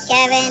 Thanks,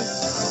 Kevin.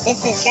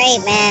 This is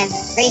great, man.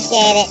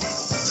 Appreciate it.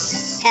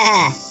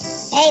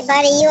 Hey,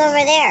 buddy, you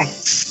over there.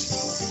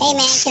 Hey,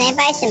 man, can I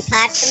buy some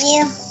pot from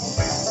you?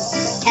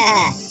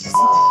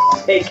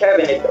 Hey,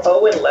 Kevin, it's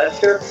Owen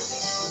Lester.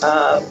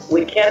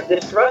 We can't.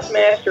 This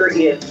Thrustmaster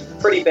is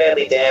pretty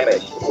badly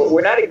damaged.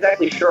 We're not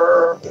exactly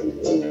sure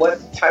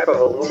what type of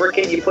a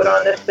lubricant you put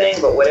on this thing,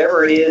 but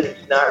whatever it is,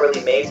 it's not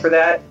really made for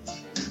that.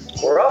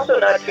 We're also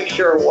not too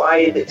sure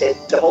why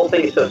the whole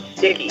thing is so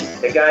sticky.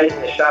 The guys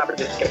in the shop are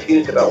just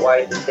confused about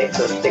why this thing's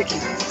so sticky.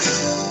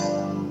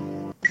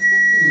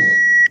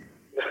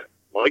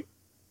 Mike,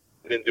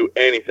 I didn't do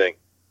anything.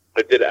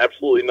 I did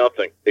absolutely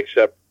nothing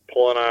except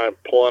pulling on.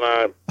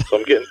 So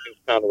I'm getting things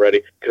down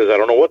already because I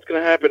don't know what's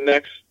going to happen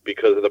next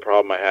because of the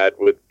problem I had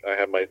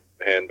my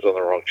hands on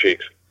the wrong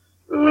cheeks.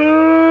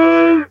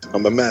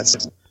 I'm a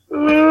mess.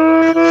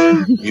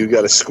 You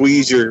got to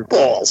squeeze your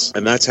balls,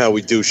 and that's how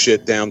we do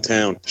shit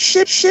downtown.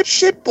 Shit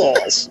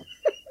balls.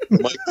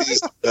 Mike D is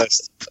the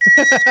best.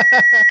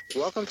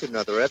 Welcome to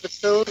another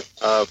episode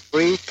of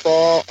Free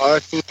Fall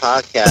RC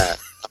Podcast.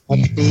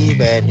 I'm Steve,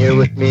 and here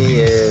with me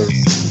is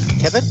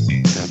Kevin,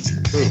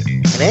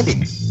 and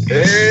Andy.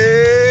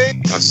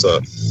 Hey, I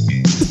suck.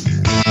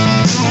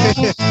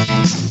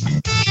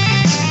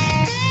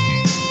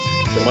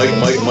 The Mike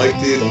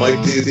D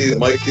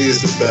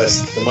is the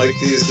best. The Mike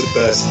D is the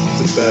best.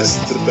 The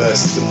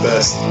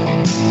best.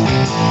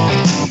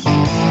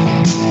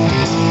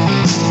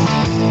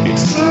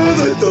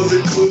 That doesn't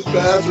include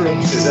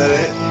bathrooms. Is that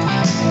it?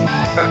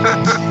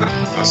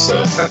 I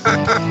suck.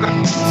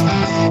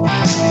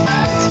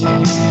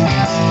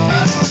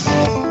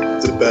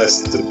 The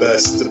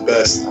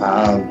best.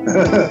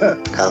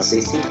 Call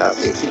Stacy. I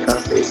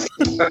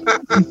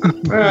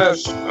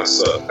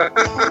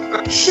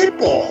suck. Shit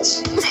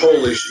balls.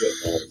 Holy shit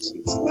balls.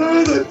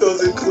 That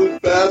doesn't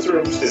include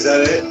bathrooms. Is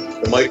that it?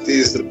 The Mike D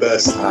is the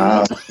best.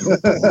 I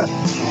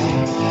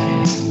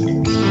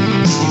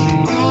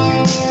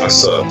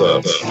suck.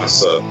 The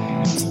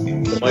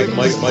Mike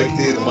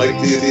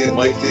D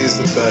is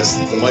the best.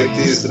 The Mike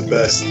D is the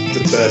best.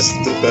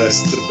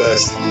 The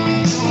best.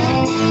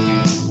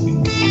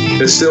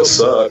 It still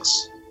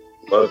sucks.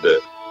 Loved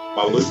it.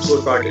 My loops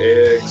look like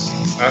eggs.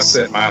 I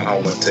sent mine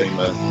home with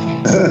Tima.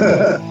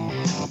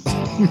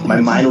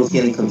 My mind was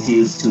getting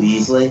confused too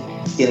easily.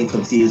 Getting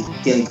confused.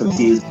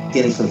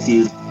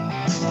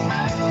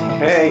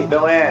 Hey,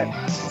 Bill Ann.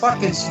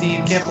 Fucking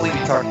Steve, can't believe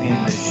you talked me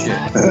into this shit.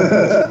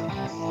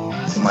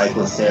 Mike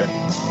was there.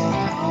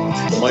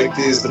 The Mike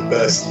D is the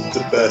best.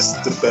 The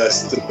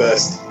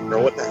best. I don't know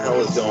what the hell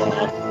is going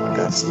on.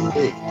 Got some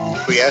big.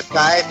 Free us,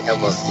 guys,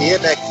 and we'll see you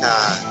next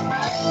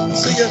time.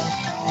 See ya.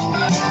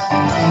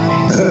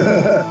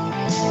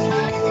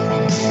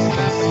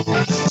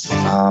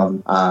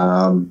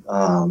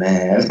 Oh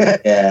man.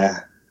 Yeah.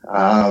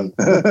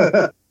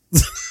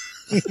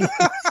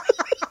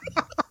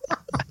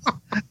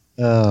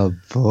 Oh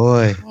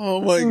boy.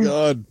 Oh my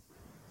god.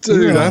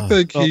 Dude, I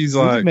think he's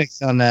like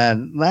mix on that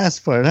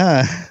last part,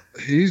 huh?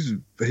 He's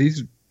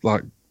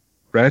like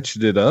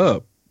ratcheted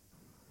up.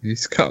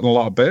 He's gotten a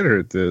lot better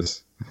at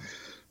this.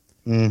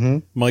 Mm-hmm.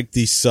 Mike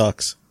D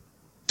sucks.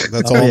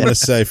 That's all I'm going to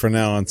say for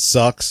now on.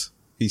 Sucks.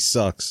 He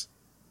sucks.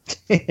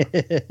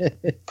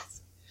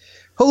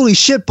 Holy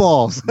shit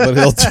balls. But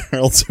he'll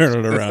turn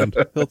it around.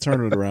 He'll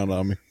turn it around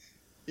on me.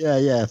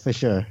 Yeah, for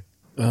sure.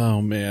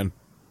 Oh, man.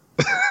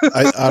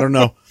 I don't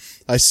know.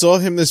 I saw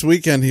him this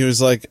weekend. He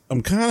was like,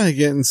 I'm kind of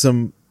getting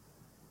some,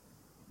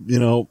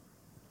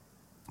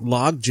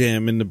 log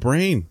jam in the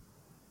brain.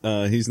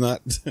 He's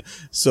not.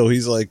 So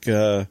he's like,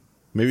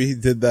 maybe he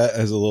did that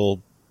as a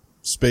little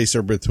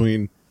spacer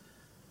between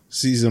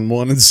season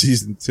 1 and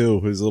season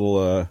 2. His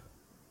little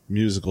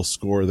musical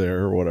score there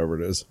or whatever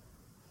it is.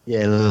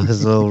 Yeah,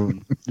 his little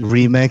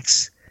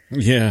remix.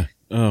 Yeah.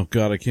 Oh,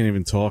 God, I can't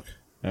even talk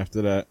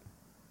after that.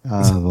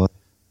 Oh,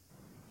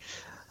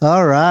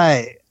 all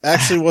right.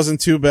 Actually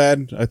wasn't too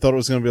bad. I thought it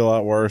was going to be a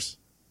lot worse.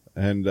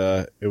 And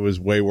it was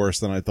way worse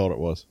than I thought it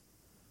was.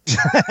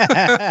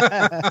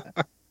 I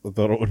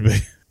thought it would be.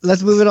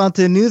 Let's move it on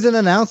to news and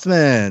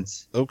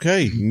announcements.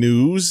 Okay,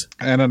 news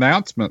and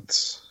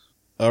announcements.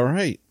 All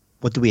right.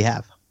 What do we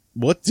have?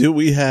 What do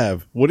we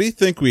have? What do you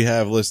think we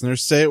have,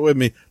 listeners? Say it with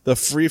me. The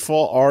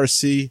Freefall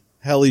RC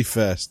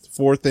Helifest,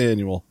 4th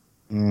annual.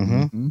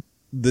 Mm-hmm.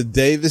 The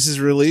day this is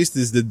released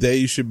is the day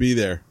you should be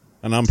there.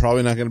 And I'm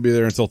probably not going to be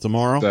there until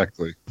tomorrow.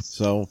 Exactly.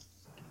 So,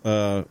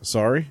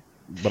 sorry,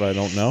 but I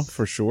don't know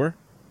for sure.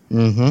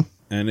 Mm-hmm.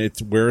 And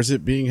where is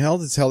it being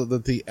held? It's held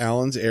at the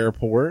Allens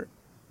Airport,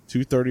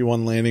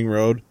 231 Landing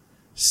Road,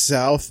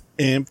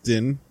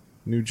 Southampton,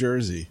 New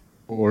Jersey.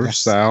 Or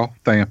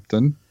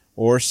Southampton.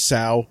 Or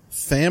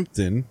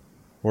Southampton.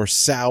 Or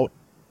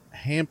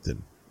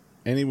Southampton.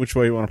 Any which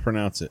way you want to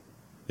pronounce it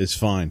is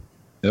fine.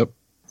 Yep.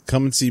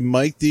 Come and see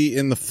Mike D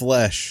in the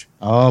flesh.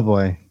 Oh,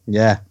 boy.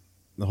 Yeah.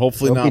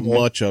 Hopefully not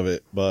much of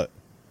it, but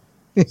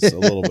just a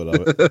little bit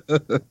of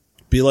it.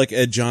 Be like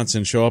Ed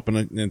Johnson. Show up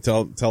and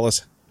tell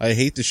us, I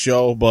hate the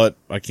show, but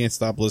I can't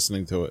stop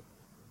listening to it.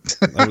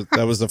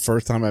 That was the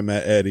first time I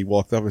met Ed. He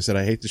walked up and said,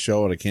 "I hate the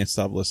show and I can't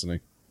stop listening."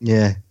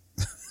 Yeah.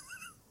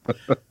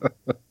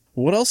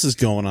 What else is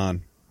going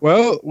on?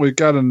 Well, we've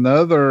got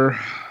another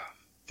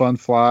fun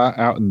fly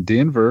out in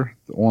Denver.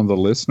 One of the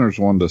listeners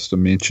wanted us to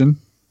mention.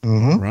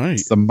 Right.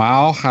 It's the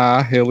Mile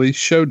High Heli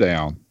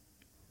Showdown,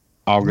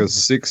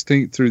 August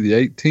 16th through the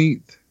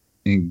 18th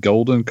in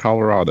Golden,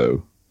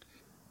 Colorado.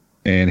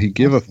 And he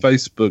gave a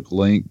Facebook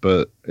link,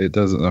 but it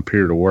doesn't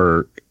appear to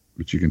work.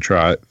 But you can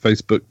try it.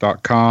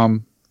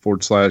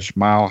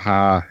 Facebook.com/Mile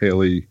High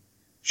Heli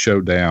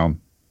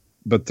Showdown.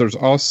 But there's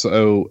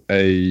also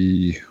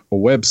a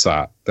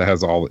website that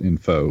has all the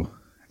info.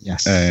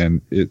 Yes.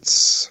 And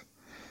it's,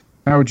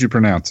 how would you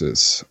pronounce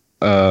this?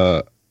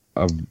 Arvada?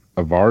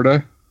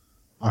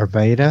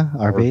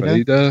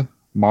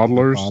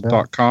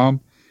 Modelers.com.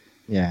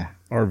 Yeah.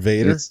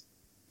 Arvada?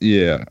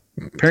 Yeah.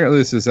 Apparently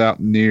this is out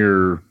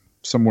near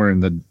somewhere in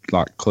the,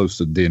 like, close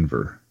to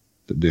Denver,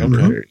 the Denver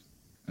area.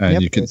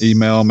 And you can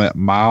email them at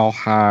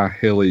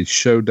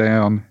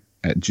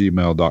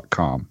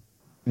milehighhelishowdown@gmail.com.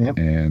 Yep.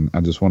 And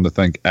I just wanted to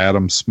thank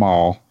Adam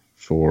Small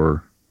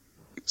for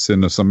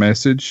sending us a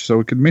message so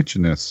we could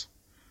mention this.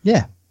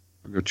 Yeah.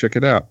 Go check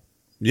it out.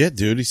 Yeah,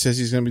 dude. He says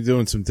he's going to be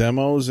doing some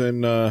demos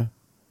and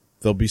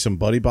there'll be some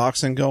buddy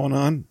boxing going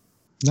on.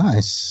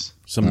 Nice.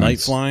 Some night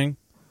flying.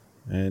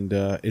 And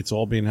it's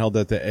all being held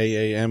at the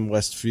AAM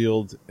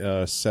Westfield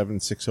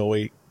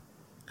 7608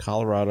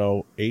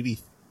 Colorado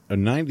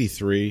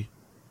 93.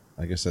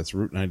 I guess that's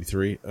Route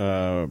 93.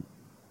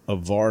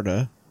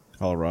 Avarda,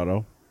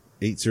 Colorado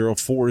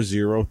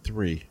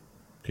 80403. In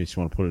case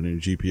you want to put it in your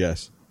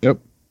GPS. Yep.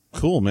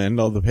 Cool, man.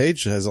 No, the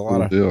page has a lot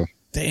Cool of. deal.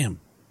 Damn.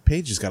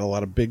 Page has got a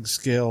lot of big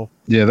scale.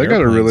 Yeah, they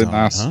got a really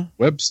airplanes nice on it,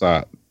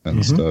 website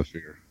and stuff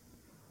here.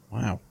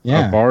 Wow.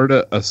 Yeah.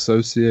 Avarda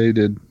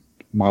Associated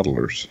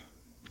Modelers.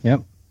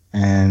 Yep.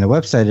 And the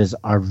website is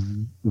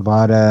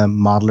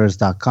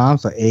arvadamodelers.com.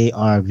 So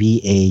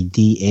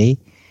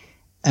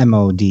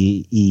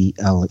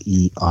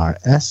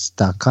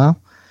ARVADAMODELERS.com.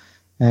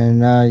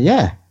 And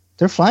yeah,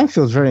 their flying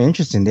field is very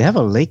interesting. They have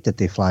a lake that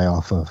they fly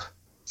off of.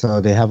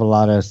 So they have a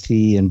lot of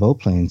sea and boat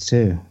planes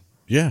too.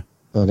 Yeah.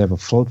 So they have a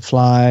float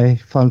fly,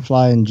 fun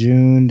fly in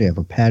June. They have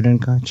a pattern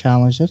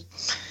challenge. It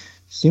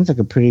seems like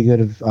a pretty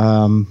good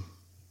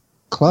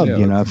club, Yeah,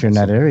 you know, if you're in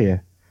that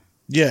area.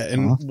 Yeah,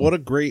 and Awesome. what a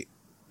great,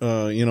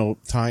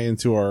 tie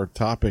into our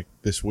topic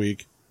this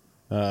week.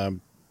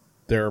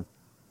 Their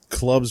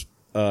club's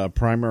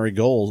primary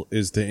goal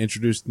is to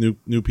introduce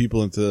new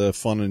people into the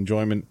fun and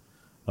enjoyment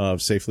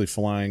of safely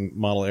flying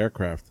model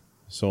aircraft.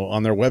 So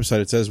on their website,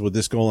 it says, with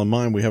this goal in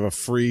mind, we have a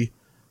free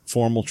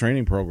formal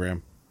training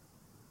program,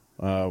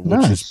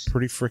 which is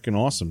pretty freaking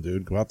awesome,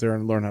 dude. Go out there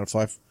and learn how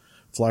to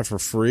fly for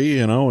free,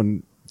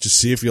 and just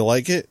see if you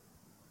like it,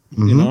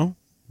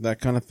 that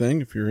kind of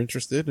thing, if you're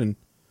interested. And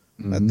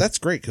that's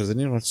great because then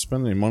you don't have to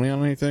spend any money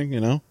on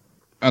anything,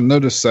 I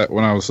noticed that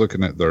when I was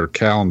looking at their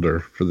calendar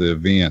for the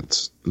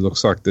events. It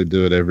looks like they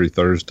do it every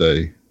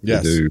Thursday.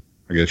 Yes. They do,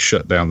 I guess,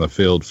 shut down the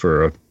field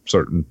for a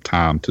certain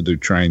time to do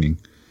training.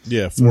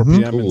 Yeah, 4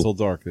 p.m. Cool. until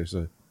dark, they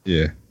say.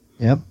 Yeah.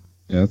 Yep.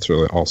 Yeah, that's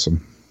really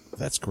awesome.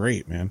 That's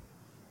great, man.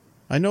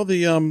 I know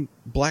the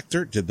Black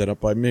Dirt did that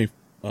up by me.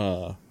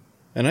 And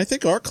I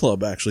think our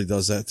club actually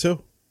does that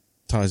too.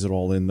 Ties it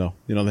all in, though.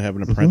 They have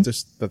an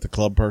apprentice that the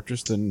club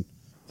purchased, and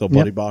they'll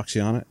buddy box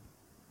you on it.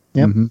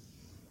 Yep.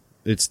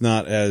 It's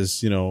not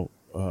as,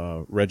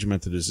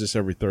 regimented as this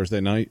every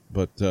Thursday night,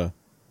 but yeah,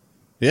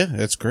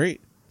 that's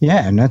great.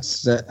 Yeah, and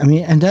that's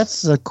and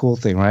that's the cool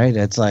thing, right?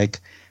 It's like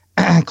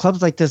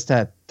clubs like this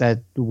that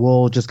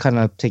will just kind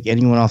of take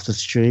anyone off the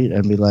street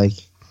and be like,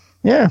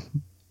 yeah,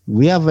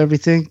 we have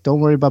everything. Don't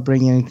worry about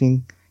bringing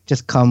anything.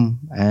 Just come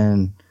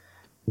and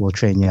we'll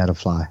train you how to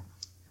fly.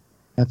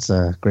 That's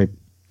a great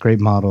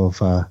model of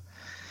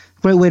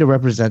great way to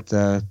represent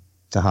the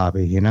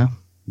hobby,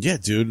 Yeah,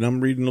 dude. And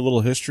I'm reading a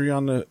little history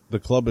on the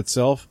club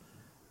itself.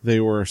 They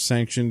were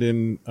sanctioned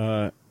in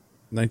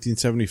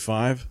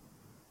 1975,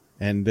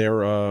 and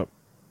they're a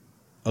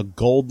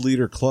gold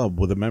leader club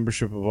with a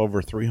membership of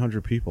over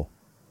 300 people.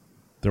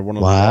 They're one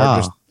of the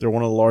largest. They're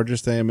one of the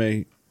largest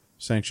AMA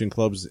sanctioned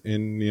clubs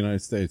in the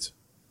United States.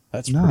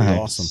 That's pretty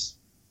awesome.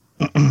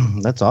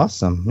 That's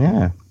awesome.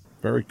 Yeah.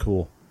 Very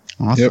cool.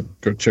 Awesome. Yep.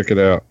 Go check it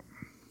out.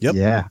 Yep.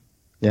 Yeah.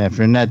 Yeah. If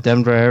you're in that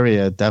Denver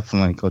area,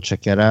 definitely go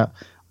check it out.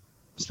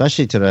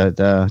 Especially to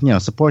the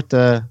support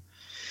the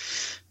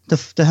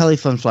heli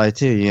fun fly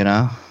too,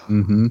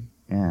 Mm-hmm.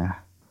 Yeah.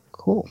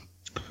 Cool.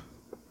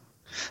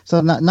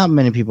 So not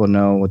many people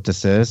know what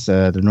this is.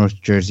 The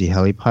North Jersey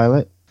Heli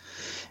Pilot.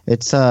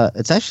 It's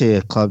actually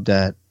a club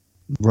that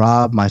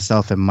Rob,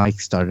 myself, and Mike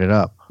started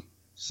up.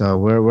 So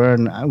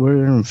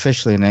we're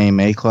officially an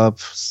AMA club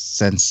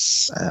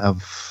since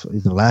of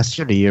either last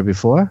year or the year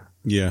before.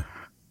 Yeah.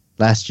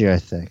 Last year, I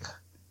think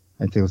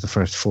it was the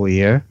first full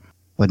year.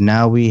 But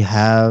now we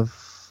have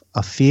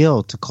a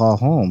field to call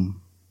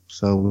home.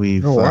 So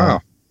we've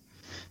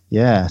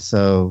yeah.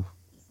 So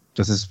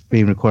this is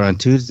being recorded on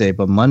Tuesday,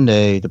 but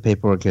Monday the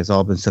paperwork has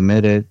all been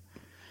submitted,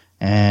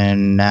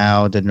 and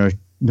now the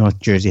North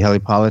Jersey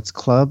Helipilots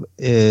Club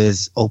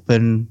is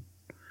open,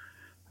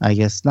 I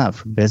guess not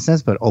for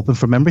business, but open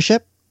for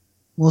membership,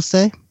 we'll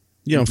say.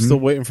 Yeah, I'm still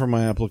waiting for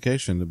my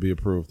application to be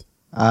approved.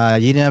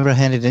 You never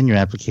handed in your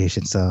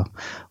application, so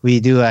we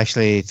do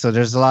actually. So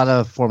there's a lot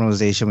of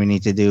formalization we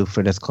need to do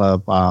for this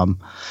club.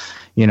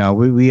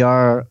 We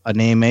are an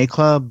AMA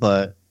club,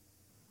 but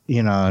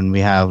and we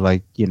have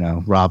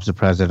Rob's the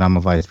president, I'm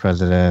a vice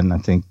president. I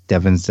think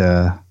Devin's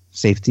the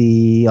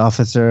safety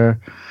officer,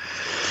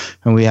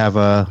 and we have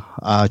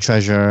a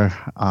treasurer,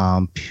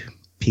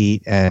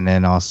 Pete, and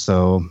then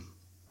also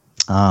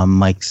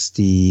Mike's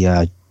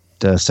the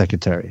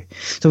secretary.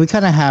 So we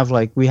kind of have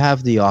we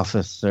have the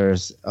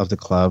officers of the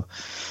club,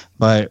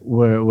 but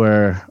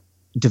we're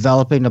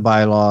developing the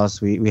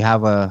bylaws. We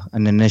have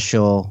an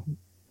initial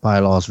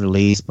bylaws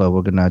release, but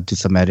we're gonna do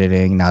some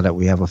editing now that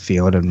we have a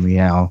field, and we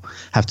now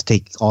have to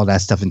take all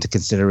that stuff into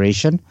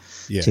consideration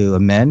to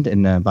amend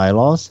in the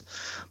bylaws.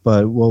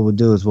 But what we'll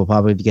do is we'll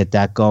probably get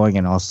that going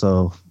and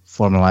also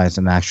formalize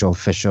an actual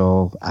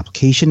official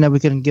application that we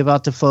can give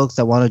out to folks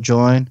that want to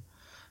join.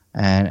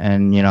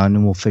 And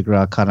then we'll figure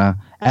out kind of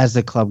as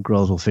the club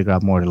grows, we'll figure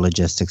out more of the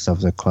logistics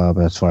of the club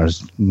as far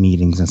as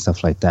meetings and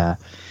stuff like that.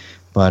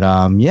 But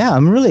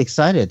I'm really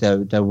excited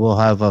that we'll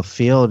have a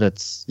field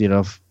that's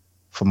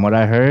from what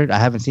I heard, I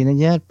haven't seen it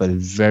yet, but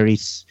it's very,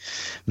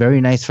 very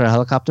nice for a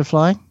helicopter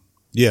flying.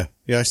 Yeah.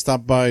 I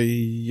stopped by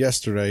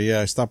yesterday.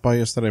 Yeah, I stopped by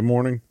yesterday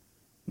morning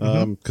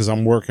because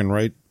I'm working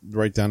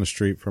right down the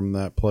street from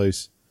that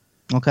place.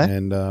 Okay.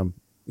 And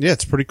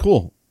it's pretty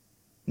cool.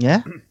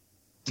 Yeah.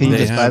 Can you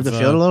describe the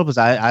field a little? Because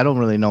I don't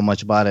really know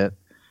much about it.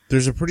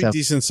 There's a pretty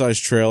decent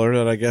sized trailer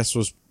that I guess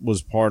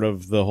was part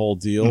of the whole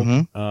deal.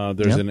 Mm-hmm.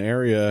 There's an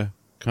area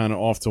kind of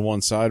off to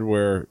one side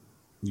where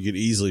you could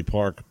easily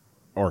park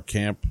or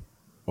camp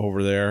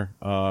over there.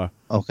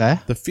 Okay.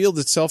 The field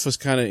itself is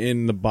kind of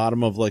in the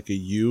bottom of like a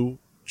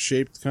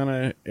U-shaped kind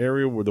of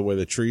area where the way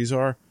the trees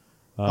are.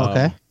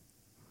 Okay.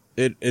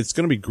 It's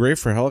going to be great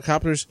for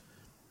helicopters.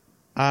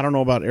 I don't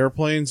know about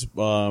airplanes,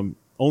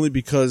 only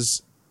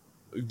because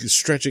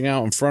stretching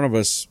out in front of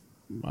us,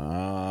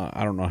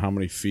 I don't know how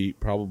many feet,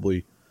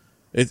 probably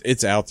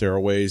it's out there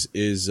a ways,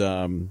 is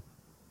an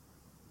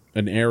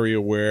area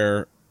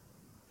where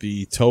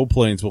the tow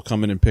planes will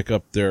come in and pick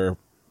up their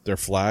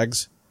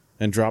flags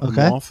and drop them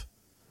off,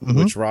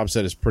 which Rob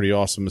said is pretty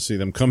awesome to see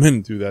them come in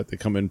and do that. They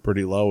come in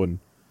pretty low, and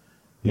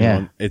you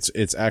know,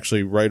 it's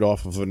actually right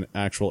off of an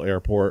actual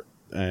airport,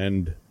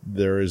 and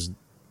there is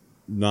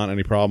not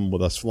any problem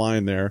with us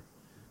flying there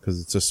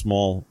because it's a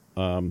small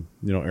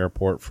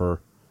airport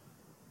for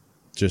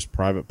just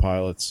private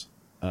pilots,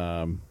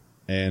 and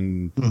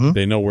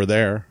they know we're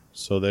there,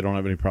 so they don't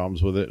have any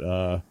problems with it.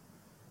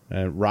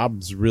 And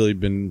Rob's really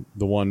been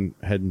the one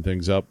heading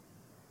things up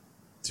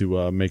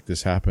to make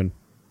this happen.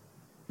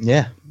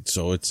 Yeah.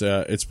 So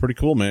it's pretty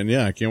cool, man.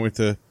 Yeah, I can't wait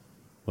to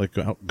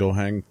go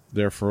hang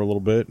there for a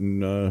little bit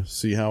and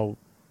see how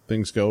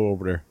things go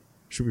over there.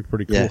 Should be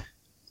pretty cool.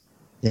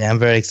 Yeah, I'm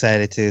very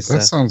excited too.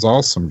 That sounds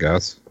awesome,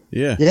 guys.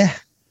 Yeah. Yeah.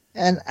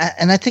 And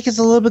I think it's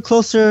a little bit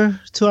closer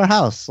to our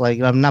house.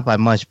 I'm not by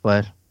much,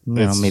 but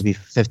maybe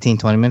 15,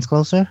 20 minutes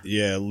closer.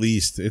 Yeah, at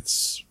least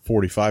it's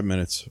 45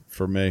 minutes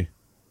for me.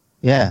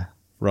 Yeah.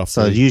 Roughly.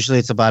 So usually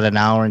it's about an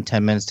hour and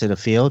 10 minutes to the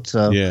field.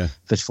 So if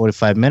it's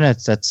 45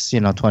 minutes, that's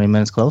 20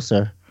 minutes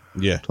closer.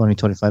 Yeah. 20,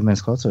 25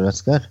 minutes closer.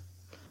 That's good.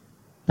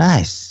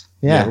 Nice.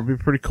 Yeah. It'll be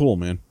pretty cool,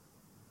 man.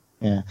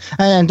 Yeah.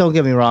 And don't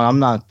get me wrong, I'm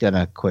not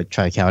gonna quit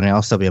Tri-County.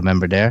 I'll still be a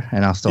member there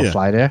and I'll still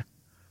fly there.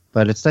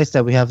 But it's nice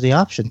that we have the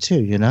option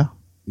too,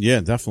 Yeah,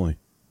 definitely.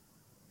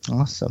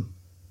 Awesome.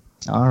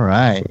 All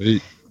right.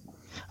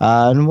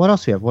 And what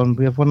else we have?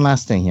 We have one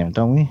last thing here,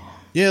 don't we?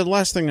 Yeah, the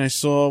last thing I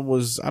saw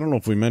was, I don't know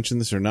if we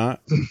mentioned this or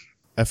not,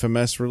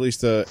 FMS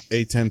released a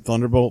A10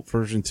 Thunderbolt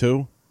version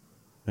 2.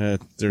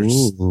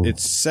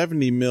 It's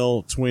 70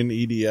 mil twin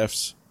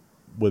EDFs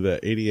with a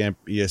 80 amp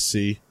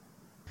ESC.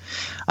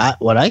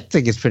 What I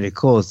think is pretty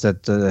cool is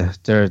that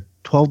they're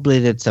 12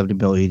 bladed 70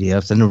 mil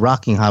EDFs and they're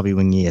rocking Hobby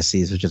Wing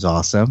ESCs, which is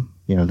awesome.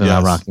 They're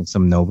not rocking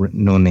some no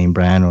name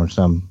brand or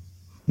some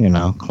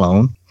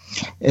clone.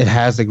 It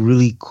has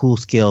really cool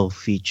scale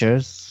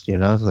features,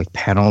 like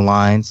panel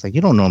lines. You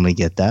don't normally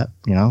get that,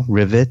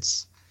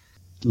 rivets,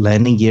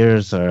 landing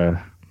gears,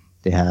 or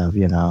they have,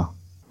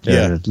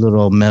 their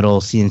little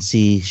metal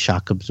CNC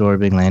shock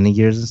absorbing landing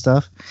gears and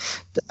stuff.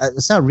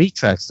 It's not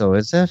retracts though,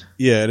 is it?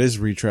 Yeah, it is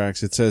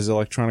retracts. It says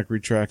electronic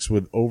retracts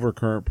with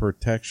overcurrent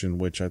protection,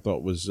 which I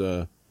thought was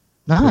nice,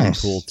 pretty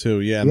cool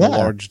too. Yeah, and the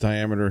large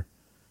diameter.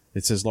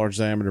 It says large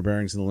diameter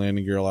bearings in the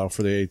landing gear allow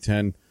for the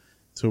A10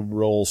 to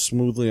roll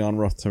smoothly on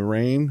rough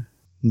terrain.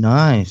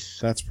 Nice.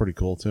 That's pretty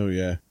cool too.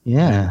 Yeah.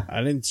 Yeah. And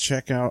I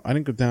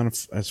didn't go down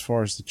as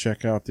far as to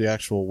check out the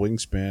actual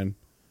wingspan,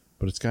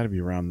 but it's got to be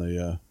around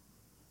the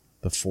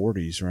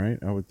 40s, right?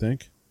 I would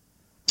think.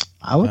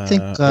 I would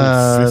think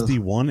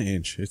 51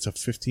 inch. It's a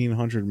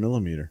 1500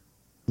 millimeter.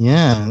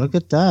 Yeah, look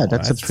at that.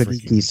 That's a pretty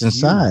decent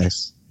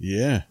size.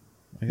 Yeah.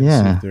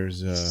 Yeah.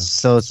 There's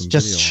so it's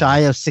just shy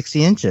of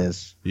 60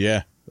 inches.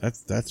 Yeah.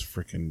 That's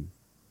freaking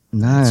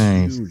nice.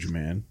 That's huge,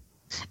 man.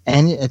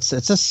 And it's a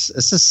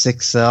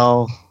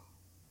 6L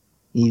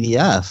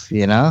EDF,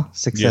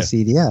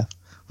 6S EDF,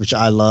 which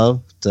I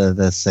love the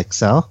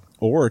 6L.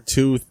 Or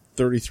 2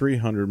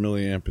 3300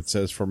 milliamp. It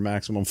says for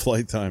maximum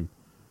flight time,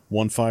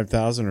 1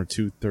 5000 or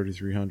 2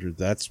 3300.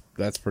 That's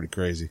pretty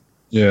crazy.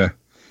 Yeah,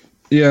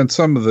 and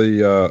some of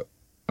the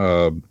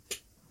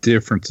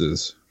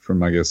differences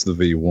from, I guess, the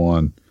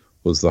V1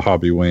 was the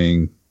Hobby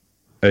Wing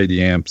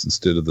 80 amps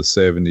instead of the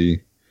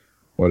 70,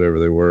 whatever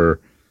they were.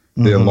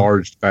 The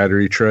enlarged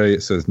battery tray,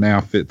 it says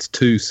now fits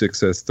 2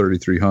 6S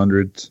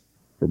 3300s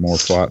for more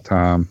flight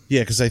time.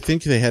 Yeah, because I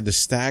think they had to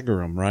stagger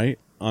them, right,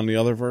 on the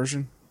other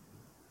version?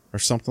 Or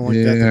something like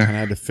that. They kind of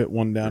had to fit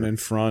one down in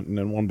front and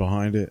then one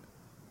behind it.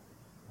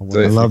 I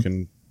wonder if you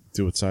can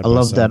do it side by side. I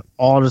love that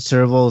all the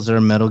servos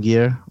are Metal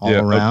Gear all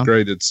around.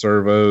 Upgraded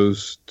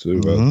servos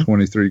to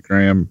 23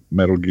 gram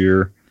Metal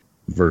Gear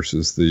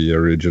versus the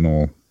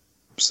original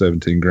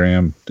 17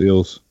 gram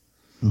deals.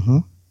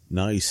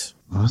 Nice.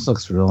 Oh, this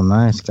looks real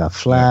nice. Got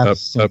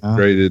flaps.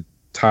 Upgraded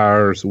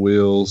tires,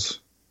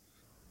 wheels,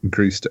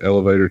 increased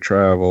elevator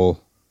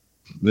travel.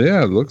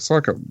 Yeah, it looks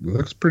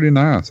pretty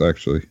nice,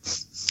 actually.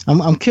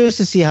 I'm curious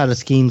to see how the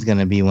scheme's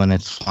gonna be when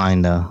it's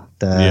flying like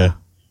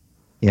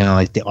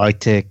the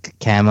Arctic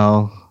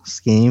camo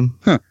scheme.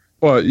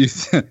 Well, you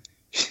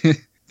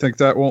think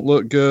that won't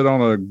look good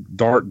on a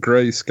dark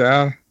gray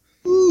sky?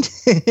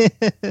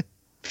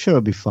 Sure,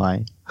 it'll be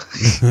fine.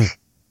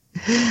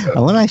 I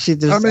wish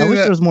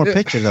there was more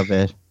pictures of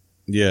it.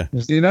 Yeah.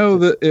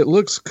 That it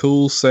looks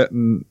cool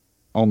sitting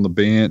on the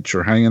bench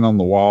or hanging on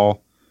the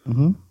wall.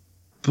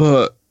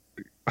 But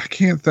I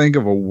can't think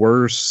of a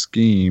worse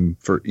scheme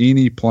for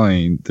any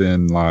plane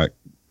than like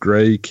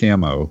gray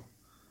camo.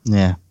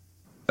 Yeah.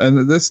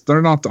 And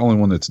they're not the only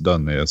one that's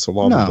done this. A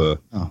lot of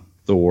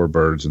the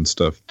Warbirds and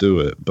stuff do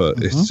it,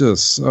 but it's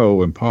just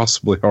so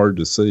impossibly hard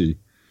to see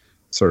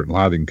certain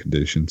lighting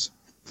conditions.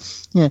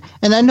 Yeah,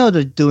 and I know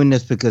they're doing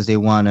this because they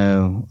want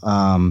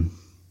to.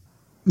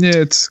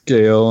 It's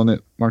scale, and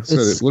it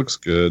looks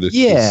good. It's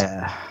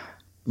just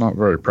not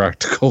very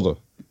practical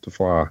to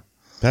fly.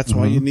 That's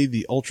why you need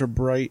the ultra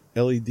bright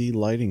LED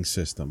lighting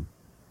system,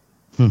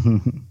 so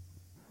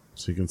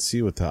you can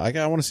see what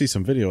I want to see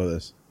some video of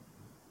this.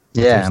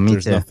 Yeah,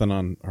 there's nothing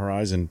on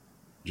Horizon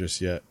just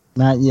yet.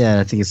 Not yet.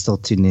 I think it's still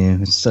too new.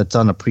 It's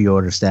on a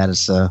pre-order status.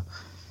 So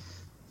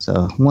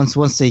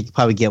once they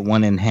probably get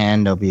one in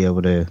hand, they'll be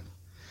able to,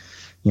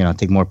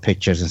 take more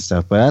pictures and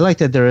stuff. But I like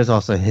that there is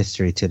also a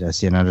history to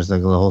this. There's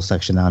like a whole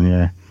section down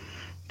here.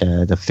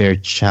 The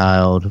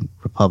Fairchild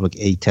Republic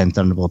A-10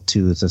 Thunderbolt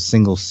 2 is a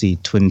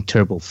single-seat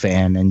twin-turbo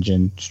fan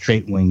engine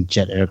straight-wing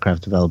jet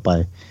aircraft developed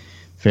by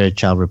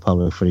Fairchild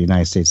Republic for the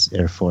United States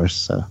Air Force.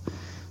 So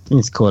I think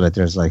it's cool that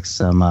there's like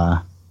some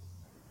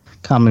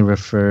commonly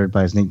referred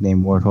by his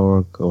nickname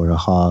Warthog or the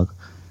Hog.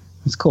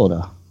 It's cool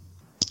though.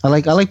 I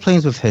like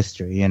planes with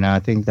history. I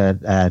think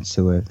that adds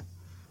to it.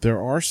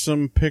 There are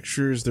some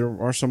pictures. There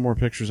are some more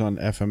pictures on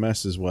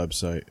FMS's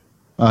website.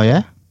 Oh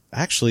yeah.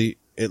 Actually,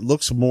 it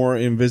looks more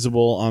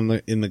invisible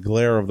in the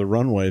glare of the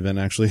runway than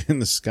actually in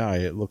the sky.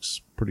 It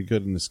looks pretty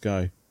good in the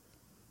sky.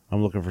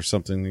 I'm looking for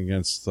something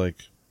against like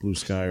blue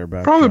sky or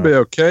backdrop. Probably be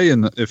okay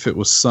if it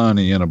was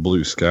sunny in a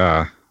blue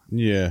sky.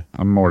 Yeah.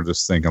 I'm more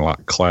just thinking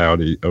like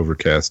cloudy,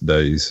 overcast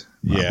days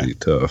might be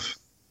tough.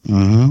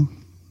 And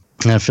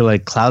I feel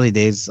like cloudy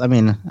days. I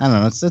mean, I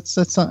don't know.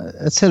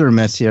 It's hit or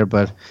miss here,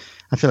 but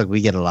I feel like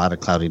we get a lot of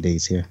cloudy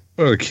days here.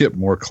 Well, it get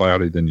more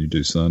cloudy than you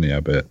do sunny, I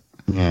bet.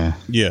 Yeah.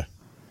 Yeah.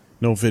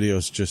 No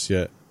videos just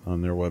yet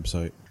on their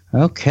website.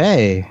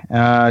 Okay.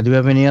 Do we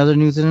have any other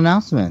news and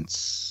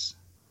announcements?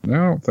 No,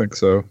 I don't think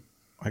so.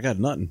 I got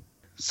nothing.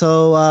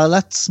 So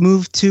let's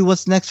move to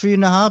what's next for you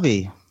in the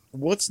hobby.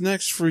 What's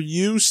next for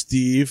you,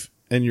 Steve,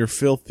 and your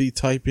filthy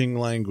typing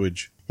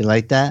language? You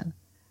like that?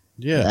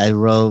 Yeah. I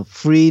wrote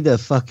free the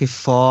fucking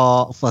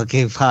fall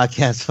fucking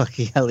podcast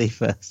fucking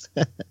Helifest.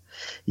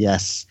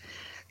 Yes.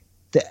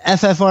 The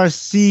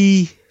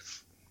FFRC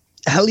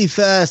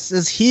Helifest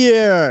is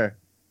here.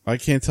 I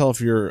can't tell if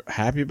you're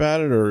happy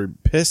about it or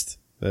pissed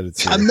that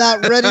it's here. I'm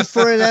not ready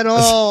for it at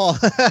all.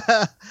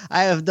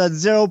 I have done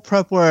zero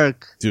prep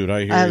work. Dude, I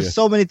hear you. I have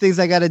so many things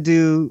I got to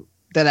do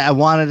that I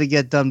wanted to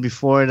get done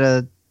before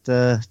the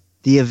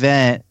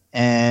event,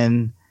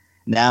 and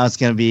now it's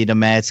going to be the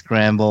mad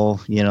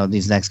scramble,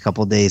 these next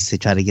couple of days to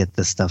try to get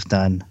this stuff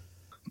done.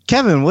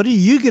 Kevin, what are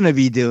you going to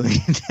be doing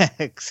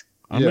next?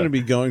 I'm going to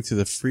be going to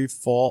the Free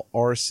Fall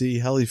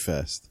RC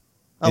Helifest.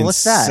 Oh,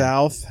 what's that?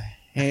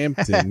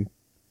 Southampton.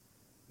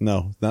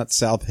 No, not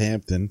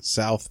Southampton.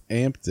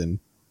 Southampton,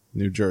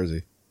 New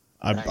Jersey.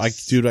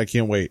 Nice. I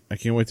can't wait. I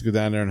can't wait to go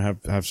down there and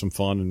have some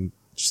fun and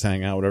just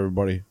hang out with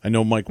everybody. I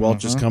know Mike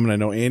Welch is coming. I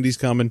know Andy's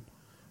coming.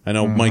 I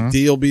know Mike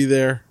D will be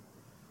there.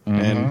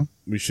 And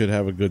we should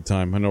have a good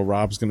time. I know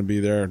Rob's going to be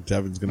there.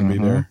 Devin's going to be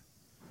there.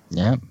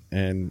 Yeah.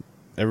 And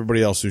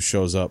everybody else who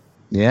shows up.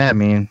 Yeah, I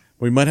mean,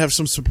 we might have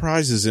some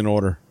surprises in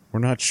order. We're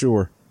not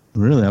sure.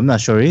 Really? I'm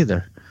not sure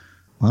either.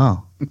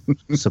 Wow.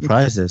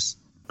 Surprises.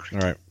 All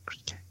right.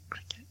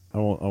 I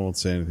won't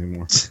say anything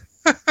more.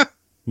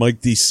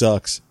 Mike D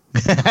sucks.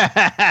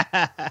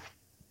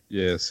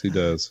 Yes, he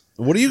does.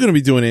 What are you going to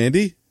be doing,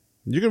 Andy?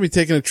 You're going to be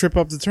taking a trip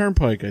up the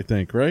turnpike, I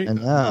think, right? I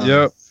know.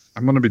 Yep.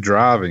 I'm going to be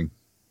driving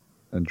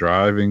and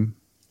driving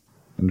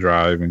and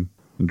driving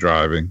and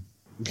driving.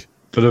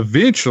 But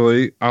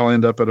eventually, I'll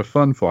end up at a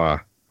fun fly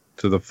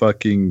to the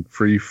fucking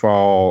Free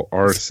Fall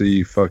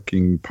RC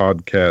fucking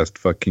podcast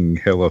fucking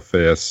Hella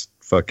Fest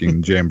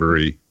fucking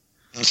Jamboree.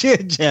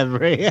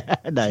 Jamboree.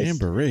 Nice.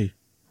 Jamboree.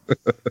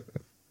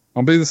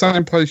 I'll be the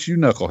same place you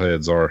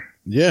knuckleheads are.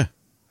 Yeah.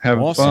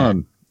 Having Awesome.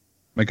 fun.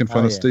 Making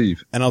fun of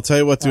Steve. And I'll tell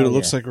you what, dude, Oh, it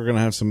looks yeah. like we're going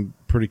to have some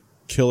pretty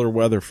killer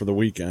weather for the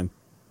weekend.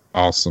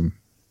 Awesome.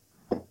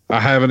 I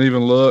haven't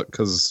even looked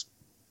because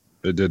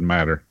it didn't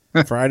matter.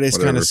 Friday's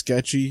kind Whatever. of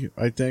sketchy,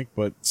 I think,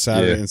 but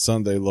Saturday Yeah. and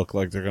Sunday look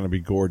like they're going to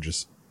be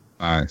gorgeous.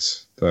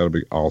 Nice. That'll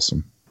be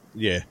awesome.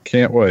 Yeah.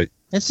 Can't wait.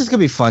 It's just going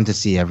to be fun to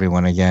see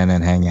everyone again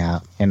and hang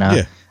out, you know?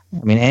 Yeah.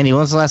 I mean, Andy,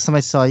 when was the last time I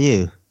saw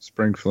you?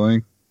 Spring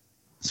Fling.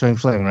 Spring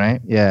Fling, right?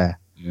 Yeah.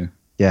 Yeah.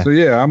 Yeah. So,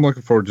 yeah, I'm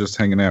looking forward to just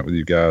hanging out with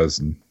you guys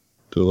and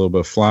do a little bit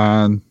of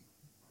flying,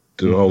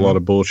 do a whole lot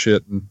of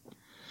bullshitting.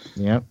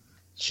 Yep.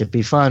 Should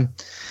be fun.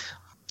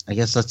 I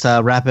guess let's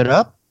wrap it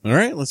up. All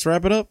right, let's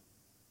wrap it up.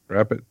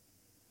 Wrap it.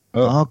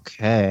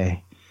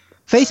 Okay.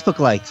 Facebook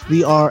likes.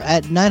 We are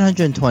at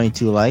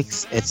 922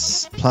 likes.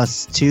 It's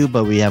 +2,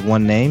 but we have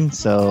one name,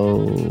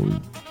 so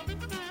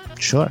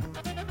sure.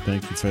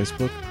 Thank you,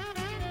 Facebook.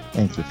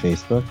 Thank you,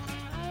 Facebook.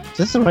 Is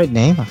this the right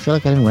name? I feel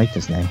like I didn't write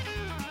this name.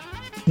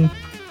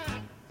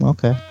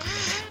 Okay.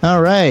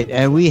 All right.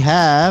 And we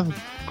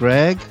have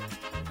Greg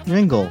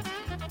Ringle.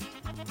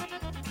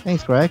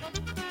 Thanks, Greg.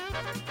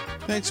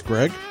 Thanks,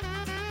 Greg.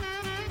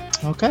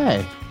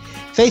 Okay.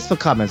 Facebook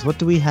comments. What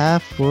do we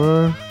have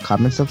for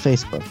comments on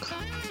Facebook?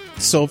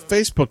 So,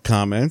 Facebook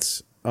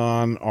comments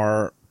on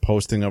our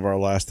posting of our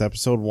last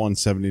episode,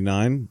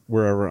 179,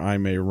 Wherever I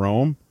May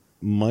Roam.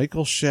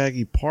 Michael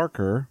Shaggy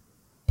Parker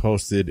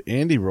posted,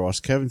 Andy Ross,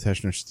 Kevin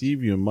Teschner,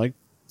 Steve Yu, Mike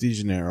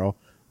DeGennaro,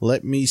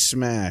 Let Me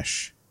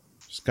Smash.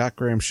 Scott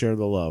Graham, Share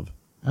the Love.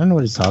 I don't know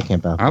what he's talking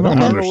about. I don't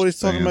know what he's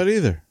talking about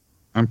either.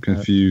 I'm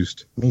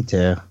confused. Me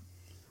too.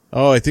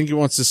 Oh, I think he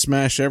wants to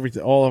smash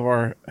everything, all of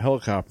our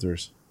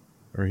helicopters.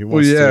 Or he Well,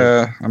 wants to.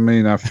 yeah. I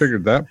mean, I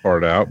figured that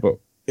part out, but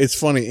It's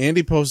funny.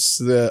 Andy posts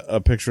a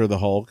picture of the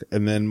Hulk,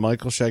 and then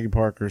Michael Shaggy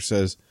Parker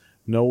says,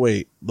 no,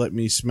 wait, let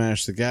me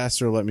smash the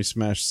Gasser, let me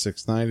smash the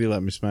 690,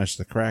 let me smash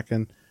the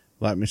Kraken,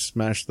 let me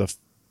smash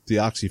the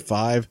Oxy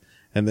 5,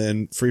 and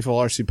then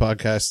Freefall RC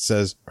Podcast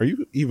says, are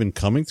you even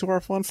coming to our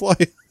fun fly?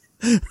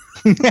 I'm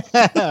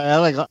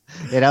like,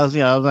 yeah, that was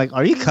me. I was like,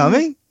 are you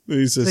coming?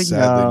 He says, Like,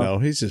 sadly, no. no.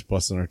 He's just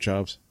busting our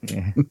chops.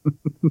 Yeah.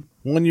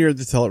 1 year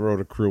the Tell It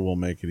Rotor crew will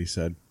make it, he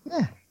said.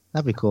 Yeah,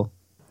 that'd be cool.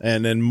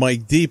 And then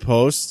Mike D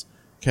posts,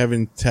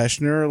 Kevin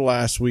Teschner.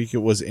 Last week it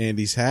was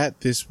Andy's hat.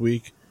 This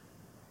week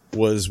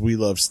was We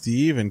Love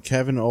Steve. And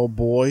Kevin, oh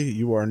boy,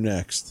 you are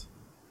next.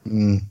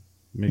 Make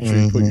sure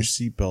you put your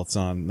seatbelts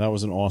on. That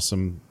was an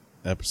awesome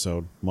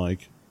episode,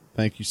 Mike.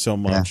 Thank you so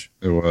much.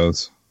 it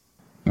was.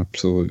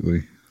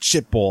 Absolutely.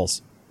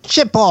 Shitballs.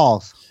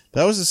 Shitballs.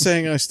 That was a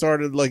saying I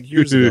started like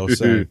years ago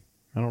saying.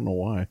 I don't know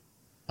why.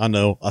 I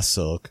know, I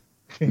suck.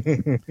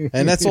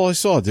 And that's all I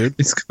saw, dude.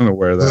 He's going to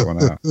wear that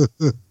one out.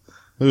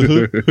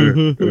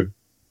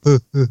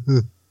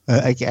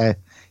 I can't.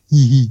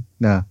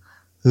 No.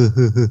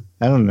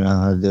 I don't know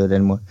how to do it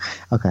anymore.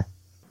 Okay.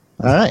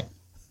 All right.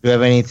 Do you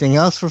have anything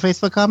else for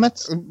Facebook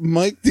comments?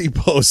 Mike D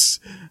posts,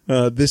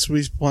 this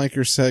week's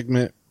Planker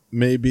segment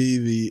may be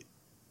the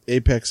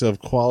apex of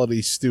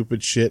quality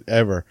stupid shit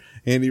ever.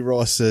 Andy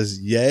Ross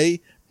says,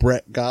 yay.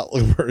 Brett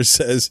Gottlieb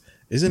says,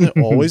 isn't it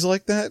always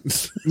like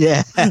that?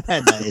 Yeah.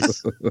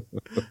 Nice.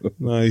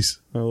 Nice.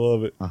 I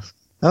love it.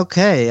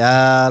 Okay.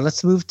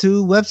 Let's move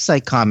to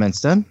website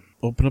comments then.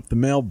 Open up the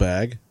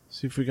mailbag.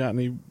 See if we got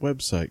any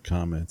website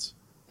comments.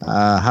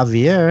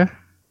 Javier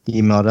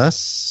emailed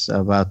us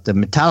about the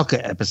Metallica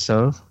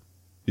episode.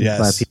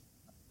 Yes.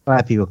 A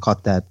lot of people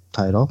caught that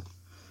title.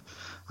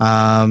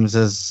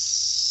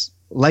 Says,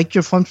 liked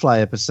your Fun Fly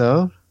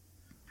episode.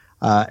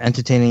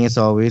 Entertaining as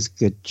always.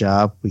 Good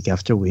job week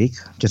after week.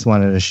 Just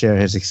wanted to share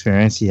his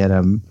experience. He had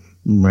a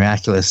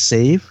miraculous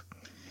save.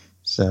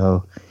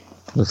 So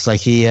looks like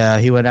he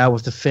went out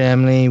with the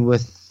family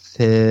with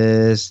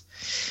his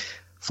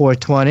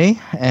 420,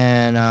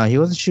 and he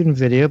wasn't shooting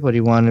video, but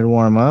he wanted to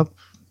warm up.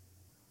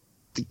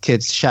 The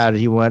kids shouted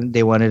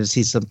they wanted to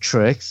see some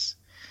tricks.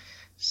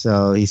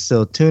 So he's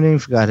still tuning,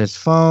 forgot his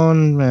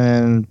phone,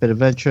 and a bit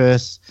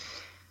adventurous.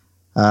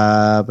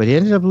 But he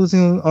ended up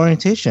losing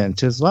orientation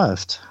to his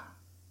left.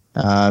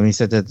 He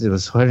said that it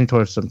was heading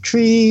towards some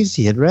trees.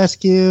 He had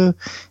rescue,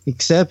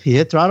 except he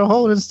hit throttle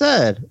hold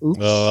instead. Oops.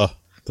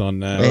 Done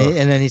now.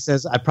 And then he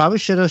says, I probably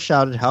should have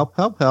shouted, help,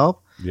 help,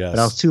 help. Yes. But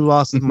I was too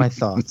lost in my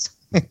thoughts.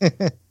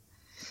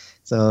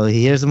 So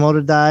he hears the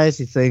motor dies.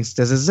 He thinks,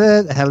 this is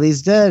it.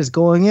 Heli's dead. It's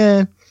going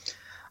in.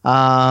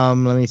 Let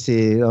me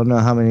see. I don't know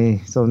how many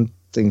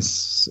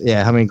things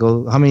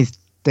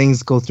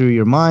go through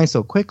your mind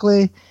so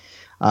quickly.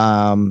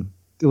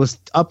 It was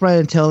upright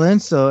until then,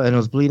 and it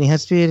was bleeding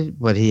head speed,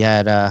 but he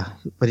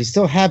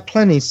still had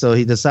plenty, so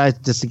he decided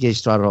to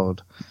disengage throttle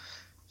hold.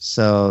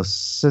 So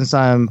since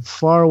I'm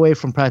far away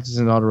from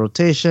practicing auto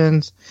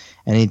rotations,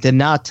 and he did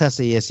not test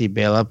the ESC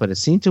bailout, but it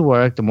seemed to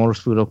work, the motor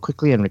spooled up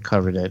quickly and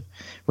recovered it.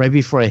 Right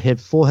before I hit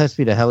full head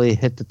speed, the heli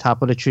hit the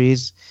top of the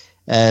trees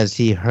as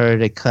he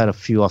heard it cut a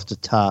few off the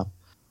top.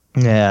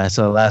 Yeah,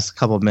 so the last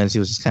couple of minutes he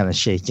was just kind of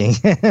shaking.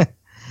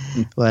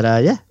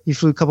 But yeah, he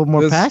flew a couple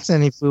more packs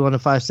and he flew on the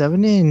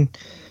 570,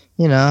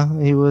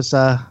 and he was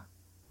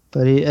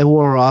but it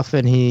wore off,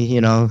 and he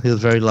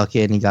was very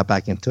lucky and he got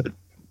back into it.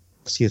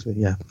 Excuse me,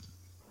 yeah.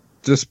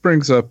 This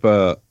brings up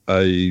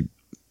a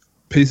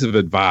piece of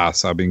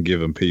advice I've been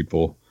giving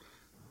people.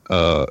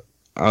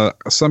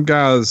 Some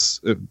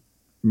guys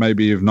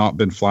maybe have not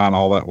been flying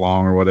all that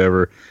long or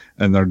whatever,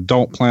 and they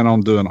don't plan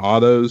on doing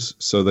autos,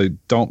 so they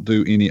don't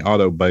do any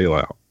auto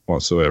bailout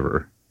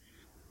whatsoever.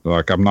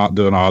 Like, I'm not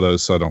doing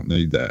autos, so I don't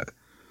need that.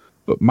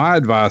 But my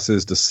advice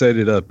is to set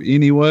it up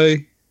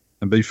anyway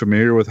and be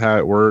familiar with how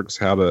it works,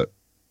 how to,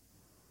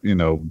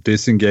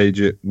 disengage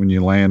it when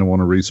you land and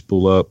want to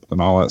re-spool up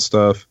and all that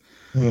stuff.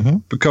 Mm-hmm.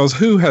 Because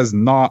who has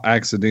not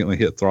accidentally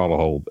hit throttle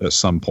hold at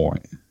some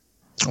point?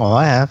 Oh,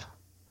 I have.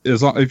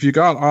 If you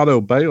got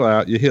auto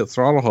bailout, you hit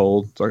throttle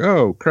hold. It's like,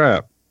 oh,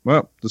 crap.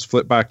 Well, just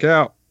flip back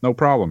out. No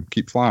problem.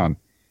 Keep flying.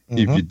 Mm-hmm.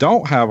 If you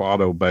don't have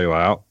auto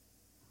bailout,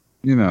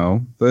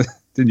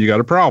 then you got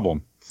a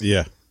problem.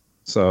 Yeah.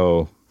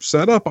 So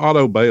set up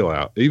auto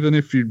bailout, even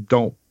if you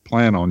don't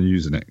plan on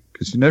using it,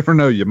 because you never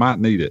know, you might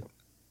need it.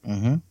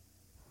 Mm-hmm.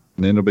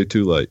 And then it'll be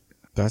too late.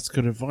 That's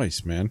good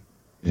advice, man.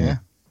 Yeah.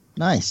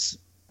 Nice.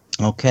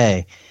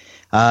 Okay.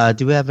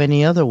 Do we have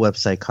any other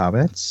website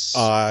comments?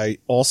 I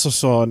also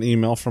saw an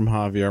email from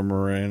Javier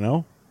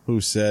Moreno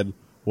who said,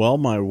 well,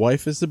 my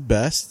wife is the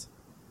best.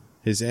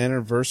 His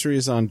anniversary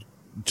is on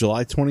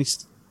July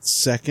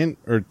 22nd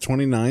or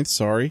 29th,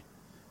 sorry.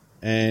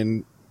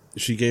 And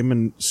she gave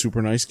him a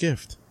super nice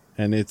gift.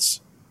 And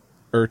it's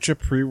IRCHA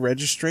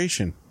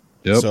pre-registration.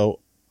 Yep. So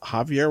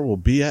Javier will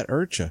be at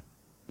IRCHA.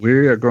 We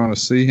are going to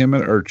see him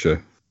at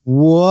IRCHA.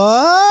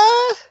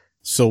 What?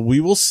 So we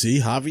will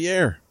see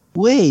Javier.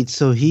 Wait,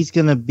 so he's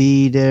going to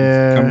be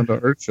there? Coming to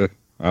IRCHA.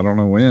 I don't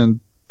know when.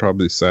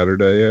 Probably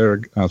Saturday,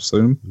 I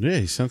assume. Yeah,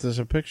 he sent us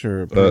a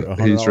picture. But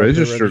he's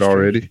registered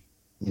already.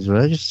 He's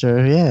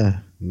registered, yeah.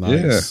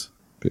 Nice. Yeah,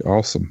 be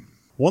awesome.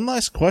 One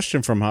last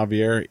question from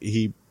Javier.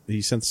 He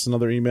sent us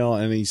another email,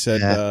 and he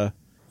said,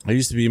 I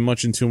used to be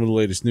much in tune with the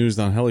latest news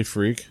on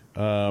HeliFreak,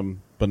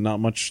 but not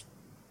much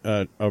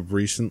of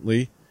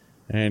recently.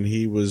 And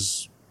he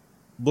was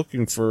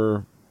looking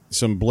for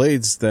some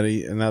blades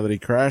now that he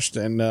crashed,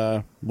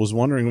 and was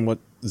wondering what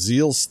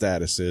Zeal's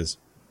status is.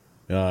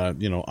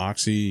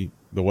 Oxy,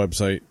 the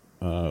website,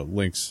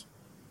 links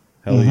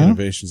Heli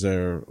Innovations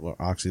there,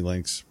 Oxy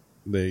links.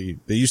 They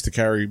used to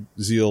carry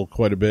Zeal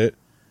quite a bit,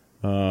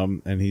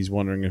 and he's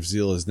wondering if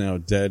Zeal is now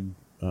dead.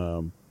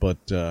 But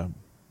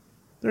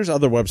there's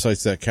other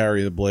websites that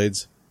carry the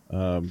blades.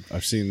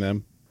 I've seen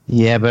them.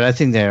 Yeah, but I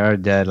think they are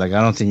dead. Like,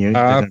 I don't think they're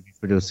going to be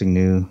producing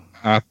new.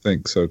 I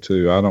think so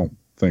too. I don't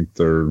think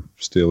they're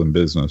still in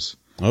business.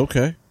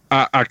 Okay.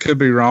 I could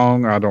be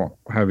wrong. I don't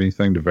have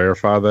anything to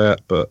verify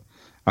that, but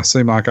I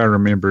seem like I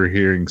remember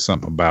hearing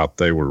something about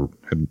they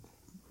had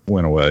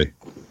went away.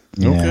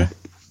 Yeah. Okay.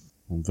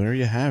 Well, there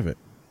you have it.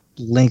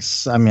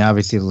 Lynx, I mean,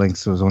 obviously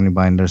Lynx was only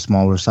buying their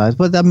smaller size,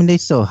 but I mean, they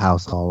still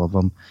house all of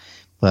them.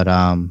 But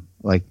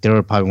they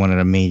were probably one of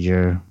the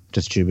major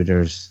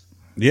distributors.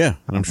 Yeah,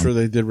 I'm sure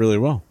they did really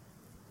well.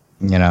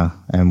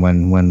 And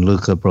when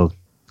Luca broke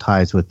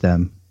ties with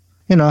them,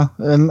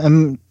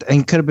 and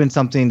could have been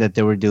something that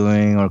they were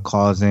doing or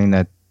causing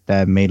that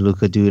made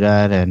Luca do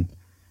that,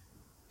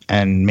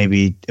 and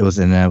maybe it was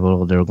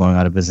inevitable they were going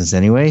out of business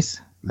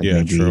anyways.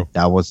 Maybe true.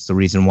 That was the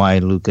reason why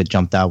Luca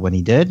jumped out when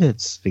he did.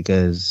 It's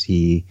because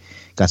he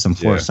got some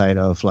foresight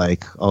of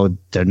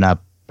they're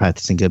not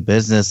practicing good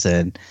business,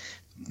 and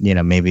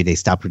maybe they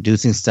stopped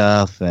producing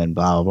stuff and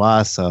blah blah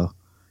blah. So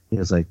he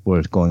was like,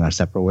 we're going our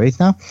separate ways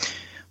now.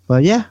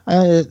 But yeah,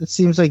 it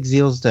seems like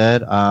Zeal's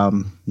dead.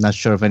 Not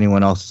sure if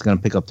anyone else is going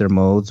to pick up their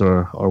modes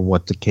or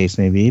what the case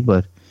may be,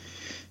 but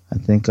I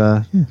think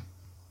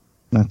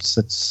that's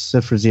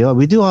it for Zeal.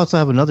 We do also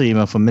have another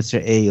email from Mr.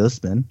 A.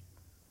 Usman.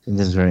 I think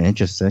this is very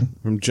interesting.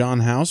 From John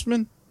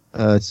Houseman?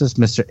 It's just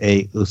Mr.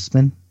 A.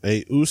 Usman.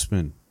 A.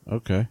 Usman.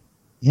 Okay.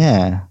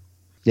 Yeah.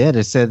 Yeah,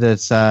 they said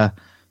that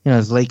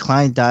his late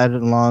client died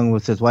along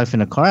with his wife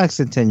in a car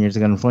accident 10 years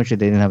ago.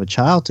 Unfortunately, they didn't have a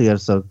child together.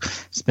 So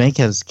Spank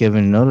has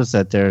given notice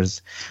that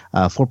there's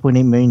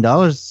 $4.8 million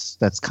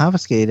that's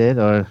confiscated,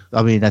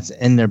 that's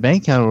in their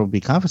bank account, will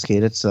be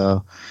confiscated.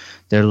 So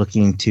they're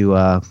looking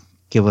to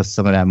give us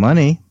some of that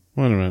money.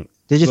 Wait a minute.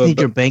 They just need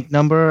your bank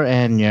number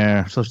and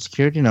your social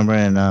security number,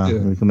 and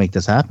we can make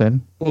this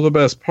happen. Well, the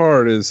best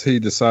part is he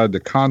decided to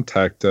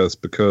contact us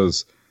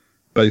because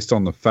based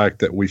on the fact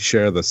that we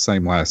share the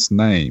same last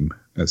name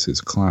as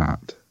his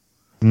client.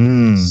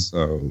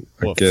 So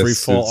I guess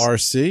Freefall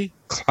RC?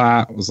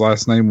 Client's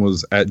last name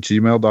was at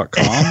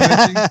gmail.com.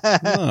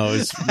 No,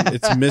 it's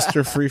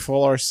Mr.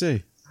 Freefall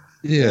RC.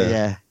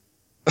 Yeah.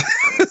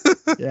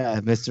 Yeah,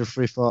 Mr.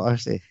 Freefall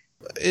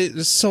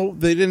RC. So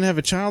they didn't have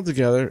a child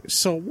together.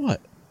 So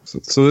what?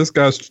 So this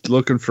guy's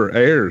looking for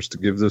heirs to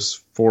give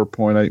this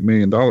 $4.8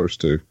 million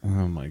to.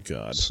 Oh my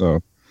God.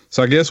 So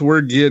I guess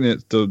we're getting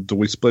it. Do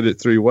we split it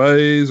 3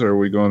 ways, or are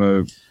we going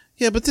to?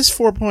 Yeah, but this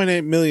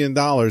 $4.8 million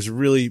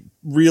really,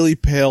 really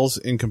pales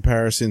in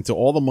comparison to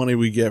all the money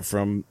we get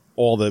from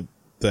all the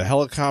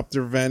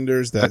helicopter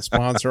vendors that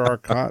sponsor our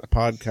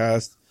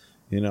podcast.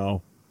 You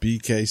know,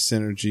 BK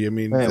Synergy. I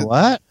mean, Wait,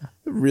 what?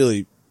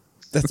 Really,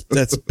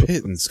 that's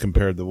pittance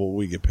compared to what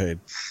we get paid.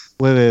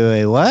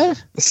 Wait,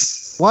 what?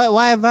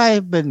 Why have I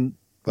been?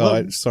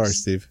 Sorry,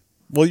 Steve.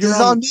 Well, This is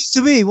all news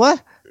to me.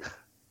 What?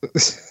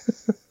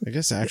 I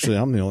guess actually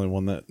I'm the only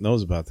one that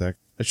knows about that.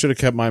 I should have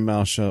kept my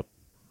mouth shut.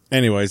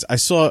 Anyways,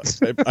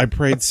 I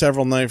prayed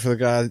several nights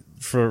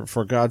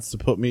for gods to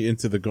put me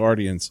into the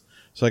Guardians.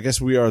 So I guess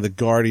we are the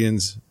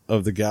Guardians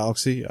of the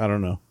Galaxy. I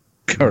don't know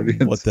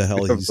Guardians. what the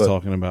hell he's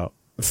talking about.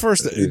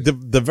 First,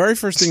 the very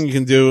first thing you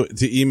can do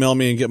to email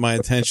me and get my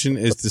attention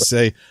is to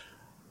say,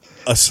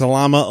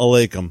 Assalamu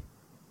alaikum.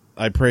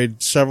 I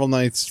prayed several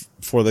nights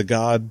for the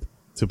God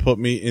to put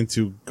me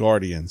into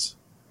Guardians,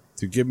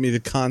 to give me the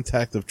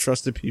contact of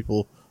trusted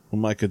people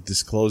whom I could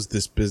disclose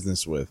this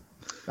business with.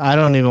 I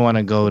don't even want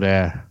to go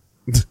there.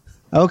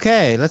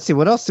 Okay, let's see.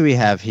 What else do we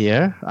have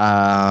here?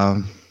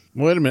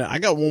 Wait a minute. I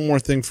got one more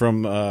thing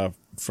from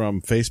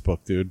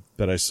Facebook, dude,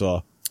 that I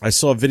saw. I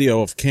saw a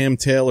video of Cam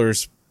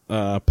Taylor's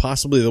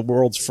possibly the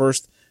world's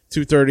first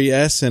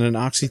 230S in an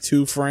Oxy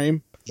 2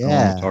 frame.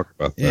 Yeah. Talk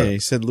about that. Yeah, he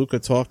said Luca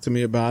talked to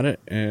me about it,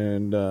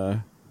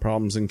 and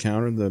problems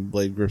encountered. The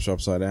blade grips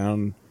upside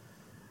down.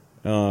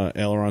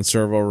 Aileron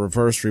servo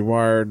reverse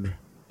rewired.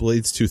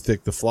 Blade's too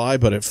thick to fly,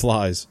 but it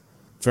flies.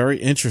 Very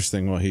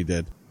interesting what he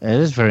did. It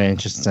is very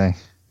interesting.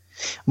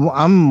 Well,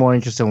 I'm more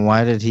interested in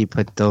why did he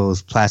put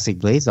those plastic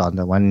blades on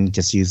them? Why didn't he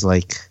just use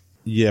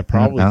Yeah,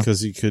 probably because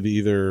he could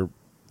either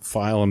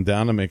file them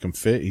down to make them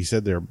fit. He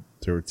said they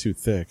were too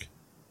thick.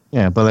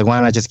 Yeah, but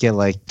why not just get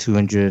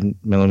 200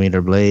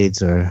 millimeter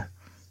blades or,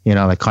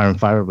 carbon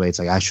fiber blades,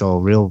 like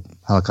actual real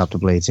helicopter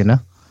blades,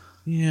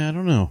 Yeah, I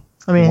don't know.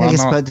 I mean, Why I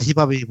guess not? but he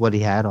probably what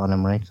he had on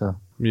him, right? So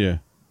Yeah,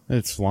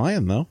 it's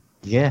flying though.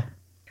 yeah,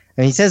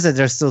 and he says that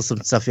there's still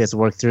some stuff he has to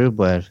work through,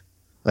 but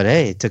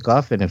hey, it took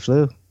off and it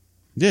flew.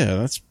 Yeah,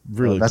 that's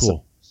really that's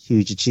cool. a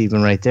huge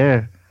achievement right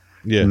there.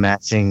 Yeah,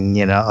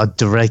 Matching, a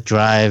direct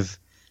drive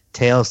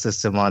tail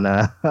system on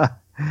a,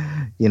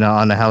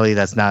 on a heli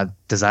that's not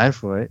designed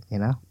for it.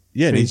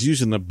 yeah, and he's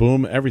using the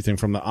boom, everything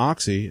from the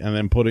Oxy, and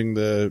then putting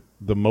the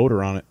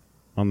motor on it,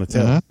 on the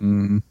tail,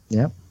 Mm-hmm.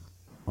 Yep.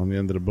 on the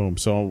end of the boom.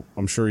 So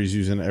I'm sure he's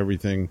using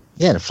everything.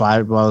 Yeah, the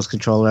flyballs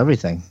control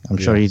everything. I'm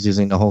sure he's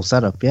using the whole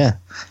setup. Yeah,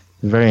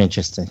 very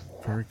interesting.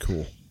 Very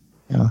cool.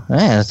 Yeah,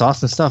 that's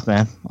awesome stuff,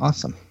 man.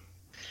 Awesome.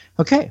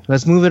 Okay,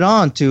 let's move it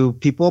on to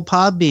People of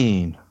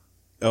Podbean.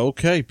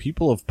 Okay,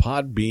 people of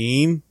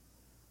Podbean,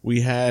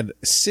 we had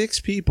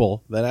 6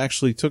 people that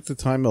actually took the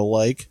time to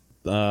like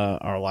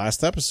our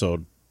last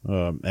episode,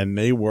 and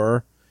they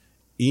were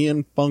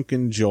Ian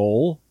Funkin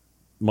Joel,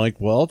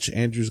 Mike Welch,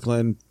 Andrews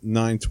Glenn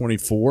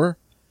 924,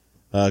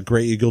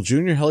 Gray Eagle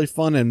Jr., Heli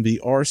Fun, and the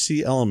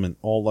RC Element,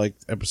 all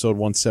liked episode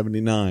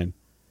 179.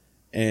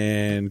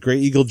 And Gray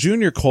Eagle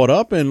Jr. caught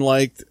up and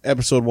liked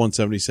episode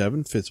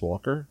 177,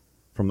 Fitzwalker,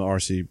 from the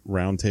RC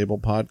Roundtable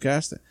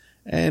podcast,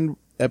 and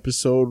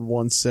episode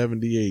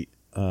 178,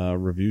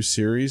 review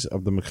series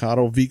of the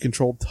Mikado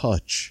V-Control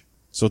Touch.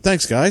 So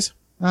thanks, guys.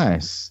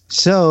 Nice.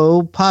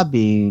 So,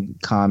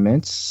 Podbean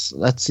comments.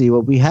 Let's see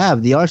what we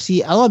have. The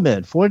RC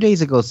Element 4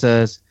 days ago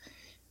says,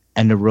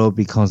 "And the road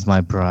becomes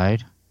my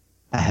bride.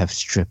 I have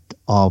stripped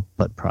all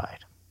but pride."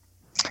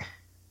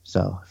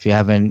 So, if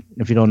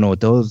you don't know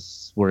what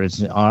those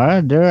words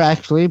are, they're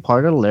actually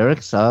part of the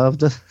lyrics of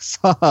the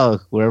song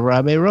 "Wherever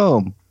I May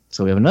Roam."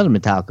 So we have another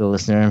Metallica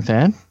listener and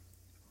fan.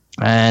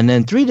 And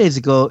then 3 days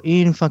ago,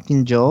 Ian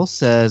fucking Joel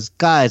says,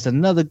 "Guys,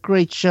 another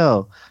great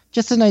show.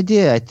 Just an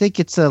idea. I think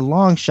it's a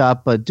long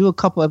shot, but do a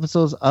couple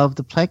episodes of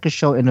the Planker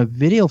Show in a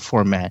video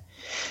format.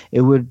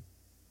 It would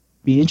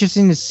be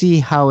interesting to see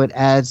how it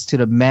adds to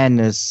the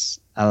madness,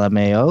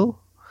 LMAO.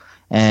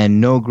 And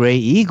no Gray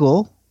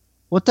Eagle.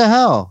 What the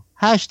hell?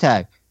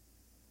 Hashtag.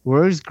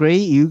 Where's Gray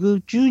Eagle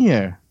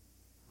Jr.?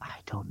 I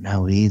don't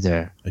know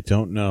either. I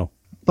don't know.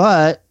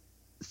 But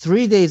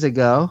 3 days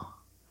ago,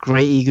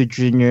 Gray Eagle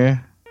Jr.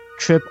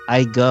 Trip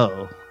I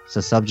Go. It's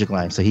a subject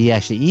line. So he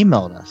actually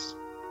emailed us.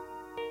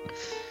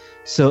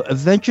 So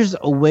adventures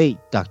await,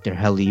 Dr.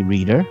 Heli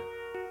Reader.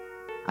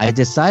 I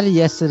decided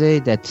yesterday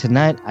that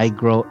tonight I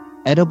grow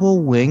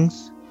edible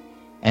wings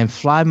and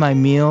fly my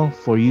meal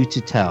for you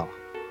to tell.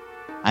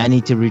 I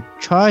need to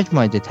recharge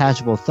my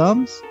detachable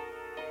thumbs.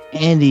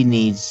 Andy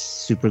needs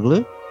super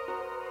glue.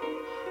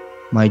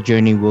 My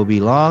journey will be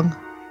long.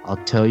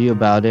 I'll tell you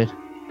about it.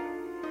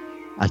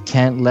 I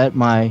can't let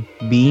my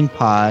bean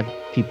pod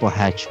people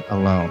hatch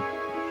alone.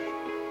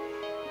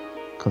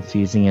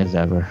 Confusing as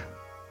ever.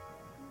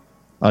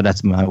 Oh,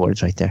 that's my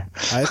words right there.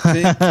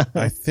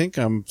 I think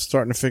I'm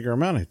starting to figure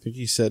him out. I think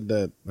he said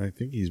that. I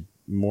think he's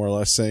more or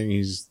less saying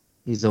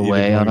he's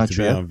away on a to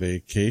trip, be on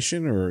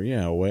vacation, or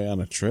away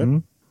on a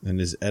trip, and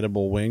his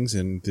edible wings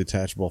and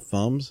detachable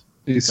thumbs.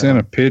 He sent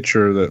a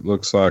picture that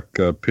looks like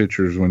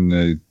pictures when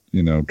they,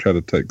 try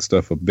to take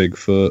stuff of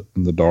Bigfoot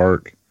in the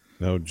dark.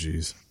 Oh,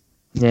 jeez.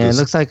 Yeah, it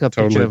looks like a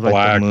Totally picture of like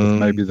black the moon. with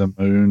maybe the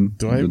moon.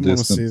 Do I even want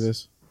to see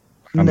this?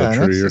 On No, the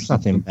tree or that's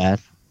nothing something. bad.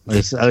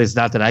 At least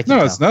not that I can No,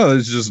 tell. it's not.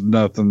 There's just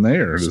nothing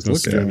there. Just Just gonna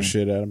look scare at the it.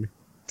 shit out of me.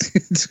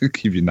 To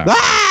keep you not.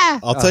 Ah!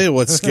 I'll tell you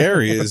what's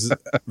scary is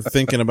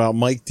thinking about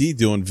Mike D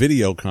doing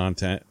video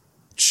content.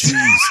 Jeez.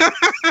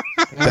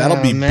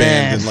 That'll be man.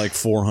 banned in like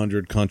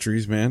 400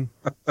 countries, man.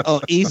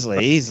 Oh,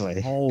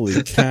 easily.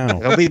 Holy cow.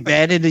 It'll be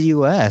banned in the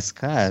U.S.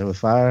 God,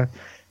 if I...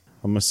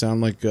 I'm going to sound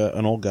like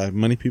an old guy.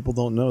 Many people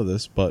don't know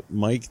this, but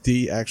Mike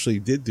D actually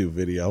did do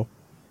video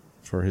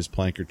for his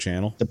Planker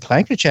channel. The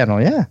Planker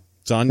channel, yeah.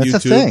 It's on That's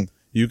YouTube. a thing.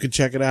 You can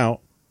check it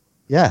out.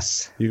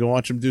 Yes. You can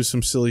watch him do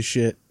some silly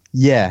shit.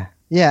 Yeah.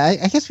 Yeah,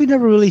 I guess we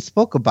never really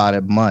spoke about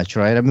it much,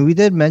 right? I mean, we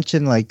did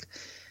mention, like,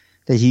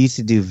 that he used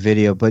to do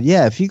video. But,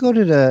 yeah, if you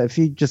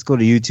just go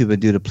to YouTube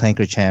and do the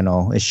Planker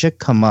channel, it should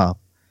come up.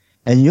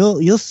 And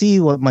you'll see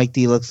what Mike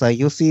D looks like.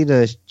 You'll see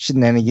the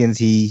shenanigans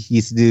he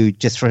used to do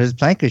just for his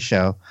Planker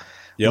show.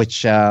 Yep.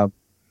 Which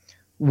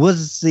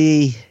was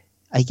the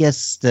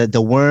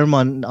worm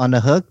on the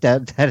hook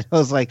that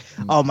was like,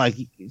 oh my,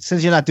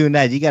 since you're not doing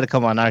that, you got to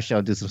come on our show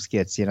and do some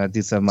skits,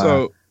 do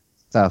some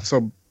stuff.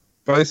 So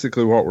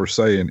basically what we're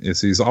saying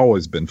is he's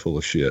always been full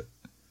of shit.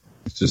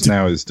 It's just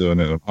now he's doing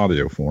it in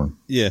audio form.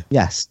 Yeah.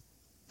 Yes.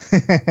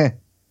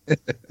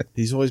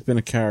 He's always been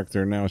a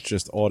character. Now it's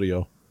just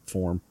audio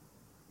form.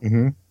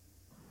 Mm-hmm.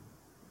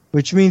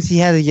 Which means he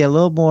had to get a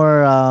little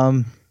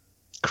more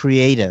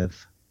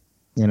creative,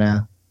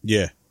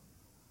 Yeah.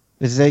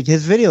 It's like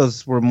his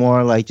videos were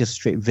more like just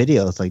straight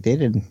videos. Like they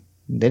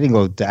didn't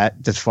go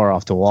that just far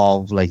off the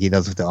wall like he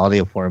does with the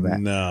audio format.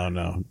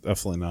 No,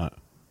 definitely not.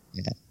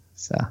 Yeah.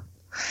 So,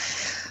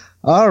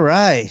 all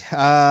right.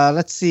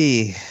 Let's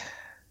see.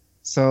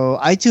 So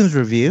iTunes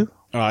review.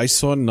 I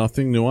saw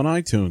nothing new on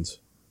iTunes.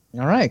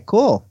 All right.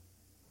 Cool.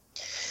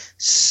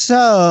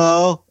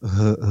 So,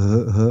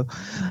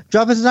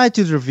 drop us an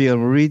iTunes review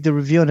and we'll read the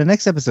review on the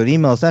next episode.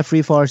 Email us at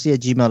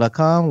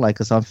freefallrc@gmail.com.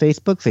 Like us on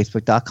Facebook,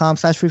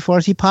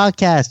 facebook.com/freefallrc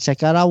podcast.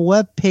 Check out our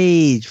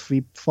webpage,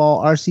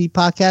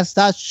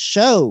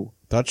 freefallrcpodcast.show.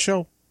 Faux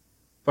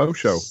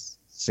show.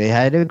 Say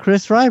hi to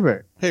Chris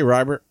Rybert. Hey,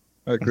 Rybert.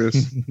 Hi,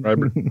 Chris.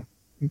 Rybert.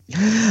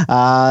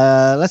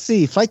 Let's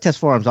see. Flight Test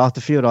Forums, off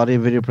the field, audio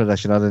and video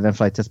production other than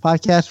Flight Test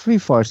Podcast. Free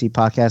 4RC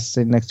Podcast,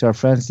 sitting next to our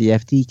friends, the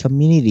FD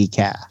Community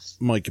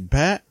Cast. Mike and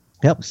Pat.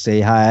 Yep.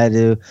 Say hi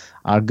to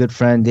our good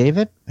friend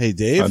David. Hey,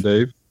 Dave. Hi,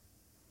 Dave.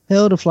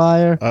 Hill the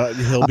Flyer.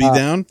 He'll be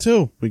down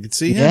too. We could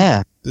see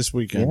him this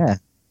weekend. Yeah.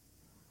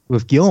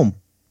 With Guillaume.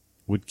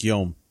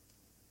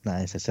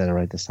 Nice. I said it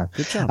right this time.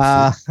 Good job.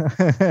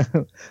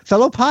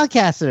 Fellow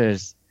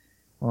podcasters.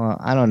 Well,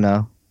 I don't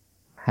know.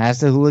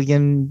 Has the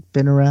hooligan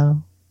been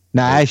around?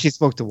 No, I actually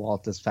spoke to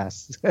Walt this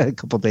past a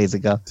couple days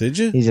ago. Did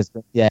you? He's just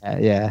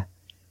yeah.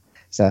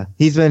 So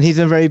he's been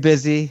very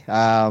busy.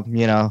 Down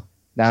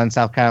in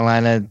South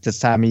Carolina this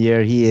time of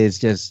year, he is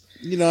just.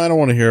 I don't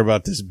want to hear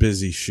about this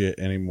busy shit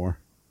anymore.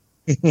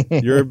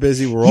 You're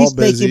busy. We're all He's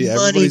busy. making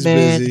money, Everybody's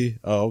man. busy.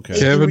 Oh, okay.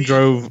 Kevin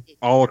drove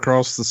all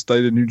across the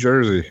state of New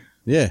Jersey.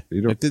 Yeah,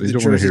 You don't, I did you the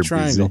don't want to Jersey hear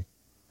Triangle.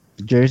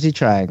 busy. Jersey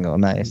Triangle,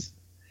 nice.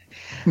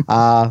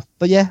 But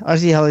yeah,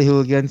 RC Heli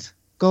Hooligans.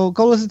 Go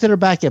listen to their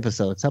back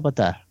episodes. How about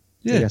that?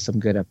 Yeah. They got some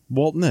good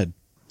Walt and Ed.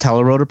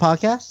 Telerotor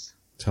podcast.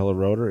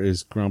 Telerotor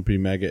is Grumpy,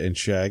 Mega, and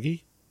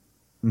Shaggy.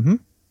 Mm-hmm.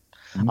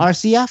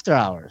 RC After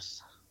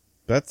Hours.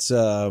 That's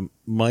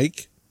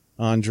Mike,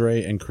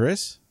 Andre, and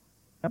Chris.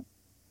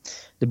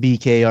 The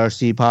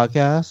BKRC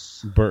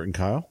podcast. Bert and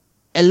Kyle.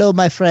 Hello,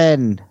 my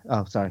friend.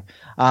 Oh, sorry.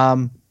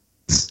 RC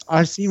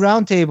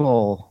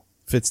Roundtable.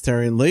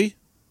 Fitzterry and Lee.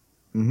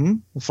 Mm-hmm.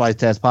 The Flight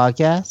Test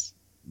podcast.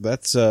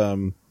 That's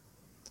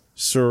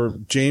Sir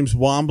James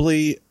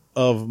Wombley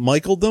of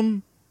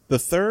Michaeldom the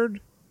Third,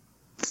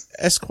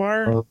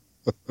 Esquire,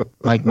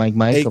 Mike,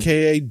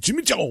 a.k.a.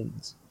 Jimmy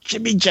Jones.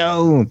 Jimmy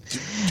Jones.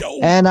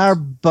 And our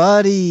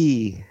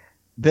buddy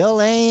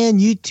Bill Ann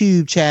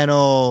YouTube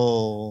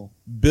channel.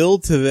 Bill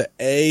to the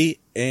A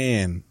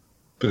and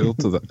Bill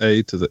to the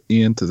A to the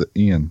N to the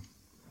N.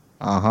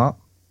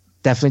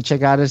 Definitely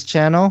check out his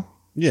channel.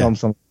 Yeah.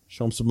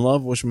 Show him some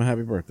love. Wish him a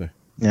happy birthday.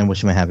 And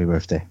wish him a happy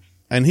birthday.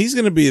 And he's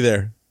going to be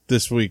there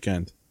this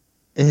weekend.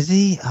 Is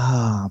he?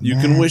 Oh, you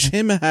can wish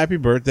him a happy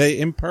birthday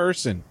in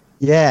person.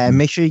 Yeah, and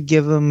make sure you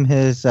give him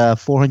his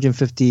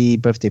 450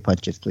 birthday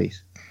punches,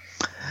 please.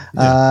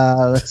 Yeah.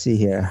 Let's see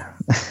here.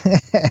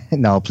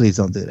 No, please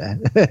don't do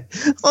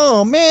that.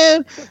 Oh,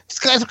 man. These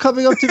guys are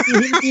coming up to me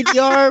hitting me in the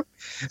arm.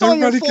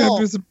 Everybody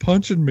kept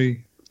punching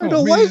me.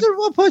 Why is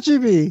everyone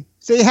punching me?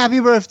 Say happy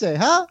birthday,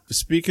 huh?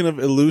 Speaking of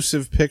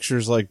elusive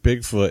pictures like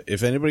Bigfoot,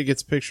 if anybody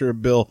gets a picture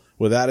of Bill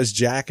without his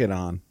jacket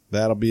on,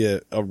 that'll be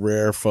a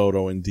rare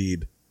photo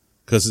indeed.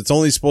 Because it's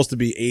only supposed to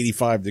be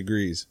 85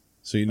 degrees.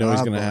 So he's going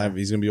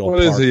to be all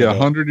What is he,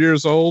 100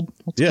 years old?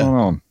 What's going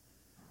on?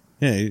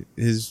 Yeah,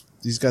 he's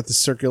got the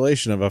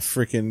circulation of a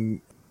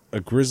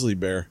grizzly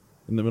bear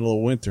in the middle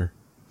of winter.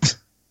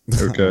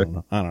 Okay.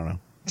 I don't know.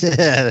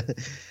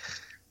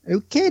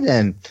 Okay,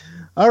 then.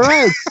 All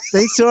right.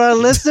 Thanks to our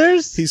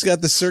listeners. He's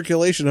got the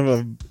circulation of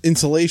an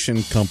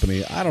insulation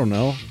company. I don't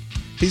know.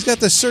 He's got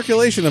the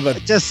circulation of a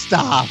just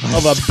stop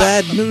of a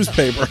bad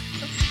newspaper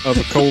of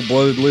a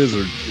cold-blooded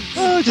lizard.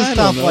 Oh, just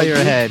stop while you're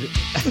ahead.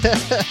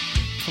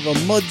 Of a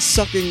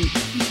mud-sucking...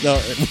 No,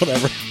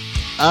 whatever.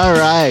 All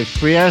right.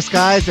 Free our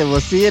skies, and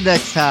we'll see you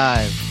next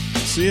time.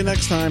 See you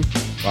next time.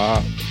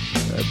 Bye.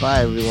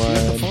 Bye, everyone.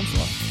 See you at the phone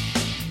fly.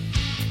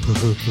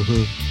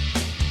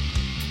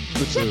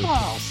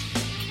 Shitballs.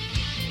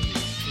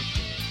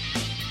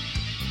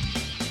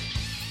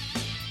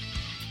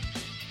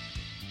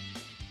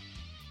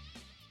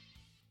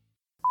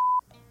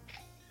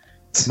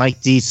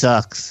 Mike D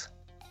sucks.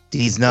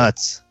 D's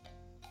nuts.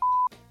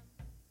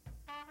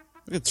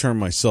 I could turn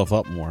myself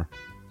up more.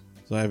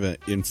 So I have an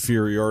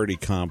inferiority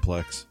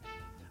complex.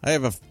 I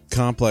have a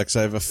complex.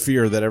 I have a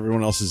fear that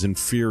everyone else is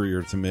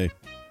inferior to me.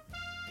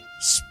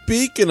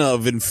 Speaking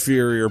of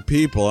inferior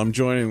people, I'm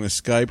joining the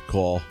Skype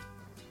call.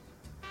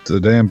 The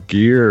damn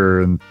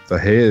gear and the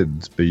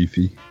head's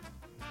beefy.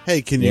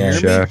 Hey, can you hear me?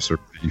 Shafts are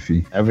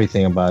beefy.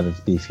 Everything about it's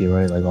beefy,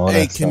 right? Like all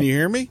Hey, that can stuff. you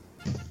hear me?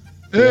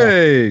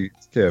 Hey,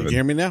 Kevin. Can you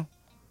hear me now?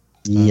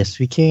 Yes,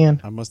 we can.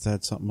 I must have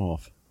had something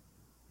off.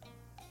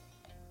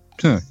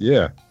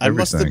 Yeah. I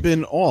must have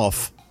everything. been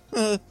off.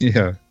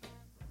 Yeah.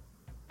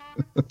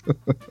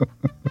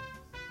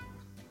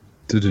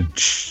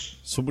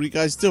 So what are you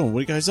guys doing? What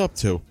are you guys up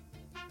to?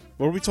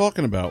 What are we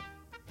talking about?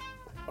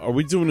 Are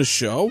we doing a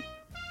show?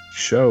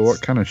 Show?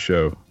 What kind of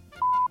show?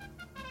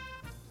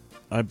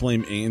 I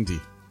blame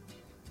Andy.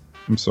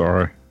 I'm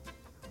sorry.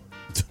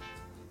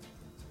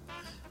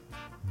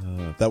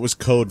 That was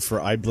code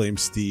for I blame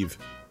Steve.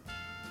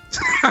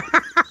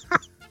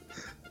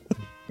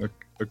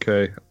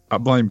 Okay. I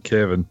blame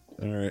Kevin.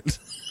 All right.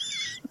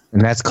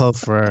 And that's code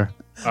for...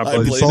 I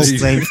blame both Steve.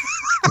 blame...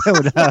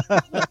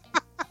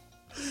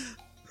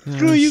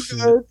 Screw you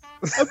guys.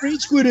 I'm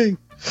rage quitting.